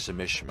Professor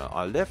Mishima,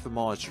 I left the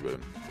monitor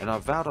room, and I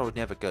vowed I would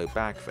never go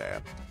back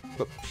there.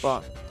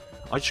 But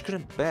I just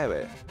couldn't bear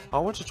it. I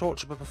wanted to talk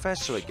to the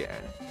professor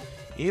again.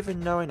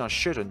 Even knowing I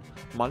shouldn't,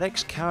 my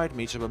legs carried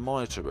me to the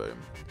monitor room.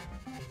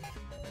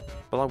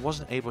 But I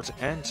wasn't able to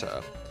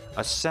enter.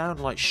 A sound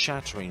like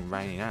shattering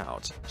rang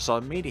out, so I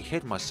immediately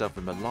hid myself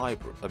in the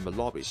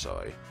lobby,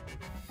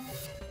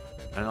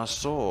 and I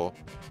saw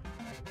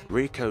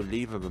Reko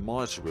leaving the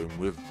monitor room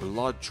with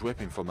blood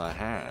dripping from her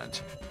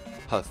hand.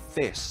 Her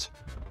fist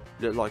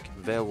looked like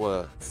there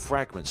were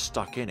fragments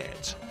stuck in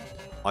it.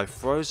 I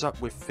froze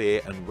up with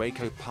fear and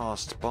Reko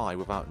passed by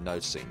without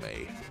noticing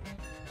me.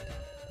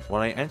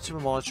 When I entered the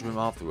monitor room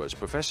afterwards,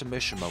 Professor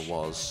Mishima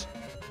was...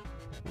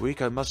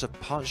 Reko must have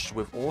punched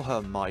with all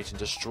her might and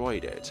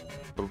destroyed it,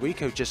 but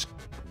Reko just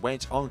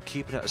went on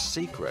keeping it a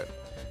secret.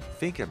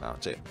 Thinking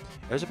about it,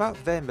 it was about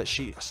then that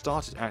she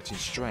started acting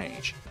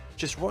strange.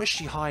 Just what is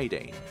she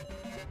hiding?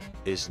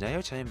 Is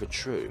Neo telling the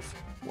truth?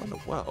 What in the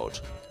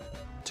world?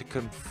 To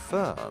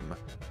confirm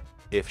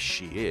if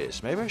she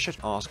is, maybe I should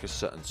ask a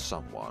certain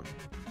someone.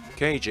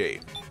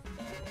 KG,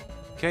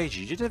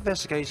 you did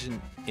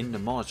investigation in the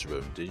monitor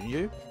room, didn't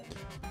you?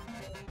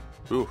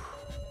 Ooh,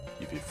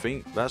 if you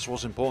think that's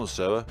what's important,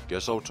 Sarah,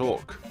 guess I'll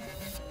talk.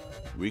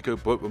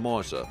 Reko broke the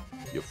monitor.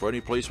 Your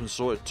friendly policeman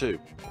saw it too.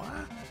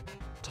 What?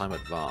 Time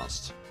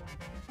advanced.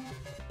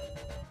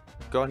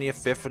 Got any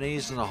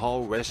epiphanies on the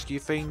whole rescue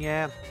thing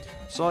yet?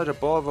 Sorry to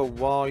bother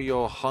while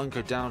you're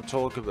hunkered down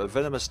talking, but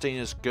Venomous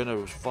is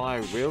gonna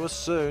fire real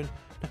soon.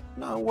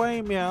 No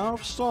way, Meow.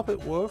 Stop it,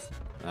 Wolf.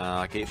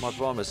 I keep my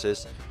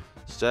promises.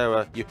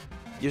 Sarah,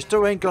 you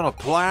still ain't got a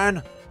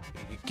plan?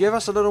 Give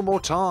us a little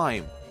more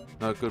time.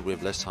 No good, we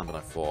have less time than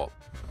I thought.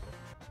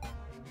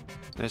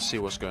 Let's see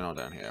what's going on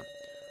down here.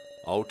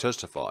 I'll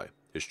testify.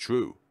 It's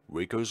true.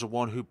 Reko's the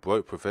one who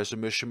broke Professor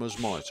Mishima's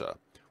monitor.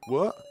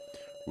 What?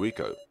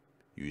 Reko,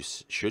 you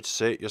should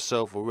say it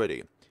yourself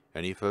already.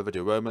 Any further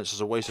derailments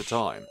is a waste of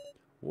time.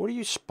 What are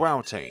you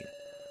sprouting?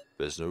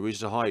 There's no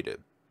reason to hide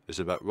it.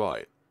 Isn't that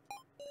right?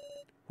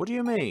 What do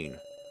you mean?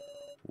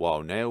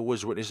 While Nail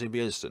was witnessing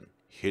the incident,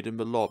 hidden in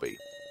the lobby,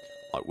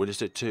 I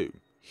witnessed it too,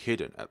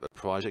 hidden at the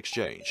prize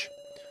exchange.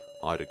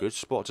 I had a good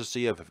spot to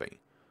see everything.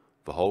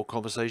 The whole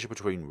conversation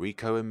between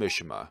Reko and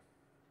Mishima.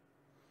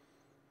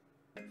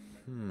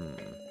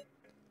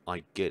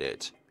 I get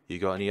it. You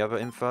got any other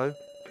info?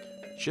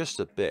 Just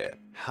a bit.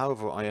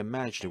 However, I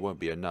imagine it won't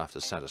be enough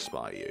to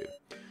satisfy you.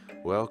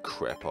 Well,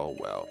 crap, oh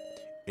well.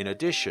 In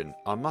addition,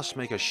 I must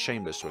make a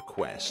shameless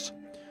request.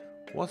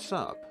 What's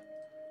up?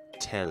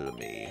 Tell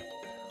me.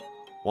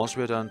 Once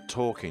we're done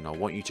talking, I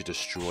want you to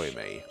destroy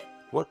me.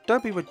 What?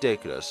 Don't be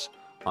ridiculous.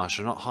 I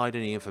shall not hide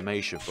any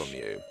information from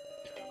you.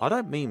 I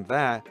don't mean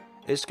that.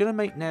 It's gonna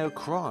make Nao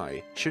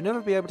cry. She'll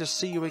never be able to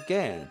see you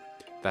again.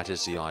 That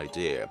is the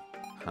idea.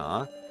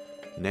 Huh?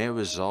 Nao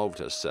resolved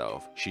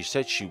herself. She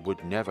said she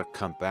would never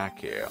come back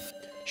here.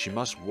 She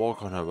must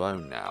walk on her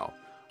own now.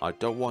 I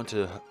don't want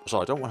her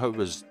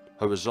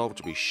resolve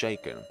to be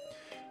shaken.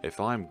 If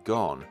I'm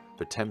gone,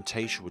 the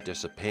temptation will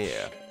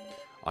disappear.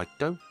 I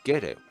don't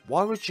get it.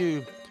 Why would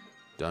you...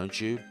 Don't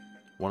you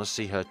want to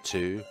see her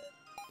too?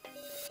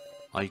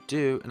 I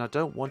do, and I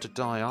don't want to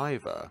die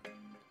either.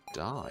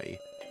 Die?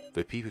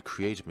 The people who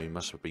created me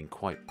must have been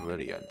quite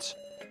brilliant.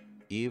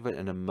 Even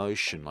an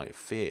emotion like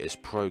fear is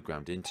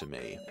programmed into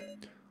me.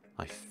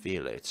 I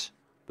feel it.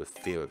 The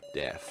fear of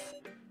death.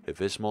 If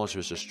this monitor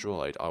is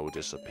destroyed, I will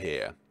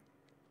disappear.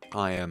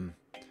 I am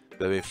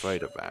very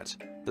afraid of that.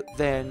 But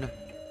then,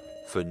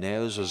 for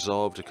Neo's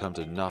resolve to come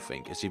to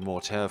nothing is even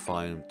more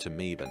terrifying to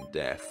me than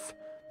death.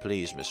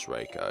 Please, Miss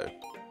Reko.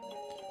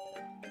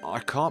 I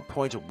can't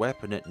point a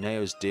weapon at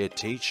Neo's dear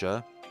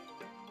teacher.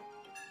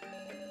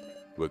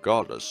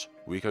 Regardless,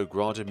 Reko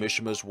granted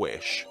Mishima's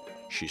wish.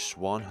 She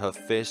swung her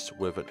fist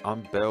with an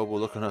unbearable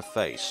look on her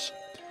face,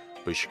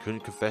 but she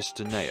couldn't confess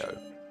to Neo.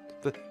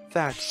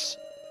 That's...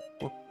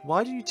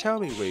 Why did you tell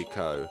me,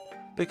 Reko?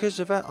 Because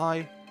of that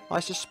I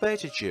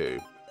suspected you.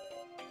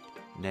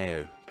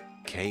 Neo,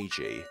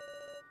 KG.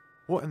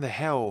 What in the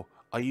hell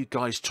are you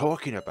guys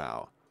talking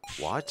about?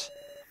 What?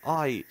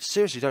 I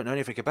seriously don't know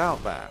anything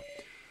about that.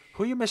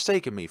 Who are you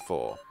mistaking me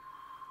for?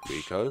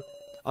 Reko?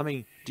 I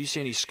mean, do you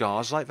see any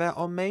scars like that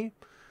on me?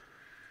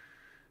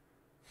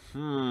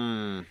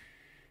 You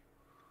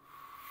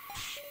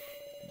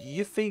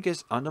think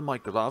it's under my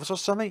gloves or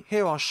something?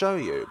 Here, I'll show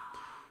you.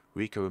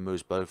 Reko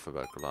removes both of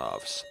her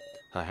gloves.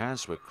 Her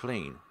hands were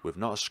clean, with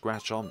not a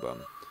scratch on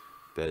them.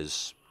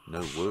 There's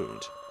no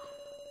wound.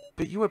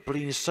 But you were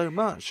bleeding so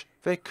much.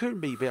 There couldn't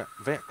be that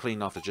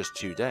clean after just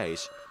 2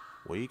 days.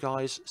 Were you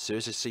guys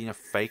seriously seeing a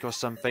fake or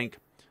something?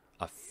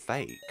 A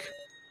fake?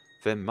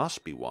 There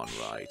must be one,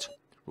 right?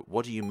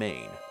 What do you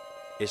mean?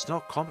 It's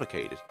not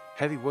complicated.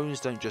 Heavy wounds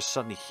don't just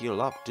suddenly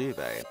heal up, do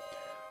they?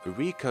 The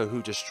Reko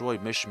who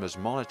destroyed Mishima's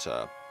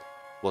monitor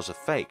was a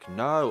fake.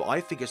 No, I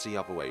think it's the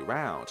other way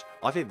round.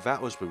 I think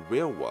that was the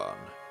real one.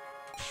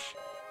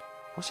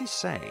 What's he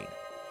saying?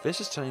 This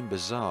is turning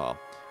bizarre.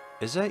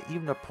 Is there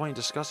even a point in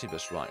discussing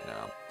this right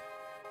now?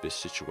 This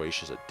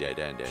situation's a dead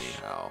end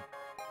anyhow.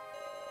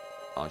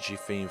 Aren't you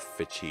feeling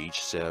fidgety,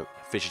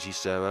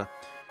 Sarah?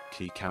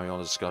 Can you carry on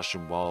the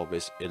discussion while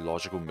this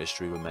illogical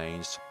mystery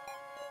remains?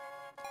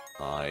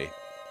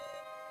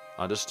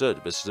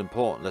 Understood. This is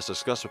important. Let's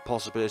discuss the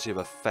possibility of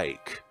a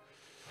fake.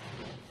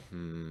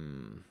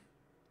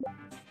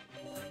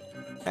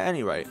 At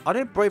any rate, I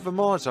didn't break the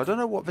monitor. I don't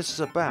know what this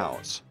is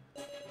about.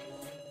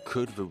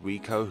 Could the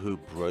Reko who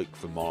broke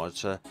the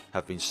monitor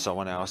have been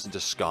someone else in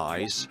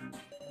disguise?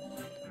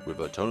 With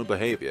her tone of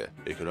behavior,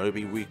 it could only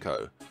be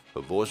Reko.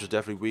 Her voice was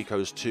definitely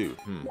Reko's too.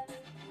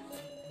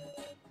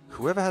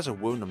 whoever has a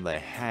wound on their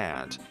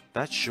hand,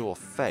 that's your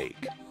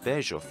fake.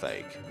 There's your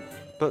fake.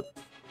 But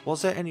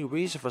was there any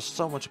reason for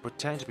someone to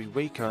pretend to be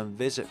Reko and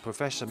visit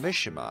Professor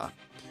Mishima?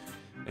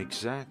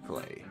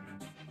 Exactly.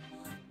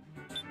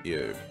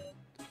 You.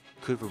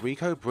 Could the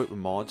Reko Brute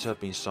Monitor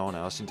have been someone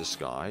else in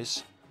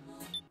disguise?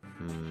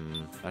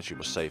 Actually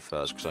we'll say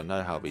first, because I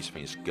know how these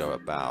things go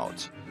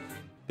about.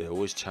 They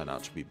always turn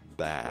out to be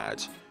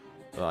bad.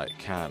 Right,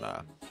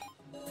 Kana.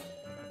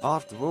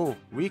 After all,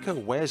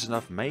 Reko wears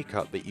enough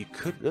makeup that you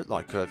could look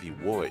like her if you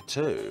wore it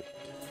too.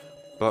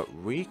 But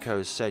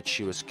Reko said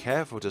she was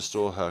careful to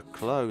store her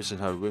clothes in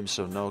her room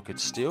so no one could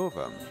steal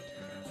them.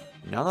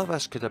 None of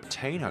us could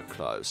obtain her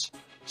clothes,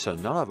 so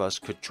none of us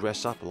could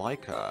dress up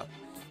like her.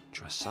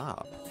 Dress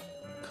up?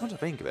 Come to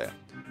think of it,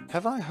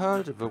 have I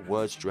heard of the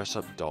words dress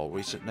up doll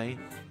recently?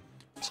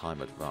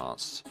 Time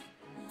advanced.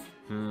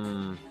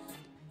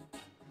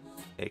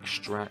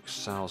 Extract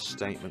sales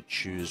statement,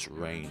 choose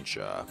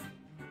Ranger.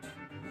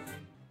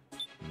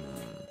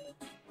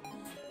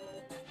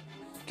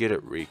 Get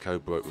it,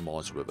 Reko broke the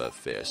monitor with her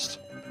fist.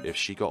 If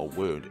she got a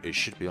wound, it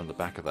should be on the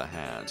back of her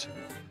hand.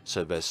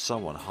 So there's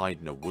someone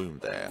hiding a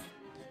wound there.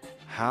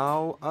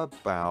 How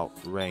about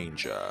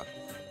Ranger?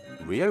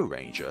 Rio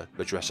Ranger,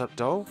 the dress-up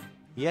doll?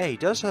 Yeah, he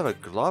does have a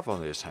glove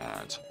on his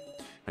hand.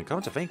 And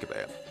come to think of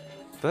it,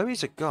 though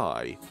he's a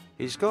guy,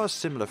 he's got a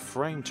similar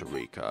frame to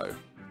Reko.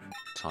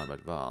 Time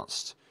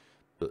advanced.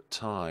 But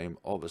time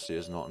obviously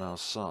is not on our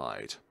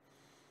side.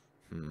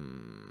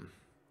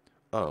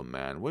 Oh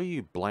man, what are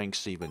you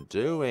blanks even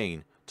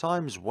doing?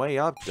 Time's way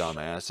up,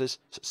 dumbasses.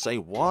 Say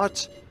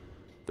what?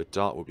 The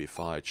dart will be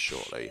fired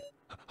shortly.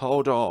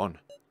 Hold on.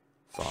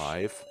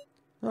 5.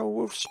 Oh,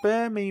 wolf,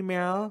 spare me,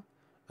 meow.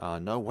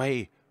 No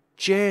way.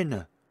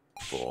 Jin.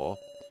 4.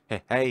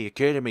 Hey, you're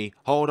kidding me.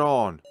 Hold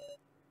on.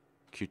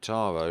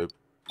 Kutaro.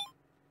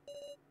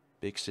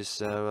 Big Sis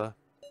Sarah.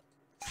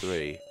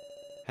 3.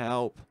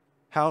 Help.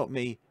 Help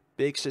me.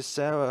 Big Sis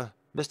Sarah.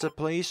 Mr.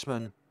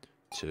 Policeman.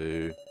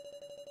 2.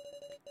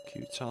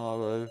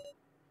 Kutaro.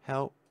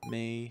 Help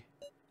me.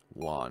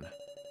 1.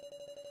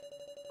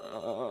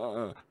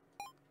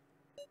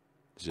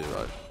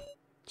 0.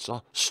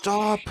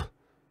 Stop!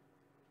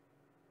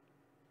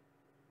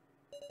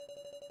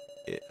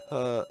 It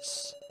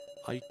hurts.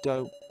 I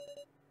don't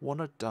want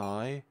to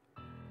die.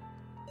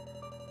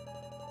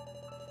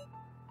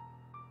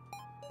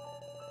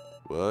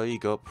 Well, you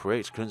got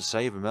pricked, couldn't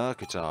save him,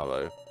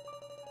 Kutaro.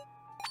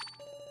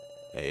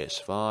 Hey, it's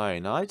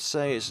fine. I'd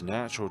say it's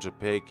natural to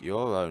pick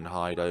your own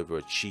hide over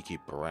a cheeky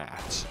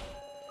brat.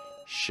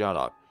 Shut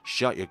up.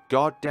 Shut your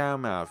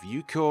goddamn mouth.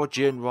 You call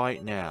Jin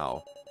right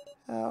now.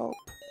 Help.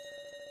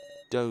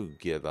 Don't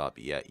give up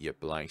yet, you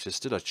blanks. There's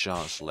still a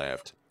chance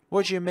left.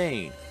 What do you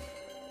mean?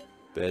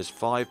 There's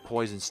 5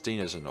 poison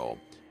stingers in all,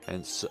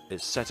 and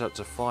it's set up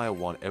to fire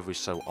one every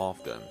so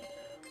often.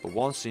 But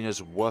one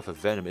stinger's worth of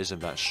venom isn't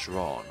that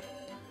strong,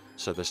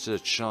 so there's still a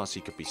chance he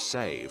could be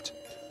saved.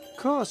 Of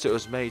course, it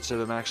was made so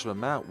the maximum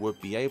amount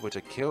would be able to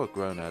kill a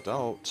grown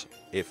adult,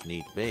 if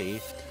need be.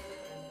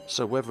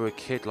 So whether a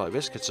kid like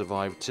this could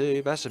survive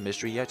too, that's a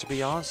mystery yet to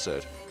be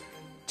answered.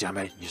 Damn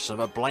it, you son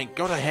of a blank,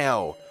 go to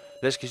hell!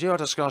 Let's continue our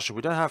discussion,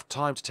 we don't have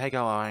time to take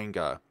out our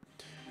anger.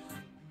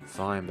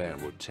 Fine then,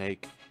 we'll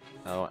take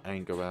our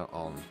anger out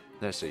on,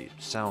 let's see,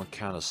 sound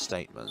counter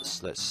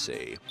statements, let's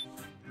see.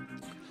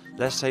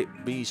 Let's take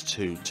these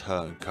two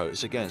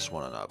turncoats against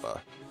one another.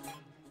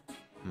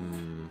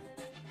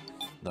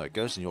 No, it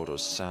goes in the order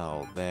of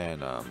Sal,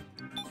 then,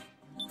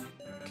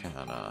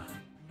 Kana.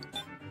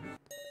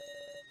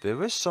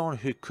 There is someone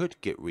who could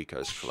get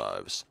Reko's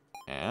clothes.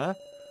 Eh?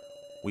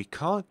 We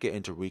can't get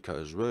into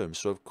Reko's room,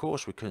 so of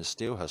course we couldn't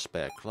steal her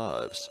spare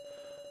clothes.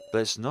 But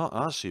it's not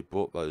us who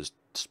bought those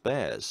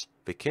spares.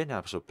 The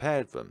kidnappers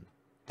repaired them,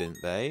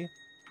 didn't they?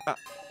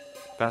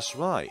 That's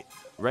right.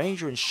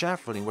 Ranger and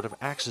Chaffling would have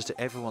access to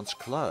everyone's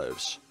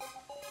clothes.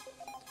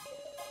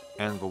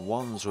 And the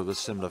ones with a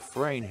similar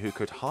frame who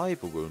could hide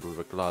the wound with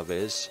a glove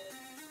is...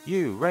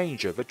 You,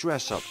 Ranger, the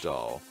dress-up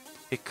doll.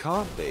 It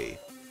can't be.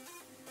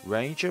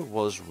 Ranger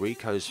was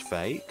Reko's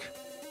fake?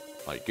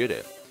 I get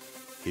it.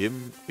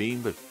 Him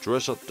being the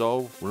dress-up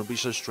doll wouldn't be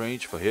so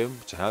strange for him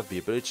to have the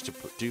ability to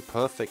do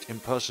perfect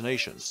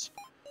impersonations.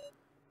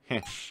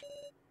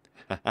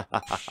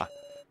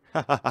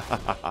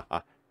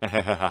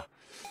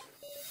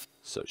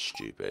 So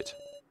stupid.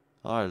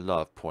 I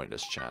love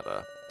pointless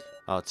chatter.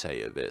 I'll tell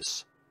you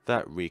this.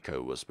 That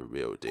Reko was the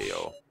real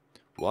deal.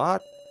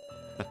 What?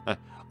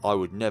 I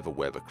would never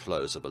wear the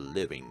clothes of a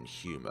living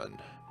human.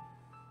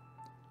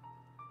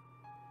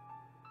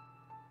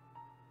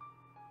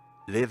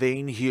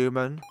 Living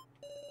human?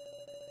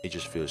 It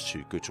just feels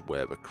too good to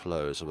wear the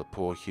clothes of a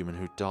poor human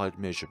who died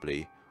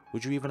miserably.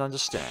 Would you even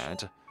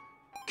understand?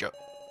 Go.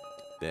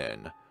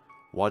 Then,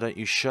 why don't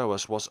you show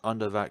us what's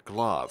under that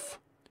glove?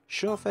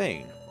 Sure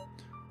thing.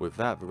 With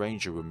that, the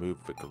ranger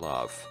removed the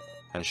glove,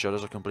 and showed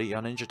us a completely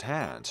uninjured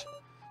hand.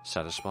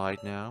 Satisfied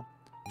now?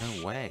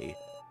 No way.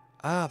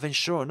 Then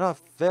sure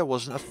enough, there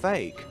wasn't a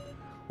fake.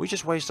 We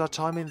just wasted our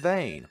time in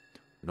vain.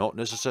 Not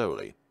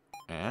necessarily.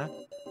 Eh?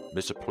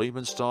 Mr.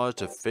 Pleeman started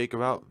to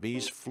figure out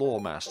these floor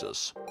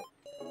masters.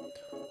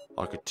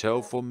 I could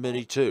tell from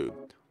Minnie too.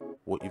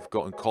 What you've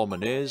got in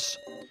common is,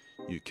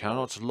 you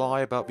cannot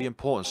lie about the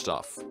important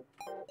stuff.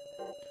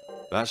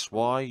 That's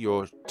why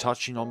you're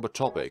touching on the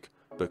topic,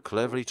 but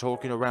cleverly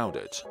talking around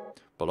it.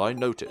 But I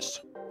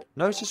noticed.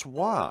 Noticed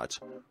what?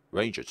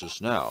 Ranger,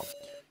 just now,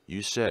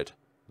 you said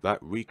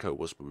that Reko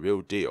was the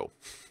real deal.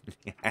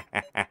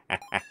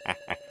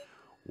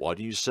 Why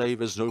do you say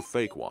there's no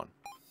fake one?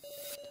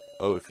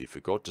 Oh, if you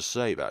forgot to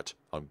say that,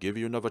 I'll give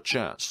you another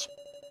chance.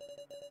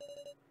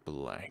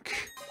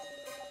 Blank.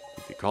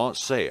 If you can't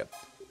say it,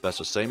 that's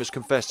the same as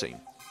confessing.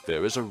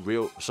 There is a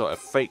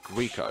fake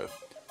Reko.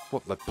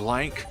 What, the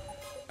blank?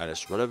 And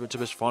it's relevant to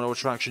this final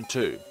attraction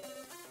too.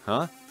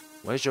 Huh?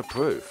 Where's your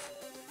proof?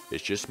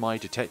 It's just my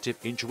detective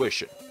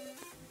intuition.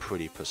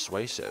 Pretty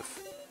persuasive.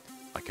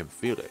 I can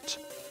feel it.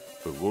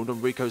 The wound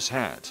on Reko's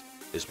hand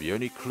is the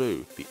only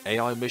clue the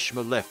AI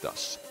missioner left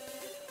us.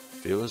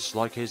 Feels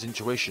like his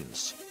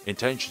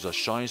intentions are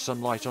shining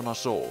some light on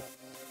us all.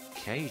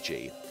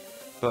 KG.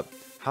 But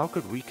how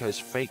could Reko's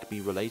fake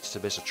be related to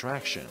this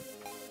attraction?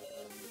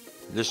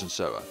 Listen,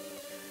 Sarah.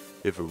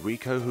 If a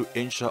Reko who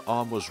inched her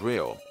arm was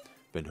real,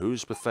 then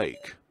who's the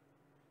fake?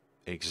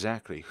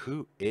 Exactly,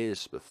 who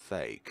is the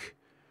fake?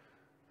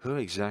 Who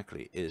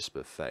exactly is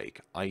the fake?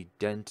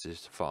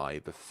 Identify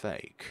the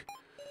fake.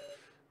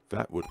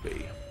 That would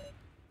be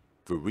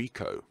the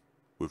Reko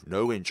with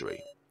no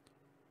injury.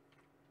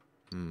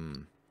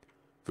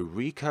 The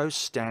Reko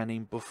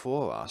standing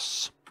before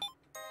us.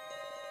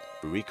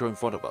 The Reko in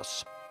front of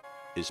us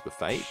is the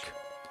fake?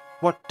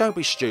 What? Don't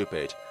be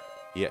stupid!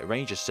 Yet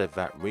Ranger said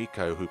that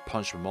Reko who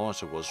punched the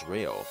monitor was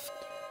real.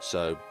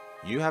 So,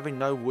 you having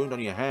no wound on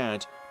your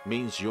hand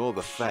means you're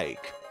the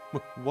fake.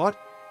 What?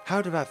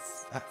 How did that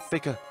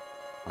figure...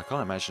 I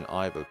can't imagine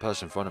either. The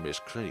person in front of me is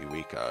clearly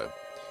Reko.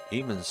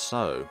 Even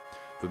so,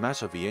 the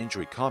matter of the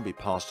injury can't be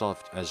passed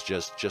off as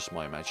just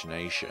my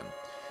imagination.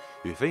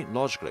 If you think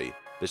logically,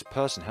 this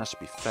person has to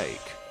be fake.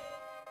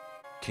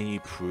 Can you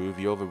prove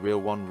you're the real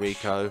one,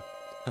 Reko?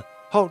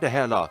 Hold the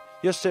hell up!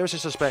 You're seriously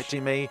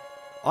suspecting me?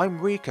 I'm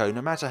Reko,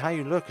 no matter how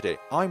you look at it.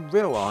 I'm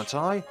real, aren't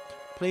I?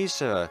 Please,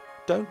 sir,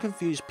 don't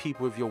confuse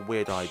people with your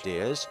weird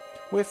ideas.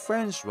 We're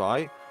friends,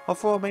 right? I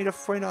thought I made a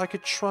friend I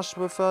could trust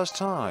for the first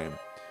time.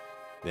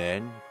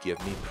 Then,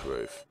 give me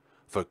proof.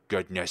 For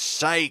goodness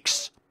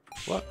sakes!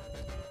 What?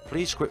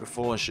 Please quit the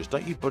foolishness.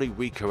 Don't you bully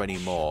Reko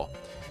anymore.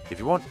 If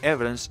you want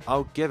evidence,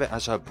 I'll give it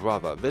as her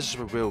brother. This is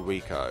the real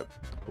Reko.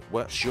 But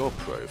what's your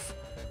proof?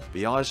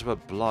 The eyes of her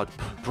blood.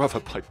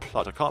 Brother by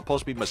blood. I can't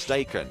possibly be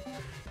mistaken.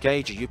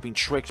 Gage, you've been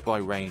tricked by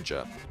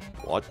Ranger.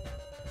 What?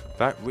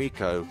 That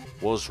Reko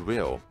was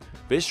real.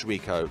 This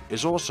Reko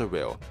is also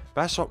real.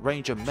 That's what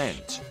Ranger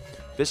meant.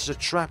 This is a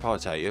trap, I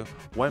tell you.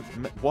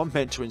 One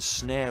meant to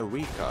ensnare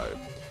Reko.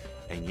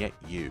 And yet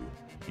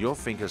you're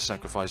thinking of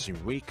sacrificing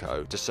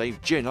Reko to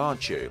save Jin,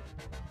 aren't you?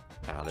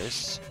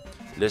 Alice?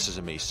 Listen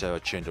to me, Sarah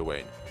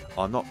Chinderwin.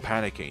 I'm not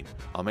panicking.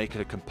 I'm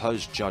making a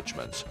composed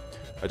judgment.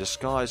 A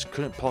disguise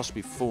couldn't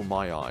possibly fool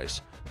my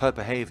eyes. Her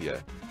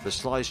behaviour, the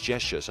slightest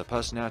gestures, her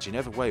personality, in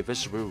every way,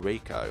 this is real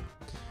Reko.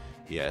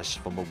 Yes,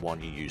 from the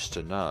one you used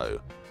to know.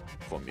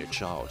 From your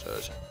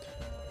childhood.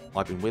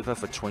 I've been with her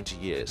for 20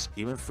 years.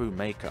 Even through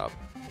makeup,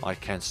 I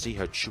can see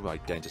her true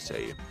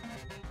identity.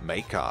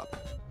 Makeup?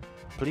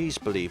 Please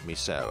believe me,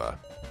 Sarah.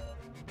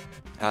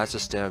 As to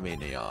stare me in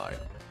the eye.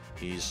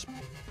 He's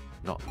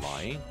not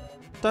lying?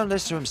 Don't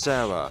listen to him,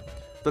 Sarah.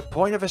 The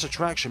point of this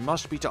attraction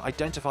must be to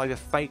identify the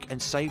fake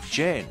and save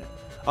Jin.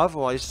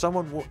 Otherwise,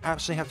 someone will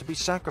absolutely have to be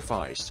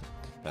sacrificed.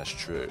 That's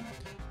true.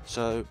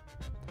 So,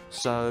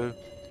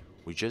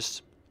 we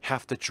just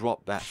have to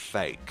drop that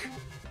fake.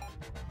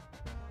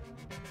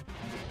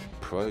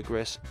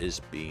 Progress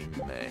is being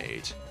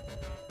made.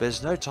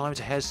 There's no time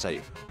to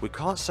hesitate. We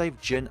can't save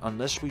Jin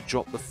unless we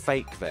drop the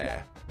fake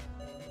there.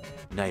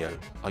 Neo,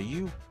 are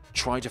you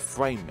trying to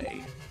frame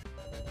me?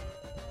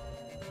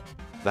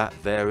 That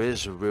there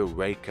is a real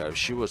Reko.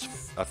 She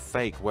was a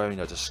fake wearing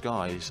a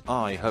disguise.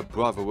 I, her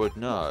brother, would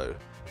know.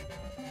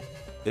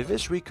 If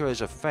this Reko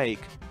is a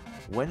fake,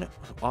 when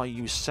are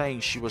you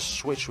saying she was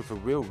switched with a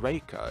real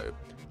Reko?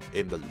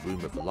 In the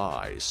room of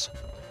lies.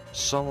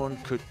 Someone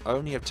could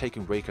only have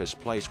taken Reko's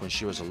place when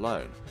she was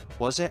alone.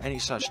 Was there any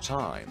such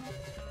time?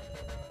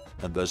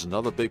 And there's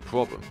another big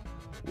problem.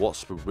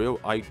 What's the real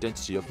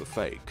identity of the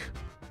fake?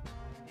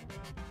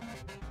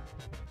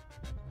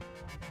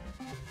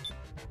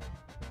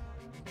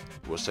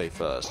 We'll say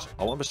first.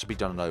 I want this to be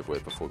done and over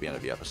with before the end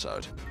of the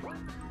episode.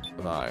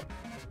 Right.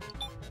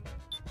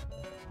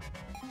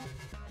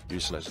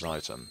 Useless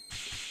item.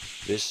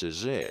 This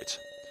is it.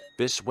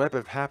 This web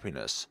of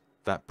happiness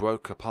that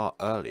broke apart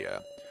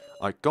earlier.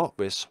 I got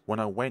this when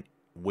I went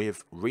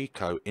with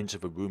Reko into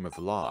the room of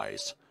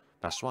lies.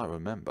 That's what I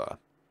remember.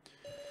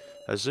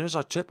 As soon as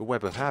I took the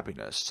web of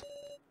happiness,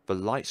 the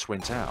lights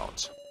went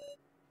out.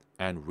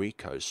 And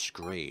Reko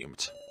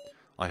screamed.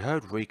 I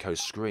heard Reko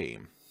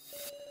scream.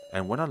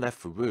 And when I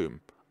left the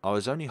room, I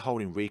was only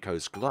holding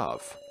Reko's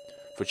glove.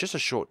 For just a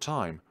short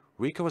time,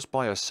 Reko was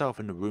by herself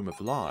in the room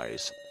of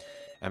lies.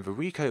 and the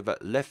Reko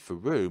that left the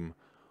room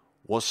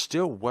was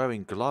still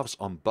wearing gloves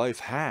on both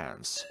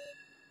hands.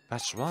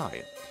 That's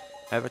right.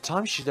 At the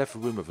time she left the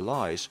Room of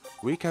Lies,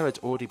 Reko had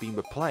already been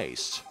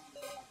replaced.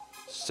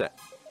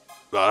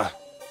 The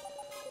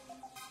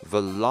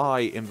lie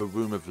in the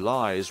Room of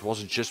Lies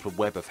wasn't just a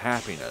web of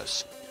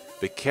happiness.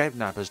 The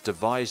kidnappers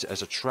devised it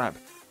as a trap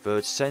that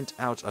had sent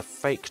out a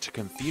fake to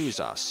confuse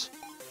us.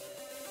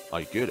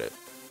 I get it.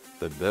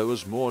 Then there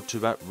was more to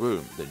that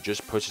room than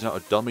just putting out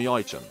a dummy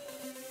item.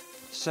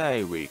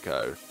 Say,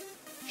 Reko,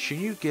 should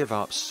you give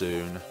up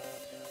soon?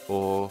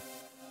 Or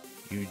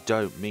you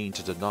don't mean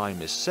to deny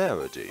Miss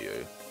Sarah, do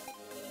you?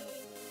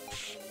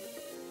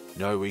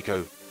 No,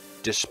 Reko,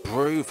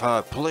 disprove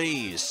her,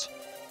 please!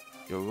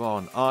 You're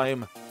on,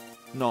 I'm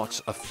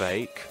not a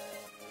fake.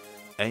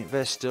 Ain't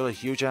there still a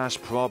huge-ass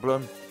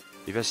problem?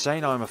 If you're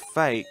saying I'm a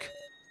fake,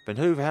 then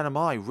who the hell am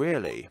I,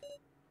 really?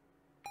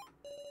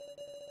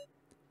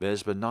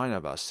 There's the 9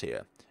 of us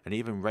here, and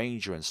even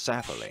Ranger and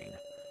Sapling.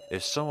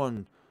 If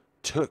someone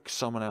took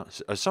someone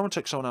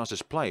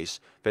else's place,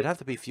 there'd have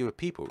to be fewer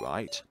people,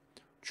 right?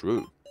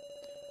 True.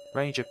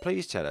 Ranger,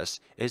 please tell us,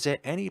 is there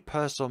any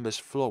person on this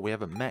floor we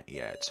haven't met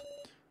yet?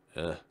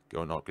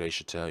 Go not, they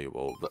should tell you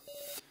all, but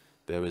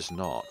there is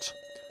not.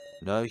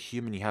 No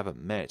human you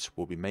haven't met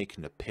will be making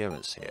an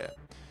appearance here.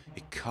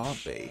 It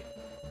can't be.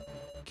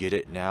 Get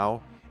it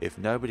now? If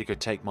nobody could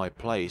take my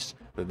place,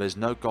 then there's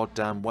no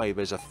goddamn way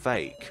there's a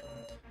fake.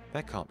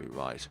 That can't be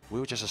right. We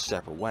were just a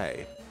step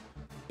away.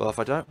 But if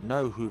I don't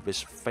know who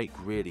this fake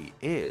really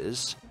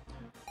is...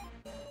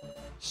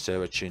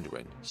 Sarah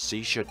Chindwin,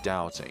 cease your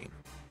doubting.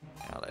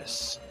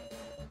 Alice.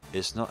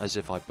 It's not as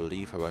if I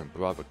believe her own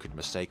brother could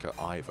mistake her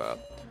either.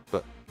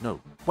 But,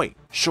 no, wait,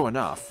 sure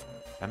enough.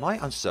 Am I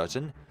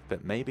uncertain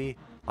that maybe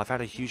I've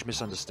had a huge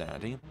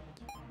misunderstanding?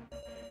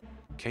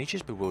 Cage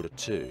is bewildered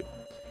too.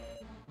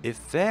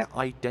 If their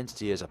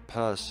identity as a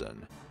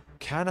person,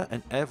 Kana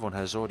and everyone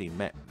has already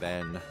met,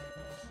 then...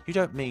 You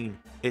don't mean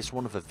it's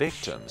one of the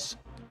victims?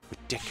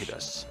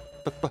 Ridiculous.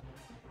 But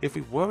if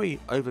we worry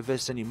over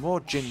this anymore,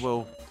 Jin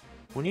will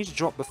need to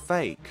drop the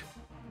fake.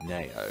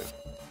 Neo.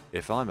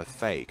 If I'm a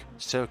fake,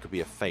 Sarah could be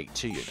a fake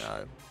too, you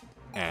know.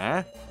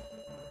 Eh?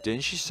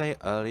 Didn't she say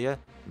earlier,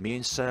 me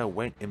and Sarah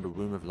went in the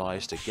Room of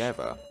Lies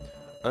together?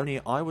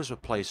 Only I was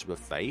replaced with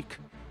a fake?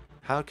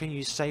 How can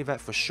you say that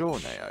for sure,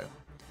 Neo?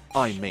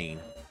 I mean,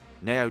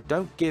 Neo,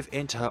 don't give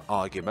in to her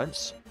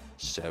arguments.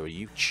 Sarah,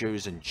 you've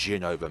chosen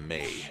Jin over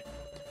me.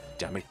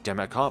 Damn it,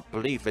 I can't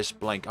believe this,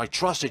 Blank. I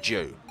trusted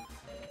you.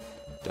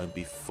 Don't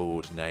be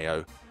fooled,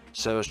 Neo.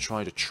 Sarah's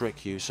trying to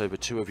trick you so the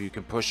two of you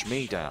can push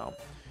me down.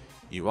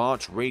 You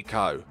aren't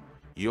Reko.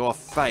 You're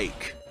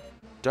fake.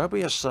 Don't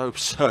be so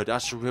absurd.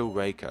 That's the real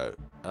Reko.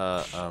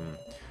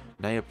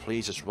 Neo,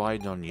 please, it's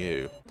riding on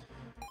you.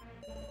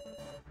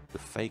 The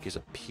fake is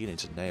appealing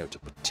to Neo to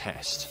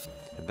protest.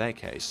 In that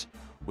case,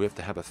 we have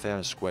to have a fair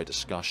and square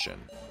discussion.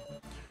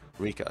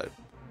 Reko,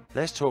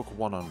 let's talk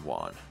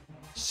one-on-one.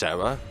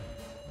 Sarah?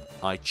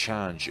 I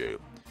challenge you.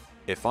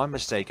 If I'm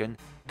mistaken,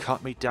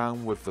 cut me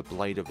down with the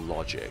blade of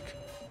logic.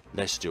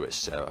 Let's do it,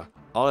 Sarah.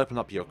 I'll open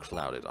up your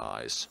clouded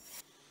eyes.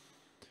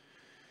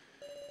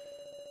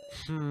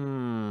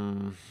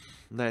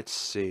 Let's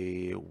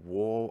see.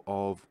 War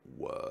of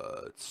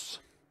Words.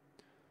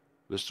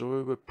 The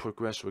story will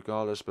progress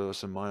regardless, but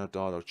some minor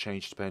dialogue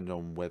change depending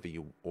on whether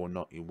or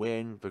not you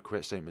win. The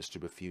correct statements to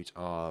refute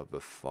are the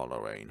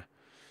following.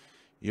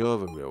 You're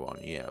the real one.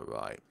 Yeah,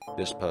 right.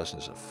 This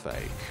person's a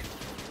fake.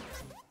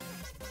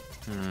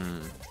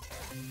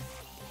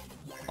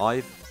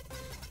 I've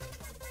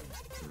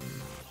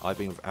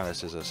been with Alice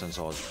since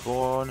I was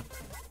born.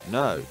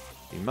 No,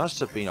 you must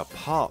have been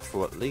apart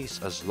for at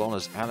least as long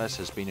as Alice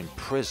has been in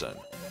prison.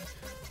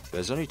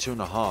 There's only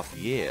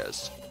 2.5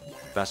 years.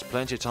 That's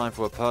plenty of time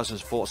for a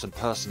person's thoughts and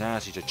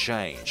personality to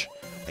change.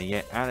 And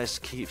yet Alice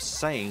keeps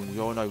saying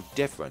you're no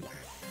different.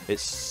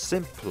 It's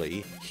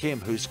simply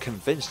him who's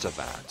convinced of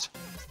that.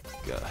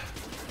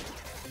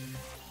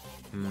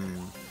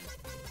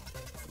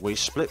 We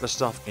split the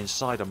stuff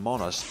inside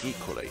Among Us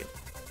equally.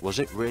 Was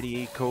it really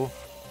equal?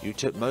 You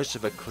took most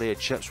of the clear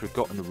chips we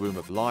got in the Room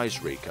of Lies,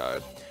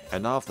 Reko.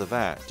 And after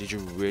that, did you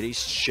really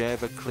share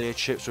the clear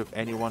chips with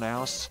anyone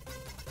else?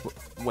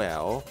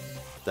 Well,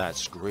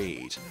 that's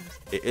greed.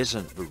 It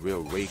isn't the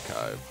real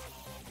Reko.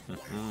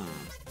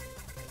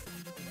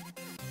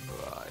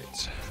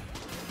 Right.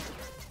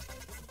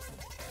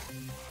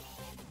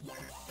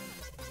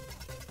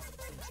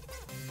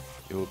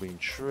 You're being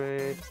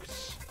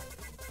tricked.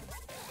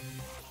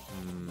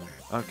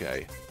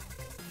 Okay.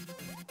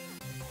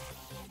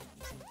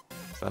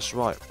 That's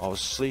right, I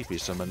was sleepy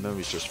so my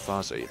memory's just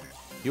fuzzy.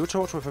 You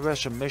talked with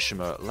Professor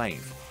Mishima at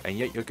length, and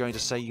yet you're going to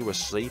say you were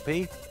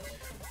sleepy?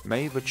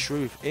 Maybe the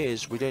truth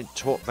is we didn't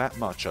talk that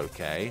much,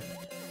 okay?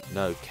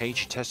 No,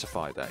 Keiji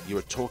testified that. You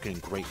were talking in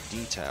great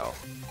detail.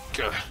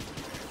 Gah.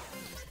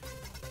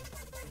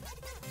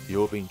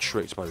 You're being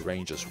tricked by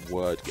Ranger's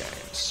word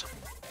games.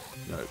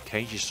 No,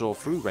 Keiji saw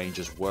through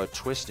Ranger's word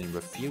twisting and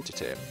refuted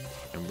him,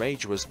 and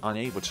Ranger was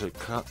unable to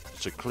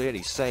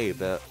clearly say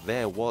that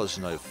there was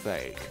no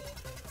fake.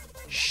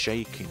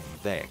 shaking,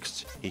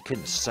 vexed. He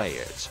couldn't say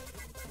it.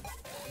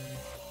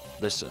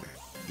 Listen,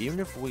 even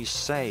if we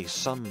say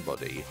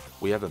somebody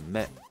we ever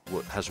met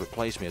has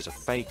replaced me as a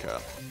faker,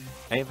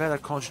 ain't that a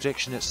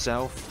contradiction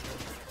itself?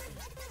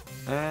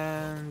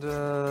 And,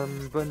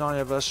 but none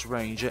of us,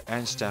 Ranger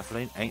and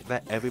Stafflin, ain't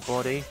that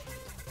everybody?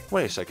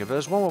 Wait a second,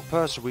 there's one more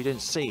person we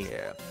didn't see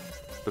here.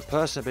 The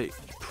person at the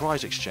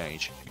prize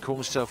exchange, he called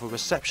himself a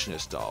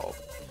receptionist doll.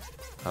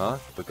 Huh?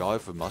 The guy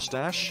with the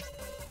mustache?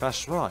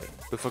 That's right,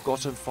 the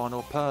forgotten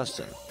final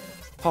person.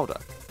 Hold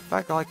up,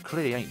 that guy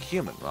clearly ain't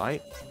human,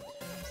 right?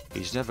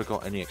 He's never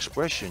got any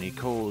expression, he's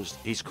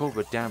called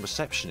the damn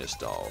receptionist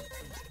doll.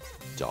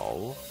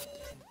 Doll?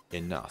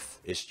 Enough,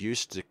 it's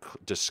useless to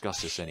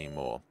discuss this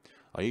anymore.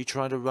 Are you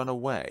trying to run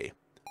away?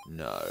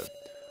 No.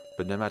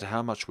 But no matter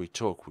how much we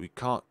talk, we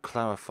can't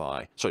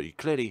clarify. So you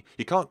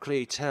can't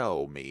clearly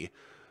tell me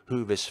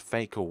who this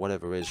fake or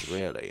whatever is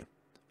really.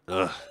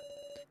 Ugh.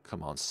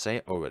 Come on, say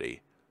it already.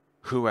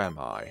 Who am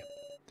I?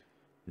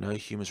 No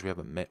humans we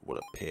ever met will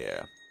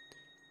appear.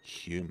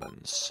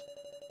 Humans.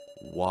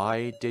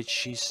 Why did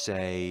she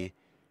say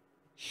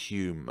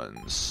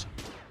humans?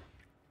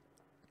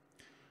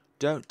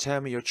 Don't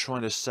tell me you're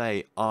trying to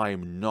say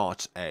I'm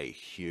not a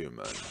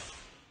human.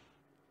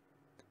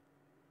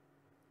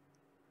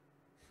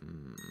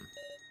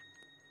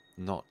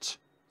 Not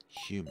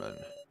human.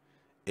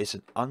 It's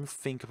an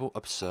unthinkable,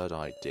 absurd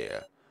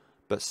idea,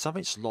 but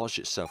something's lodged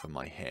itself in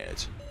my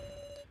head.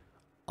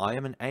 I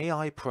am an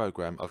AI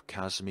program of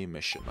Kazumi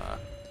Mishima.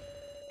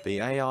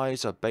 The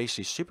AIs are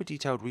basically super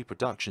detailed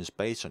reproductions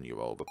based on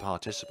you all, the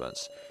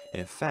participants.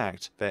 In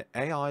fact, they're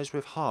AIs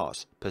with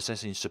hearts,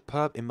 possessing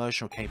superb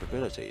emotional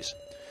capabilities.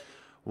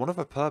 One of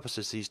the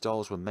purposes these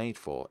dolls were made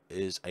for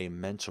is a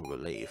mental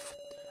relief.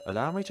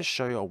 Allow me to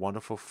show you a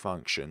wonderful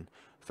function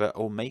that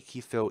will make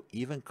you feel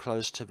even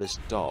close to this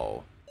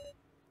doll.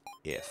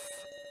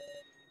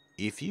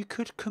 If you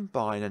could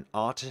combine an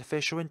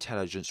artificial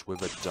intelligence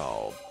with a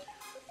doll,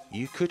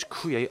 you could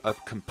create a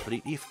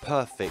completely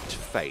perfect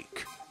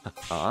fake.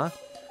 Huh?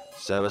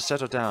 Sarah,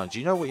 settle down. Do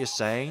you know what you're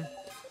saying?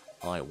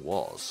 I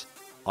was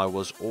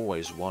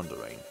always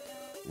wondering.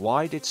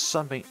 Why did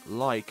something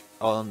like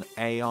an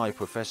AI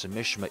Professor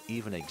Mishima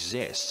even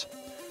exist?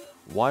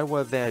 Why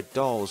were there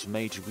dolls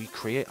made to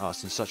recreate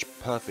us in such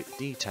perfect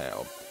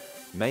detail?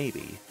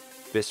 Maybe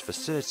this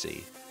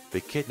facility,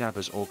 the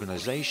kidnappers'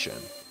 organization,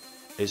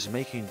 is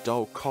making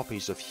doll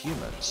copies of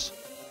humans.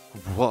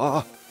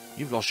 What?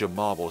 You've lost your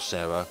marbles,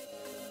 Sarah.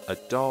 A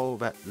doll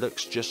that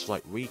looks just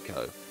like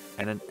Reko,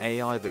 and an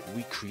AI that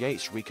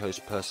recreates Reko's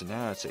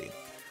personality.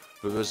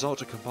 The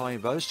result of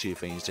combining those two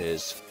things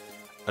is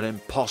an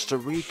imposter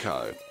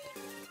Reko.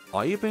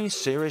 Are you being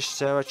serious,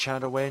 Sarah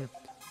Chandawin?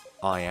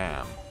 I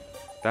am.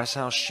 That's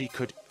how she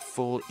could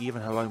fool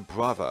even her own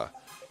brother.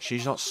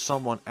 She's not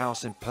someone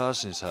else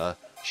impersonates her,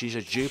 she's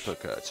a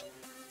duplicate.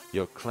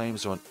 Your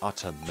claims are an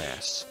utter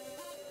mess.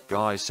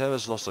 Guys,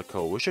 Sarah's lost her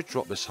cool. We should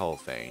drop this whole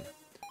thing.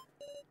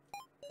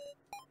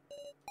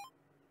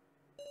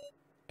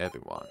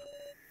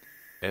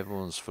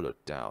 Everyone's full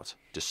of doubt,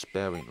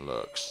 despairing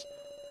looks.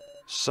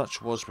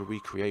 Such was the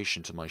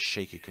recreation to my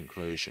shaky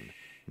conclusion.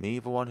 Me,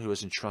 the one who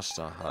has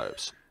entrusted our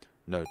hopes.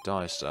 No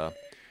die, sir.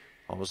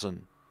 I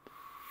wasn't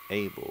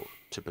able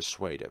to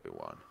persuade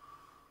everyone.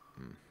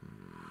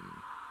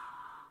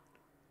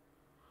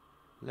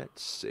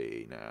 Let's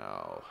see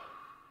now.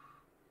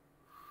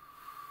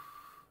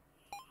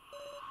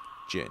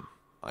 Jin,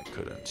 I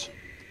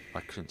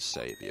couldn't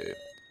save you.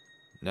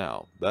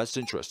 Now, that's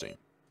interesting.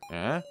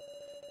 Eh?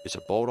 It's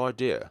a bold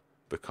idea,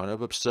 the kind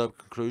of absurd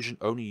conclusion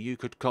only you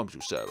could come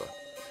to, Sarah.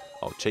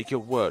 I'll take your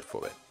word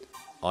for it.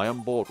 I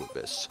am bored with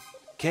this.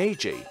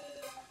 KG!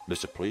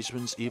 Mr.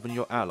 Policeman's even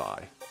your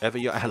ally. Ever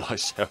your ally,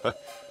 Sarah?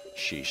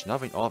 Sheesh,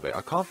 nothing of it.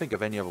 I can't think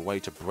of any other way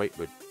to break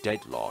the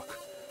deadlock.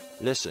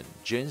 Listen,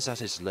 Jin's at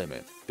his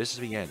limit. This is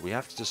the end. We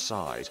have to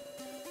decide.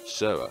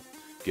 Sarah,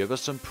 give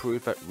us some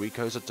proof that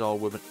Reko's a doll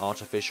with an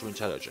artificial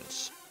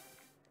intelligence.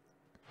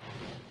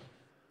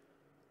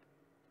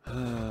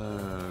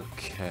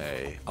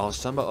 Okay, I'll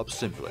sum it up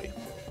simply.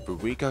 The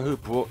Reko who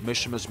brought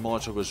Mishima's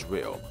monitor was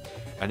real,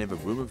 and in the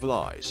room of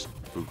lies,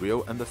 the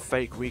real and the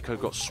fake Reko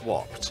got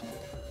swapped.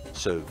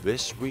 So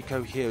this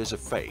Reko here is a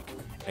fake,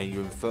 and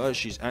you infer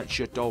she's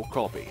actually a doll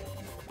copy,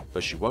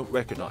 but she won't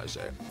recognize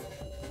it.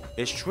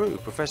 It's true,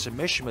 Professor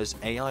Mishima's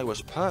AI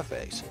was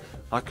perfect.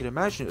 I could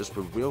imagine it was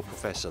the real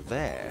professor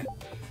there.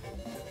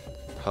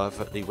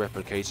 Perfectly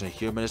replicating a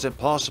human is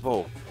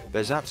impossible.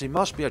 There's absolutely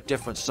must be a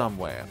difference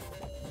somewhere.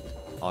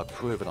 I've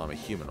proven I'm a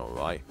human,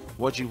 alright.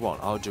 What do you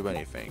want? I'll do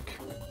anything.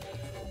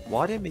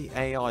 Why didn't the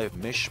AI of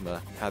Mishima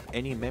have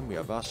any memory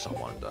of us, I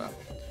wonder?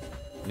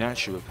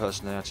 Naturally, the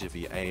personality of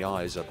the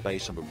AIs are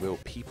based on the real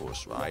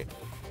people's, right?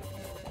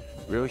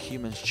 Real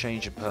humans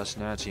change in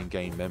personality and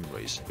gain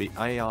memories. The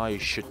AI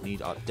should need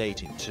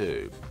updating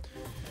too.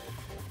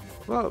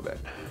 Well then.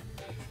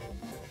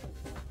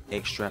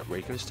 Extract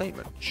Reko's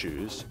statement.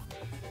 Choose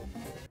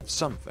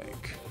something.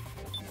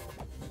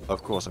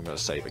 Of course I'm going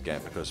to save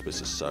again because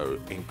this is so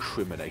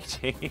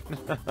incriminating.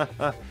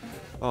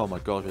 Oh my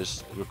god,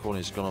 this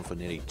recording has gone on for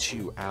nearly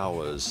 2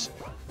 hours.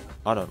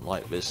 I don't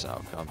like this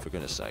outcome, for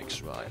goodness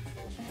sakes, right.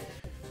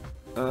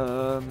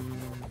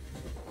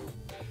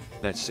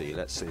 Let's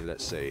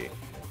see.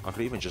 I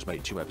could even just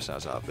make 2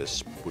 episodes out of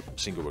this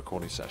single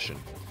recording session.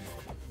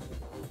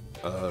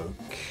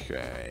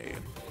 Okay.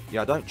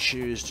 Yeah, I don't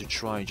choose to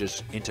try and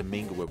just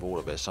intermingle with all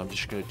of this. I'm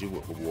just going to do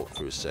what the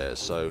walkthrough says.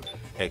 So,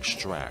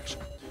 extract.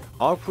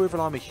 I'll prove that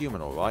I'm a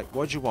human, alright?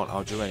 What do you want?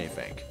 I'll do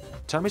anything.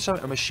 Tell me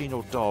something a machine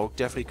or dog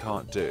definitely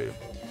can't do.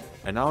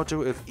 And I'll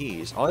do it with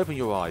ease. I'll open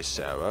your eyes,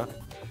 Sarah.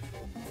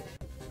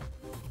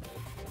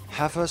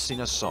 Have her seen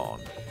a son?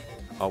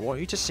 I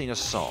want you to see a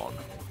son.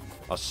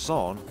 A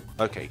son?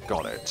 Okay,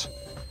 got it.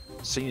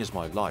 Seen is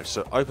my life,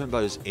 so open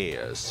those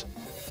ears.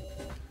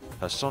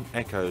 Her song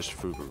echoes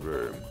through the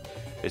room.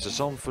 It's a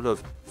song full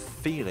of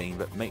feeling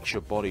that makes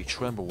your body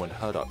tremble when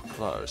heard up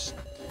close.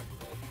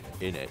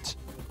 In it,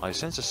 I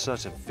sense a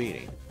certain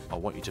feeling. I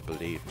want you to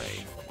believe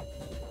me.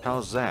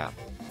 How's that?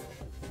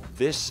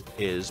 This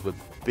is the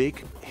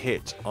big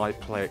hit I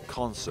play at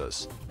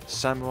concerts.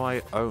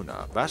 Samurai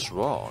Owner. That's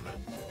wrong.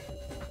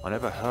 I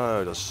never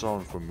heard a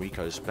song from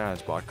Reko's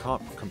band, but I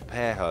can't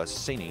compare her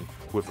singing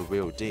with the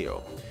real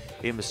deal.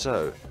 Even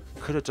so,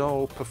 could a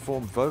doll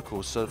perform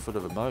vocals so full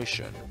of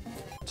emotion?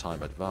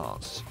 Time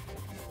advanced.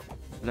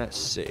 Let's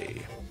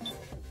see.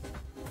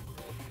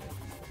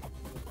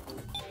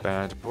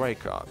 Band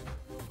breakup.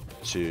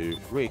 To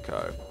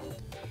Reko.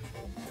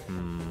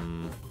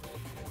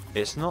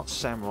 It's not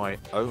Samurai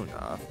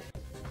Owner.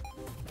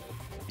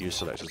 You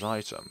select an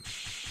item.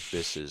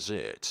 This is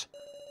it.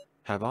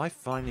 Have I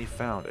finally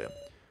found it?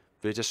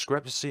 The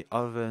discrepancy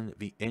other than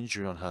the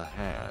injury on her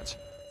hand.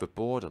 The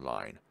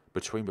borderline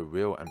between the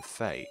real and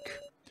fake.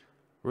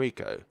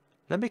 Reko,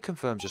 let me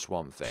confirm just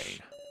one thing.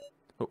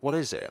 But what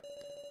is it?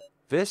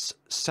 This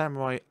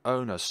Samurai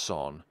Owner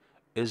song,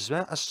 is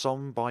that a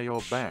song by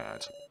your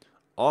band?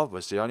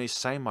 Obviously, I only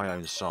sing my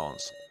own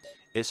songs.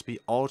 It's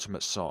the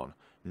ultimate song,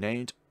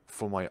 named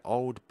for my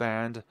old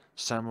band,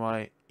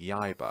 Samurai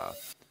Yaiba.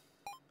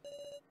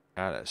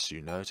 Alice,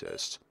 you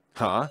noticed.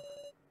 Huh?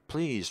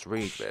 Please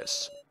read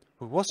this.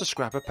 What's a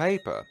scrap of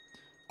paper?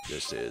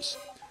 This is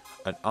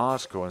an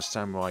article on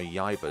Samurai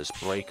Yaiba's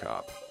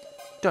breakup.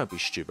 Don't be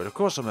stupid, of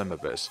course I remember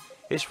this.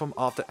 It's from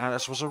after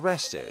Alice was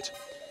arrested.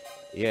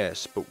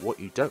 Yes, but what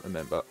you don't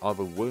remember are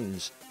the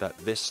wounds that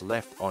this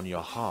left on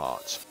your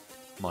heart.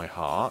 My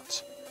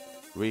heart?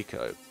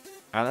 Reko,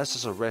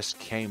 Alice's arrest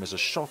came as a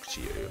shock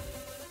to you.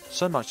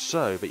 So much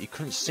so that you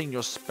couldn't sing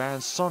your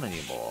band's song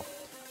anymore.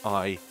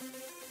 I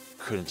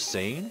couldn't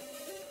sing?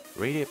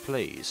 Read it,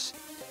 please.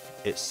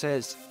 It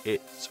says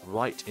it's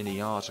right in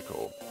the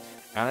article.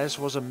 Alice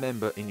was a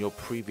member in your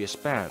previous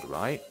band,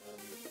 right?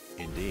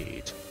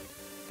 Indeed.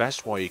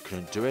 That's why you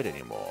couldn't do it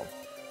anymore.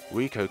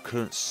 Reko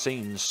couldn't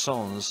sing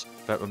songs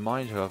that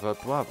remind her of her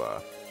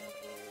brother.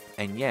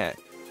 And yet,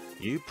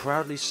 you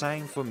proudly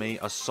sang for me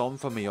a song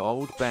from the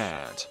old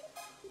band.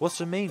 What's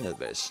the meaning of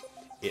this?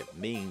 It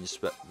means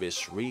that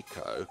this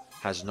Reko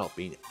has not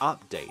been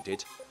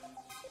updated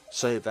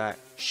so that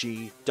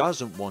she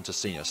doesn't want to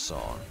sing a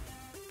song.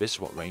 This is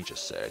what Ranger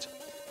said.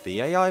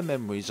 The AI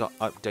memories are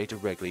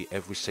updated regularly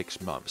every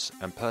 6 months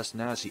and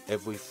personality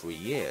every 3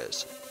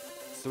 years.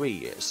 3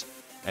 years.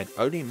 And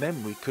only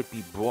memory could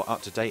be brought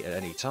up to date at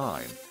any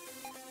time.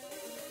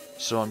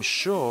 So I'm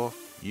sure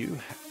you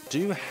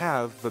do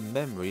have the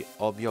memory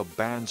of your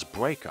band's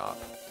breakup,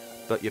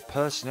 but your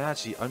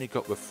personality only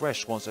got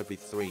refreshed once every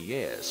 3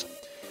 years.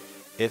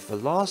 If the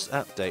last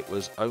update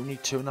was only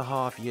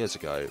 2.5 years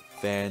ago,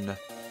 then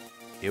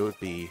it would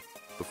be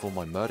before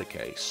my murder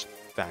case.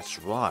 That's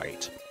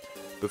right.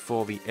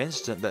 Before the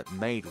incident that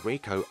made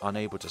Reko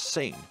unable to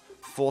sing,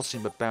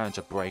 forcing the band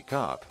to break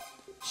up.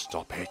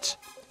 Stop it.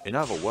 In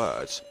other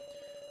words,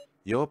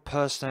 your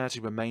personality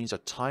remains a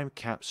time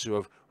capsule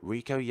of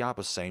Reko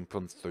Yabasane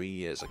from 3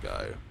 years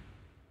ago.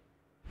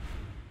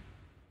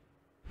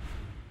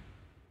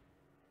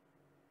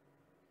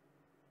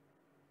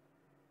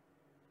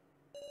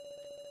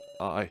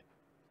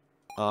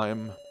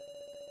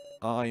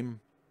 I'm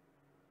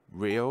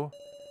real?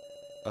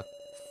 A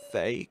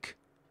fake?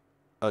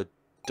 A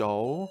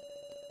doll?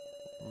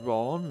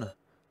 Ron?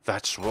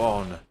 That's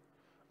Ron.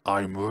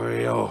 I'm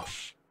real.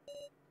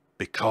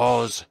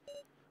 Because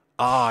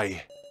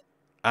I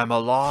am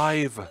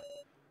alive.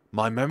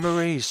 My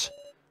memories,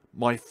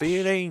 my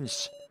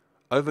feelings,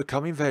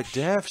 overcoming their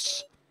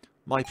deaths,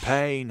 my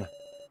pain,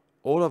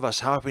 all of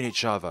us helping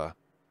each other.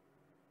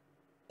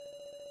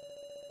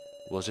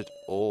 Was it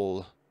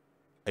all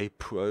a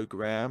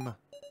program?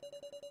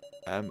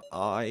 Am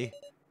I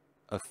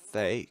a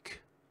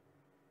fake?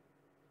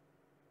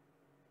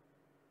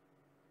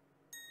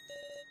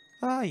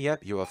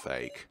 Yep, you're a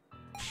fake.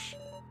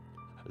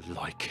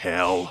 Like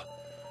hell.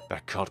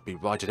 That can't be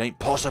right, it ain't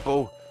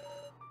possible.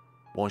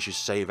 Once you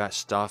say that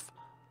stuff,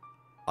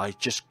 I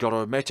just gotta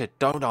admit it,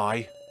 don't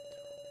I?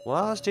 What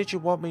else did you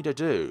want me to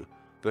do?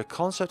 The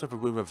concept of a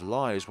room of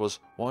lies was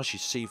once you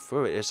see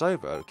through it, it's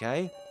over,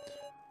 okay?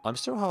 I'm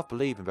still half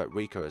believing that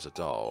Reko is a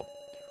doll.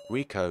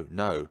 Reko,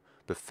 no,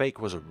 The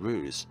fake was a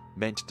ruse,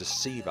 meant to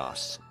deceive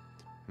us.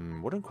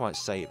 Wouldn't quite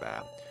say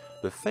that.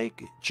 The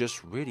fake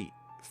just really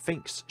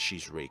thinks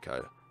she's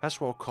Reko.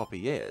 That's what a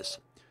copy is.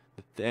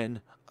 But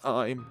then,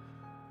 I'll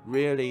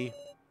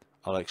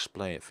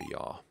explain it for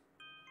y'all.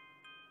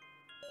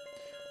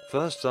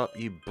 First up,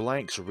 you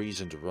blanks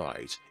reasoned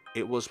right.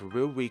 It was the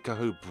real Reko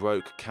who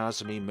broke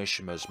Kazumi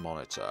Mishima's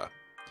monitor.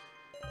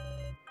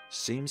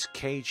 Seems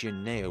Keiji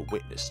and Neo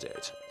witnessed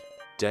it.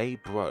 Day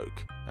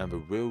broke, and the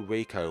real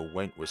Reko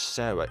went with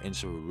Sarah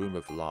into a room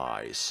of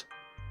lies.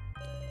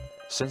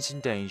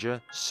 Sensing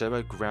danger,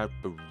 Sarah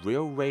grabbed the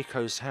real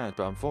Reiko's hand,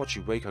 but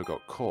unfortunately Reko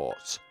got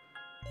caught.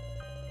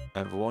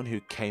 And the one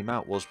who came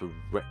out was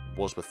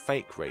the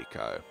fake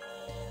Reko.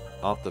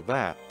 After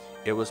that,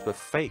 it was the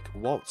fake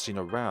waltzing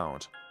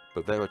around,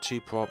 but there were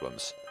two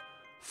problems.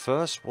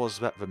 First was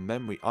that the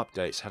memory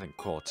updates hadn't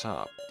caught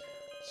up.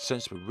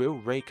 Since the real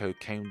Reko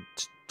came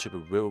to the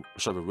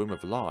room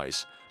of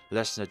lies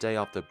less than a day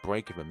after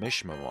breaking the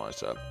Mishima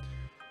monitor,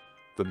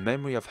 the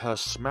memory of her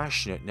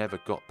smashing it never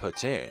got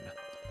put in.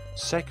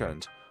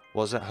 Second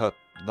was that her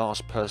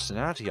last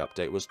personality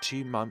update was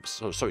 2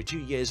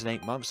 years and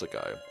 8 months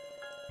ago.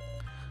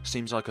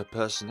 Seems like her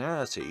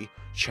personality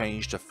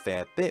changed a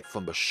fair bit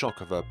from the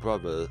shock of her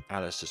brother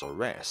Alice's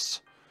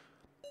arrest.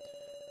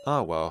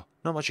 Ah well,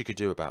 not much you could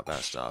do about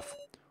that stuff.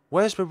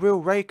 Where's the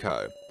real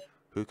Reko?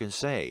 Who can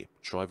say?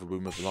 Try the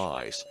room of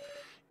lies.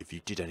 If you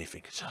did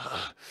anything to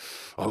her,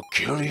 I'll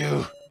kill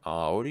you.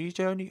 Oh, are you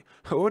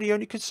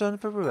only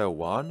concerned for the real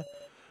one?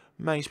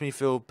 Makes me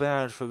feel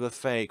bad for the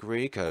fake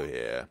Reko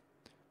here.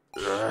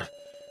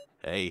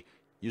 Hey,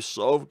 you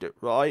solved it,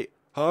 right?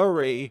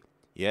 Hurry!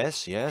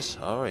 Yes,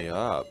 hurry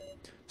up.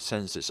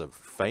 Since it's a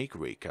fake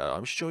Reko,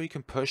 I'm sure you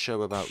can push her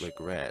without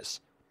regrets.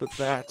 But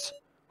that...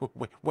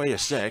 Wait a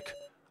sec.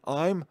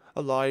 I'm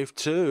alive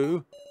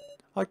too.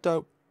 I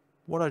don't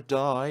want to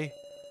die.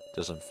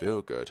 Doesn't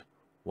feel good.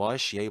 Why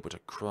is she able to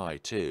cry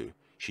too?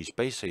 She's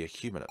basically a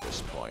human at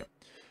this point.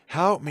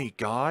 Help me,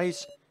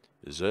 guys!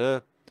 Is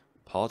there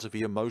part of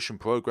the emotion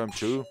program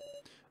too?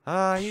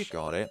 Ah, you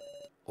got it.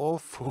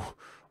 Awful.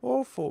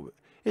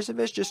 Isn't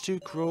this just too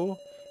cruel?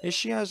 If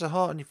she has a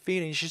heart and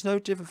feelings, she's no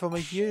different from a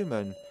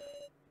human.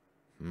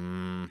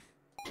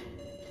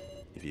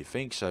 If you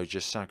think so,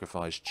 just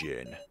sacrifice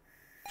Jin.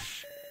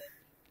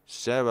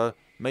 Sarah,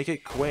 make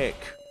it quick.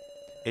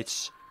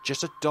 It's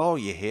just a doll,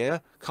 you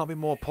hear? Can't be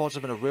more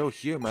positive than a real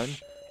human.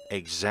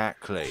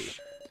 Exactly.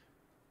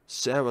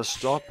 Sarah,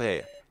 stop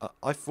it.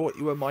 I thought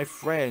you were my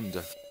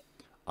friend.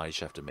 I just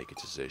have to make a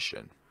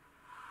decision.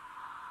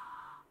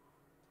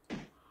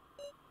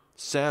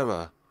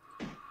 Sarah.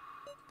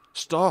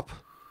 Stop.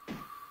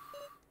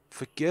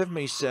 Forgive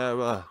me,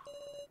 Sarah.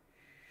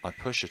 I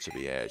push her to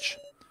the edge.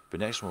 The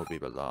next one will be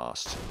the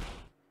last.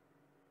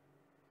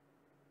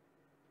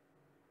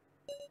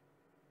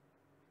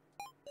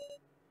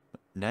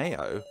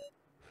 Neo?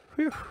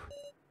 Whew.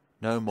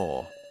 No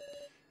more.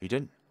 You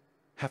didn't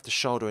have to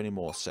shoulder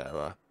anymore,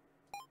 Sarah.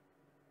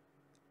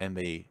 And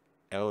the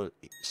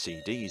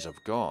LCDs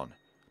have gone.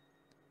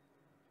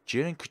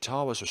 Jin and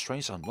Kutawa's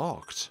restraints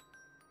unlocked.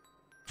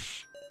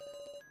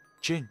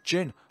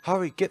 Jin,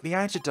 hurry, get the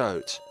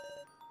antidote.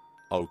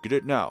 I'll get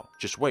it now.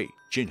 Just wait.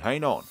 Jin,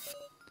 hang on.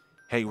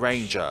 Hey,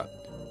 Ranger.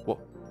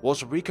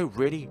 Was Reko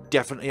really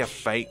definitely a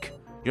fake?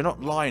 You're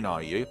not lying,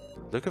 are you?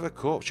 Look at the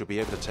corpse, you'll be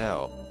able to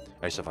tell.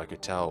 As if I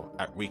could tell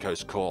at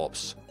Reko's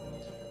corpse.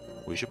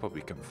 We should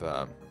probably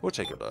confirm. We'll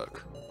take a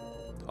look.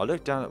 I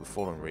looked down at the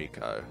fallen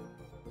Reko.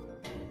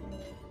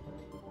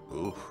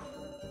 Ooh.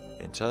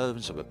 In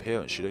terms of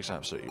appearance, she looks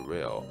absolutely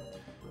real.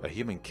 A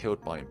human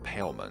killed by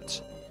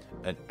impalement.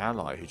 An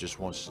ally who just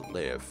wants to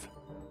live.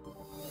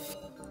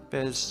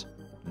 There's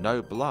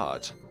no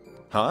blood.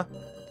 Huh?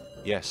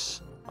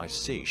 Yes, I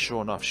see.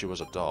 Sure enough, she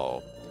was a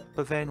doll.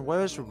 But then,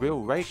 where's the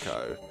real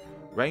Reko?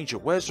 Ranger,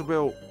 where's the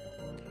real...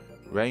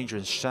 Ranger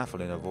and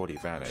Safalin have already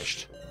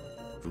vanished.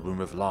 The room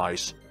of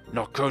lies.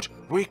 Not good.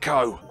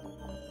 Reko!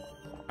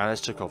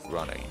 Alice took off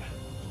running.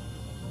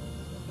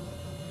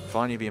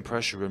 Finally, the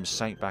impression room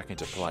sank back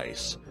into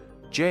place.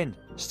 Jin!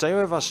 Stay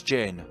with us,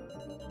 Jin!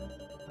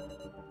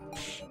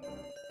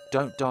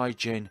 Don't die,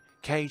 Jin.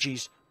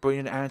 Keiji's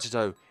bringing an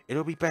antidote.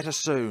 It'll be better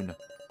soon.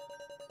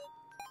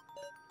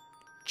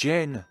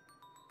 Jin!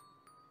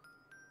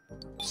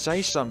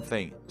 Say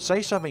something.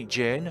 Say something,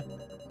 Jin.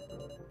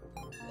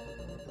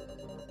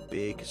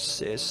 Big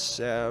sis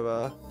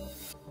Sarah.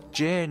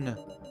 Jin!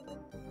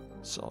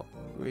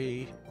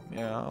 Sorry.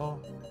 Meow.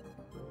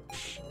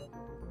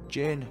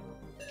 Jin!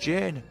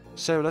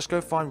 Sarah, let's go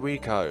find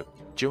Reko.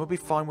 Jin will be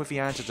fine with the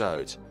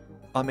antidote.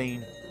 I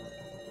mean,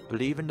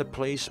 believe in the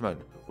policeman.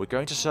 We're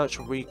going to search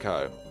for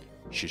Reko.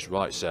 She's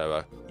right,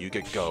 Sarah. You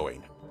get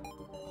going.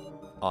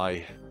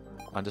 I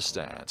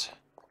understand.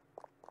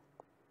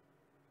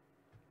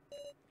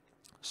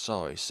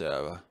 Sorry,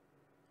 Sarah.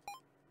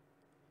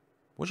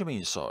 What do you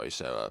mean, sorry,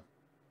 Sarah?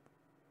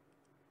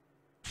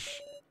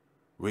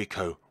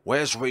 Reko,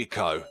 where's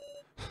Reko?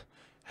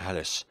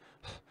 Alice,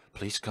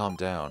 please calm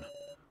down.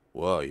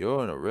 Whoa,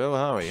 you're in a real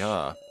hurry,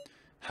 huh?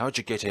 How'd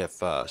you get here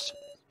first?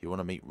 You want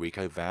to meet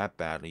Reko that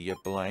badly, you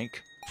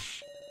blank?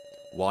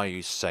 Why are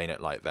you saying it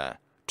like that?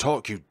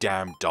 Talk, you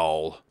damn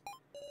doll!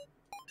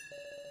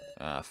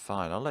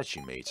 Fine, I'll let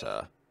you meet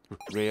her.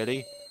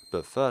 Really?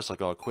 But first I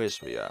got a quiz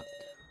for you.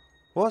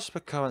 What's the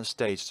current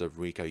status of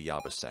Reko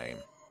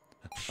Yabasane?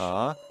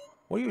 Huh?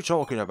 What are you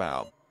talking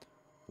about?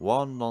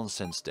 1.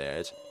 Nonsense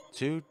dead.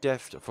 2.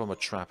 Death from a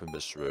trap in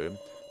this room.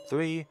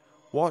 3.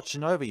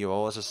 Watching over you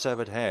all as a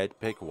severed head.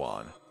 Pick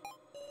one.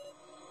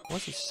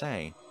 What's he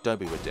saying? Don't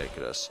be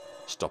ridiculous.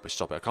 Stop it,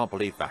 stop it. I can't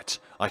believe that.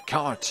 I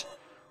can't!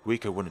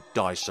 Reko wouldn't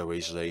die so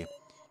easily.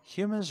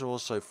 Humans are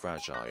also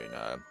fragile, you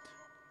know.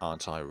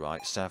 Aren't I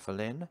right,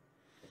 Saphalin?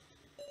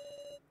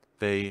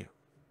 They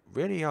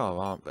really are,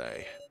 aren't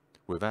they?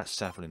 With that,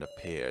 Saphalin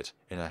appeared.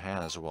 In her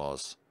hands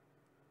was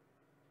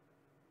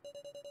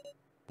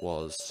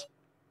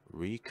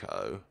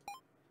Reko?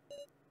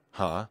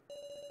 Huh?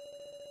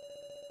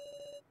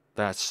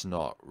 That's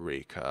not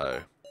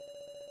Reko.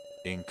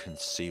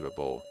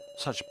 Inconceivable.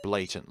 Such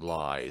blatant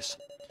lies.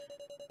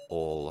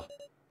 All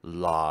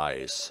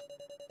lies.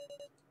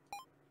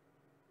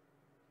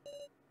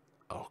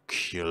 I'll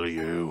kill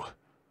you.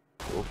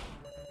 Oh.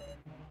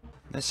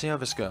 Let's see how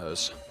this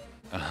goes.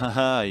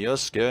 Haha, you're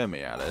scaring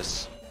me,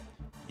 Alice.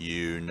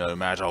 You no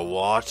matter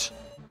what?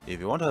 If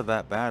you want her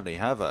that badly,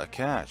 have her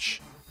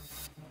catch.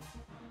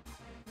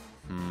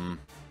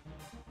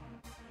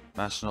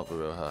 That's not the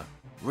real her.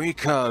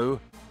 Reko!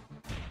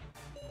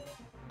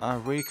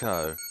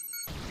 Reko.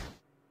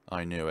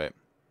 I knew it.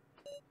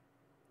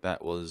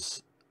 That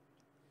was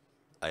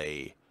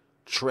a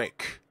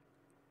trick.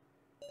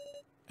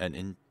 An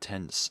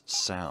intense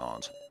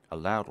sound. A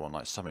loud one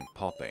like something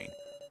popping.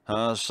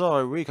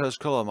 Sorry, Riko's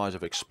collar might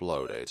have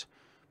exploded.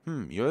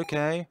 You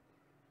okay?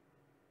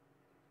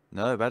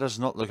 No, that does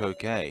not look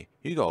okay.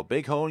 You got a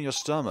big hole in your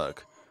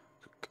stomach.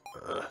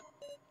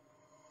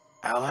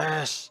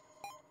 Alice!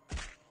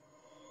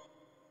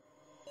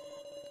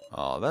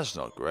 Oh, that's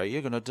not great.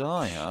 You're gonna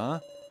die, huh?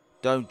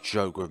 Don't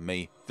joke with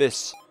me.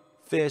 This.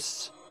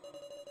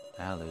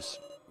 Alice,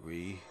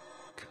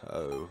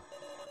 Reko.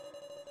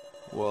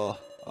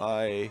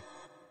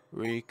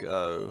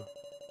 Reko.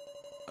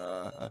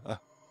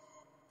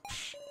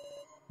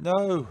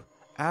 No!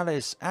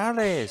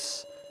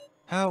 Alice!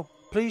 How?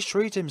 Please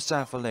treat him,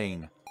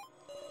 Saphalin.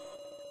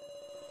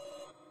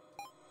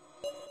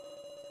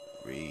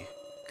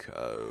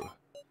 Reko.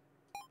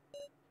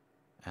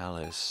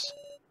 Alice.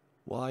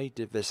 Why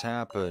did this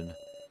happen?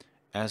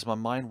 As my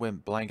mind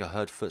went blank, I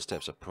heard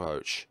footsteps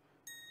approach.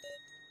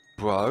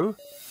 Bro?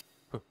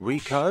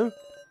 Reko?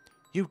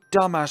 You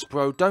dumbass,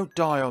 bro. Don't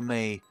die on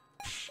me.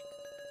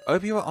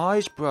 Open your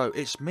eyes, bro.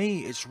 It's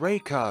me. It's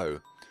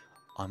Reko.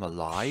 I'm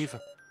alive?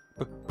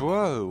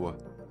 Bro.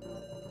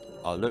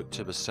 I looked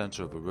to the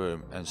center of the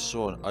room and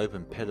saw an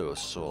open pillar of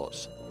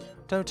sorts.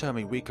 Don't tell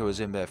me Reko was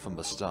in there from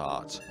the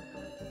start.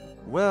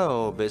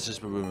 Well, this is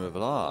the room of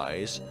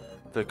lies.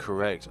 The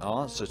correct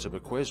answer to the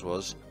quiz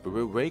was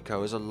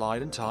Reko is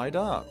alive and tied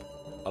up.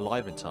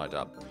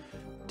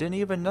 Didn't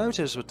even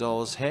notice the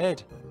doll's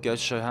head. Goes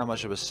to show how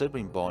much of a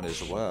sibling bond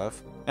is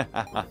worth.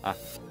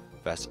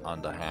 That's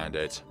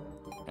underhanded.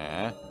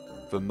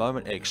 The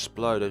moment it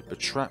exploded, the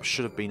trap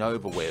should have been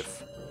over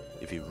with.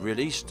 If he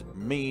released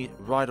me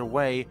right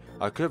away,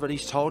 I could have at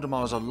least told him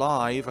I was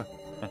alive.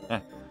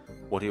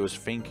 What he was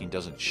thinking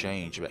doesn't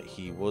change that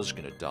he was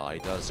gonna die,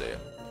 does it?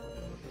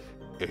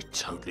 It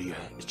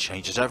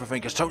changes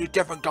everything. It's totally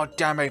different,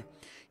 goddammit!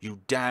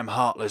 You damn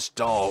heartless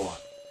doll.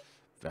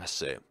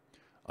 That's it.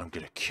 I'm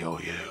gonna kill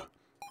you.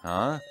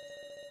 Huh?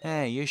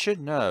 Hey, you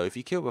should know, if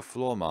you kill the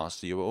floor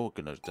master, you're all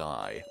gonna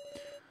die.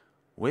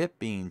 We're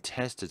being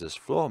tested as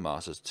floor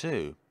masters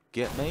too.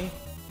 Get me?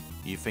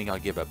 You think I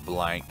give a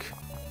blank?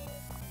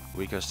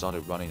 Reko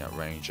started running at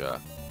Ranger.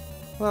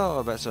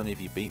 Well, that's only if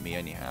you beat me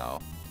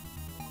anyhow.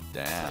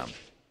 Damn.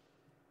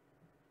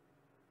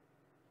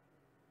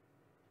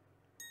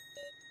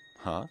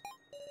 Huh?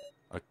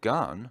 A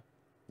gun?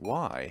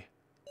 Why?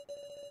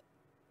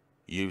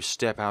 You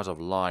step out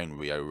of line,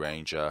 Rio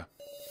Ranger.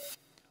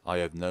 I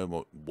have no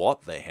more—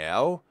 What the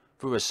hell?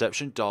 The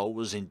reception doll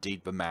was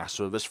indeed the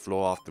master of this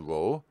floor after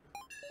all.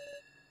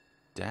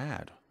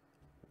 Dad,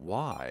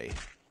 why?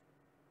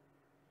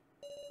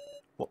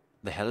 What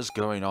the hell is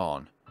going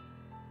on?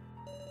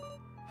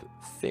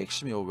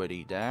 Fix me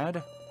already,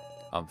 Dad.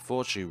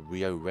 Unfortunately,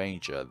 Rio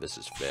Ranger, this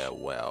is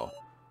farewell.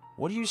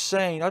 What are you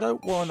saying? I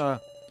don't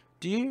wanna—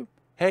 Do you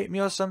hate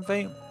me or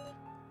something?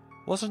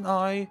 Wasn't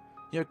I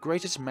your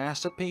greatest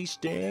masterpiece,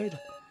 Dad?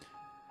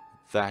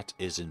 That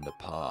is in the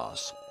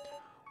past.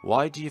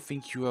 Why do you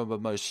think you are the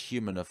most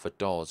human of the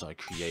dolls I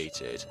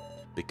created?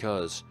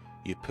 Because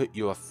you put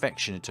your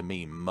affection into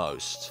me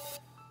most.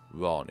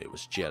 Wrong, it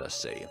was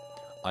jealousy.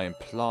 I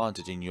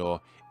implanted in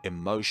your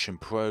emotion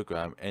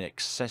program an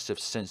excessive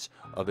sense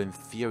of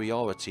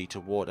inferiority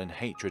toward and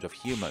hatred of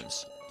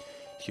humans.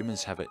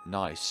 Humans have it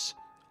nice.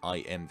 I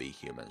envy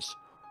humans.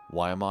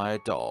 Why am I a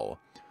doll?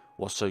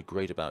 What's so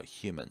great about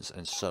humans?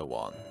 And so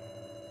on.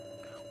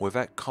 With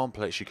that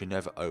complex you can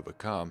never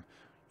overcome,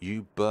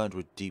 you burned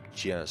with deep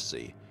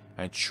jealousy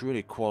and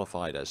truly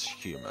qualified as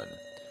human.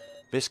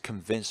 This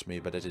convinced me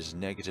that it is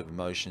negative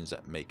emotions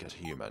that make us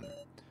human.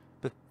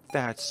 But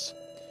that's...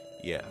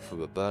 yeah, for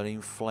the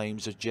burning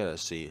flames of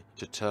jealousy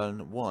to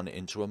turn one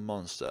into a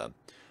monster.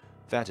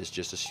 That is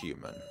just as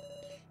human.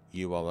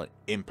 You are an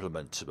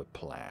implement to the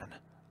plan.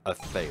 A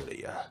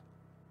failure.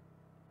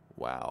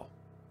 Wow.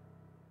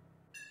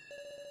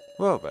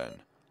 Well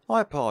then,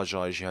 I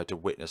apologize you had to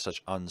witness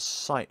such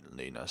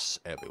unsightliness,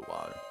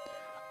 everyone.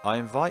 I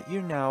invite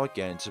you now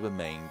again to the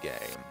main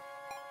game.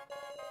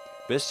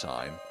 This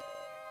time,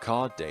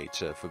 card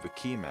data for the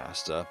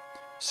Keymaster,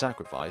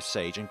 Sacrifice,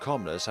 Sage and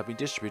Commoners have been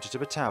distributed to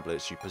the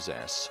tablets you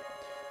possess.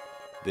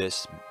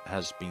 This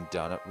has been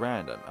done at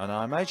random, and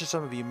I imagine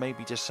some of you may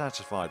be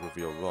dissatisfied with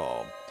your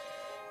role.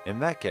 In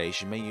that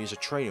case, you may use a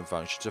trading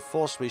function to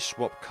forcibly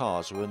swap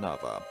cards with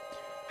another.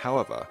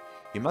 However,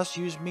 you must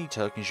use me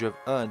tokens you have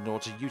earned in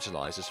order to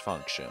utilize this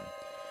function.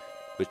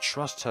 The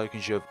trust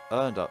tokens you have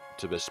earned up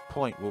to this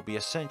point will be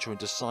essential in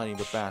deciding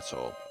the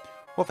battle.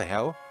 What the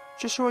hell?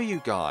 Just who are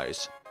you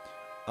guys?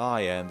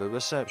 I am the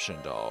reception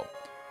doll.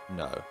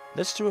 No,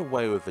 let's do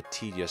away with the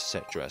tedious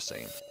set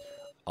dressing.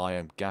 I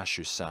am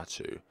Gashu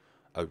Satu,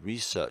 a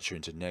researcher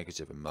into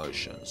negative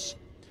emotions.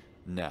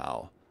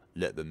 Now,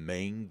 let the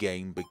main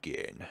game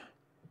begin.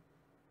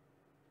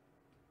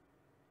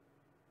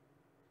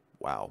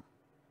 Wow.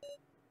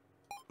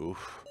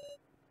 Oof.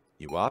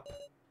 You up?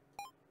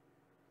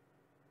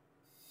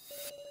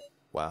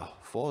 Wow,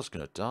 Thor's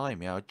gonna die,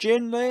 meow.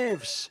 Jin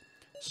lives!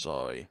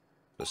 Sorry,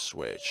 the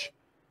switch.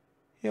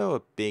 You're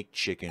a big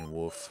chicken,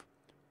 Wolf.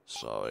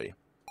 Sorry.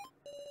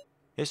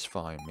 It's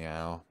fine,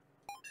 meow.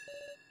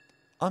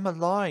 I'm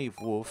alive,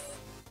 Wolf.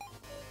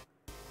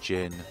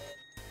 Jin.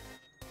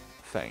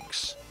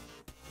 Thanks.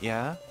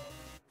 Yeah?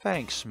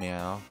 Thanks,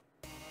 meow.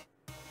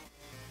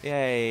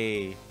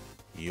 Yay!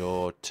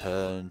 Your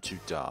turn to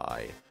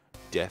die.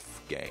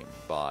 Death game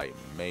by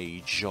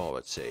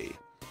majority.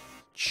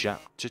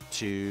 Chapter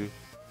 2,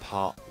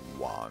 Part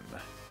 1.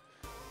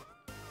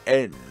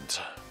 End.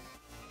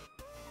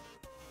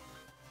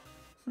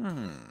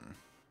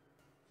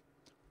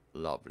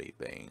 Lovely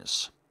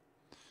beans.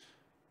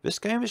 This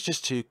game is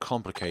just too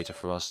complicated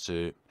for us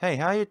to... Hey,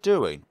 how you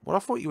doing? Well, I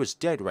thought you was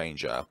dead,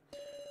 Ranger.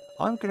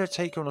 I'm gonna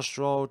take you on a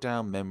stroll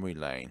down memory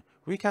lane.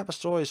 Recap the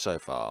story so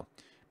far.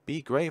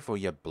 Be grateful,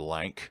 you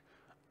blank.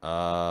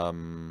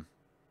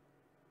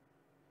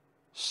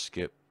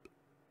 Skip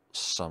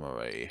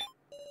summary.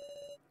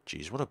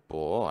 Jeez, what a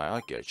bore.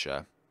 I get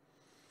ya.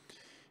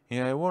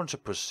 Yeah, I want to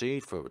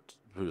proceed through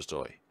the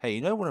story. Hey,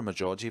 you know what a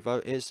majority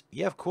vote is?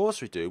 Yeah, of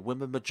course we do. When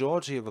the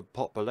majority of the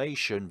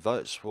population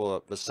votes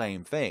for the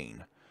same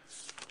thing.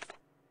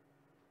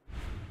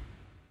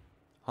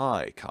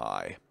 Hi,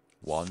 Kai.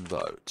 1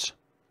 vote.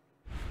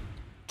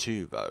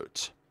 2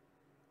 vote.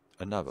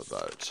 Another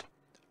vote.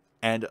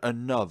 And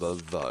another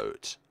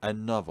vote.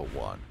 Another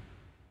one.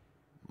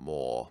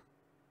 More.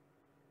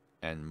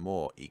 And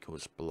more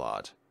equals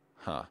blood.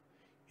 Huh.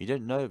 You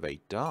didn't know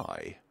they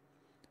die.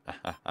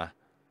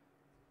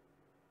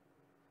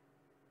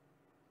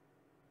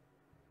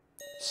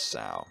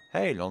 Sal.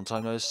 Hey, long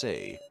time no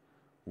see.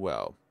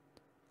 Well,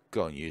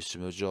 gotten used to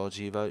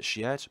majority votes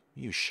yet?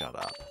 You shut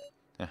up.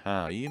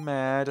 Haha, you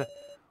mad?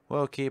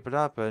 Well, keep it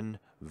up and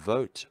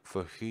vote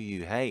for who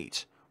you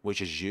hate,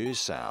 which is you,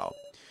 Sal.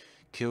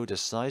 Kill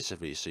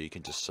decisively so you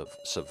can just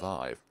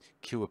survive.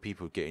 Kill the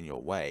people who get in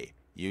your way.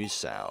 You,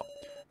 Sal.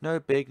 No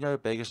big,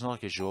 it's not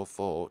like it's your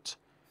fault.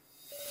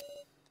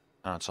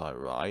 Aren't I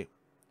right?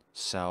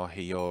 Sal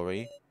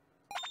Hiyori?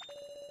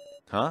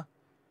 Huh?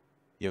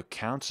 Your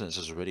countenance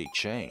has really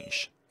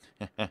changed.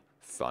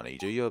 Funny,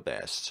 do your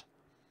best.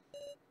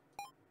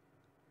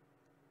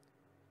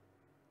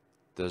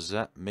 Does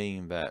that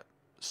mean that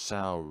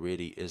Sal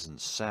really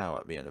isn't Sal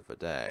at the end of the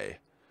day?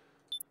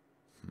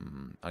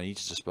 I need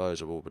to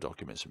dispose of all the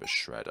documents in the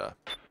shredder.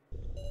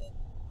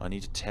 I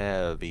need to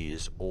tear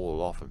these all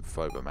off and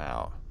throw them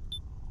out.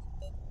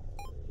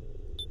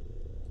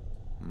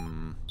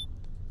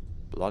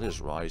 Blood is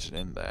rising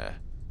in there.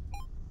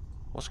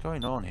 What's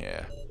going on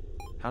here?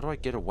 How do I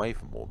get away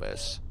from all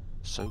this?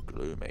 So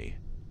gloomy.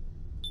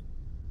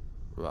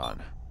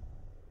 Run.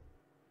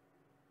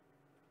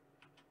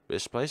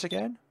 This place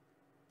again?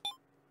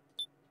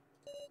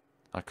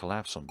 I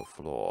collapse on the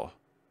floor.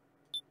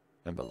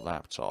 And the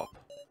laptop.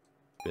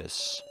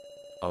 This.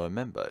 I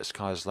remember, it's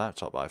Kai's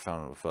laptop I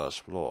found on the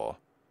first floor.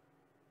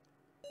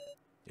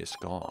 It's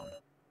gone.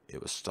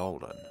 It was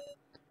stolen.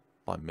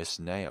 By Miss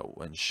Nail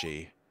when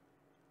she...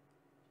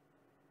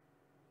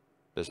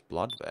 There's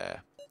blood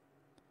there.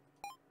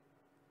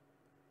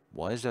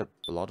 Why is there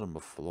blood on the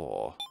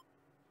floor?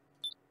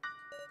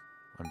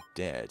 I'm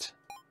dead.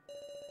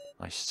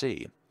 I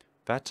see.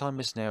 That time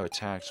Miss Nail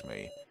attacked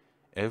me.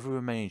 Every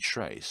remaining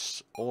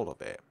trace, all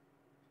of it.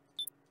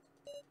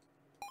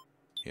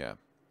 Yeah,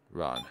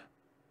 run.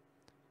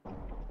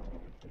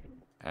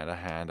 And a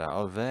hand out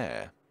of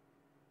there.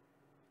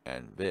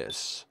 And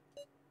this.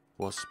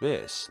 What's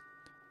this?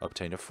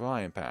 Obtain a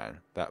frying pan.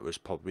 That was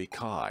probably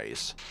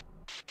Kai's.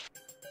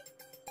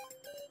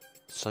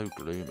 So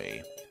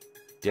gloomy.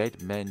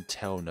 Dead men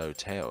tell no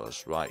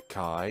tales, right,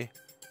 Kai?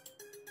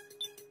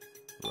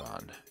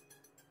 run.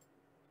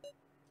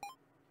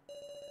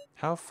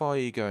 How far are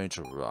you going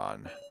to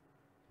run?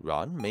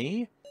 Run?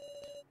 Me?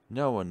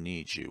 No one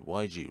needs you.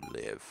 Why do you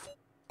live?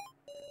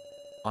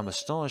 I'm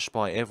astonished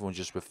by everyone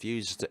just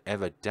refuses to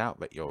ever doubt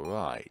that you're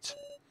right.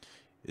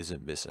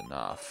 Isn't this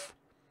enough?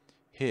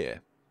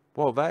 Here.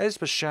 Well, that is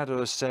the shadow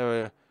of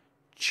Sarah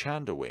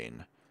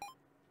Chandawin.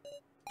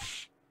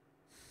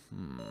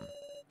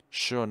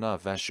 Sure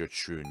enough, that's your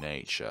true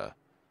nature.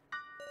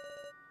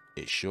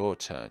 It's your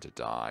turn to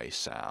die,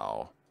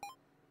 Sal.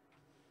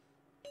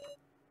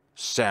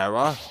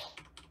 Sarah?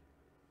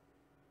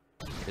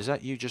 Is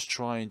that you just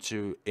trying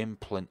to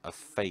implant a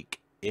fake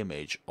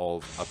image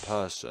of a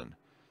person?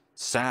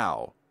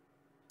 Sal!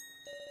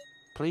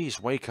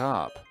 Please wake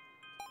up.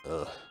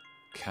 Ugh.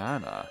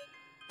 Kana?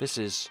 This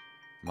is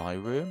my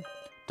room?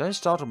 Don't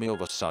startle me all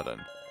of a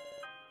sudden.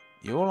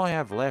 You're all I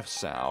have left,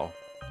 Sal.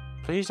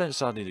 Please don't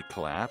suddenly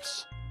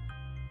collapse.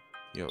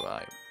 You're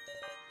right.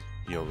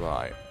 You're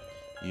right.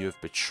 You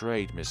have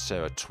betrayed Miss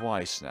Sarah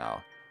twice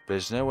now.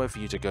 There's nowhere for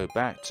you to go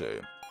back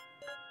to.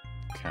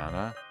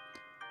 Kana,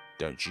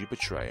 don't you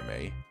betray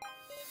me.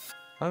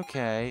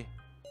 Okay.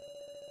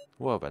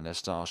 Well then, let's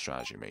start our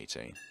strategy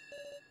meeting.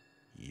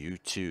 You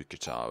too,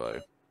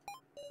 Kitaro.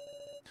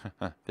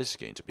 This is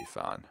going to be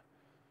fun.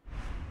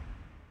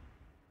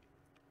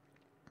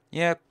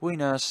 Yep, we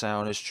know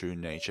sound is true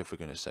nature, for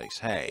goodness sakes.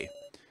 Hey,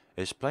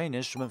 is playing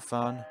instrument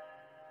fun?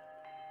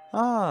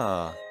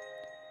 Ah,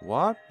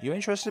 what? You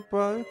interested,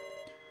 bro?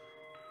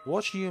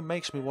 Watching you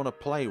makes me want to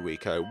play,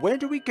 Reko. When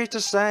do we get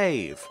to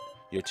save?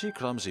 You're too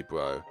clumsy,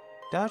 bro.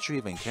 Doubt you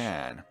even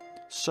can.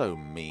 So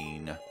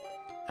mean.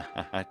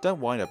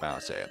 Don't whine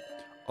about it.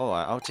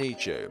 Alright, I'll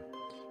teach you.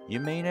 You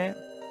mean it?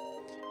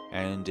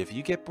 And if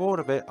you get bored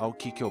of it, I'll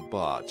kick your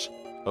butt.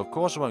 Of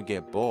course I won't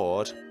get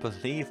bored.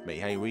 Believe me.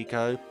 Hey,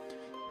 Reko.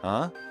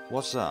 Huh?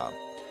 What's up?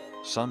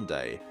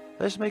 Someday,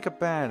 let's make a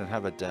band and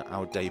have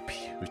our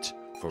debut.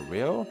 For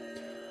real?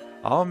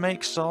 I'll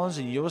make songs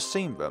and you'll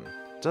sing them.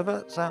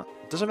 Doesn't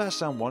that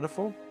sound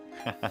wonderful?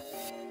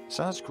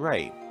 Sounds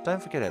great.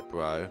 Don't forget it,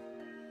 bro.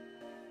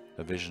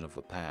 A vision of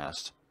the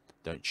past.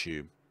 Don't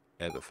you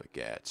ever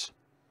forget.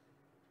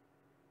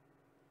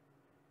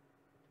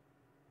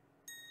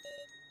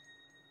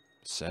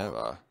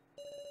 Sarah.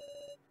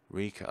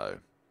 Reko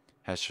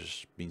has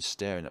just been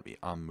staring at the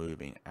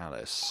unmoving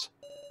Alice,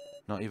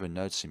 not even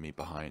noticing me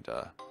behind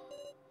her.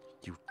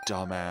 You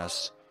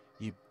dumbass.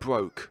 You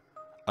broke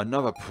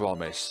another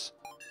promise.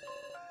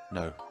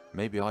 No,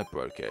 maybe I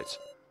broke it.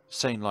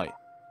 Saying like,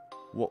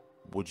 what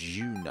would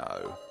you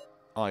know?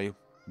 I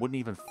wouldn't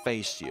even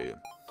face you.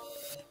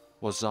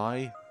 Was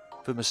I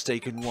the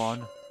mistaken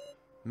one?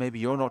 Maybe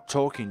you're not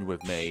talking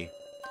with me.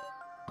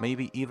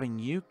 Maybe even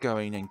you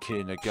going and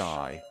killing a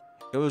guy.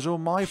 It was all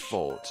my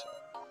fault.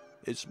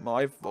 It's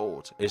my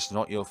fault. It's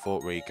not your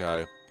fault,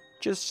 Reko.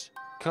 Just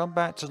come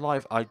back to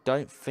life. I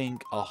don't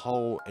think a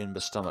hole in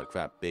the stomach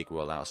that big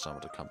will allow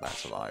someone to come back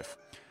to life.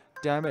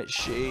 Damn it,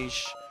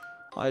 sheesh.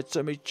 I had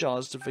so many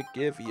chances to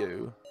forgive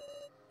you.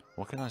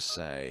 What can I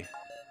say?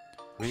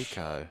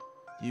 Reko,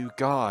 you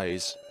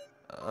guys,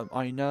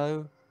 I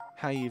know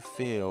how you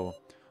feel,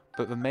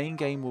 but the main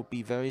game will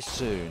be very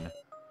soon.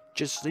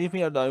 Just leave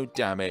me alone,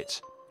 damn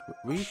it.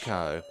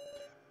 Reko,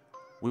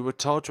 we were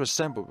told to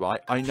assemble,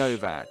 right? I know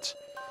that.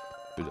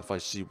 But if I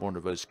see one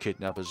of those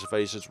kidnappers'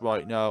 faces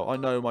right now, I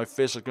know my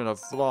fists are gonna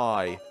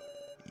fly.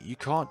 You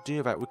can't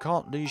do that. We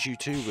can't lose you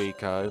too,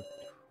 Reko.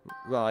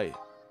 Right.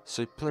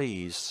 So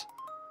please,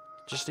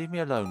 just leave me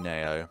alone,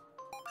 Neo.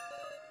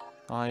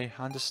 I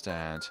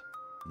understand.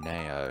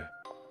 Neo.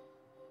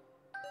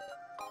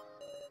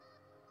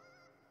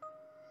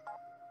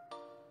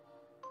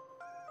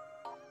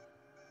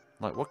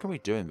 Like, what can we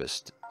do in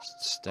this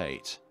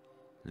state?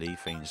 Leave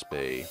things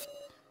be.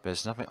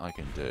 There's nothing I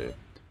can do.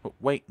 But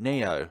wait,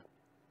 Neo.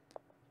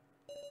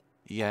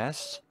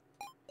 Yes?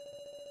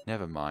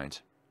 Never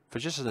mind. For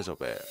just a little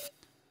bit.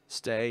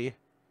 Stay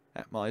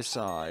at my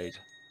side.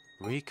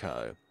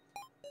 Reko.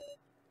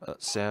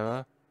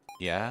 Sarah?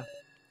 Yeah?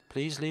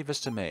 Please leave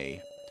this to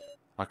me.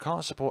 I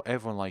can't support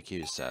everyone like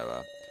you,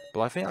 Sarah.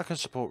 But I think I can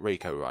support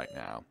Reko right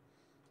now.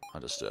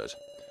 Understood.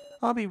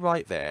 I'll be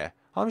right there.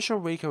 I'm sure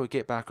Reko will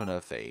get back on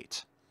her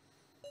feet.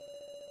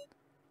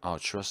 I'll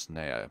trust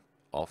Neo.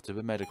 Off to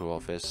the medical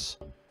office.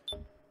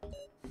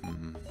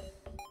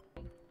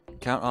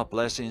 Count our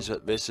blessings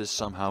that this is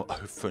somehow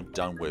over and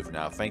done with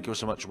now. Thank you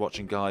so much for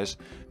watching, guys.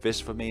 This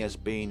for me has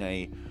been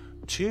a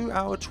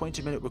 2-hour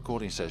 20-minute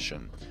recording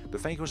session.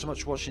 But thank you so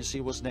much for watching.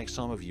 See what's next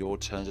time of Your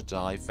Turn to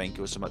Die. Thank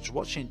you so much for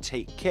watching.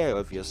 Take care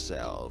of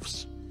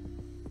yourselves.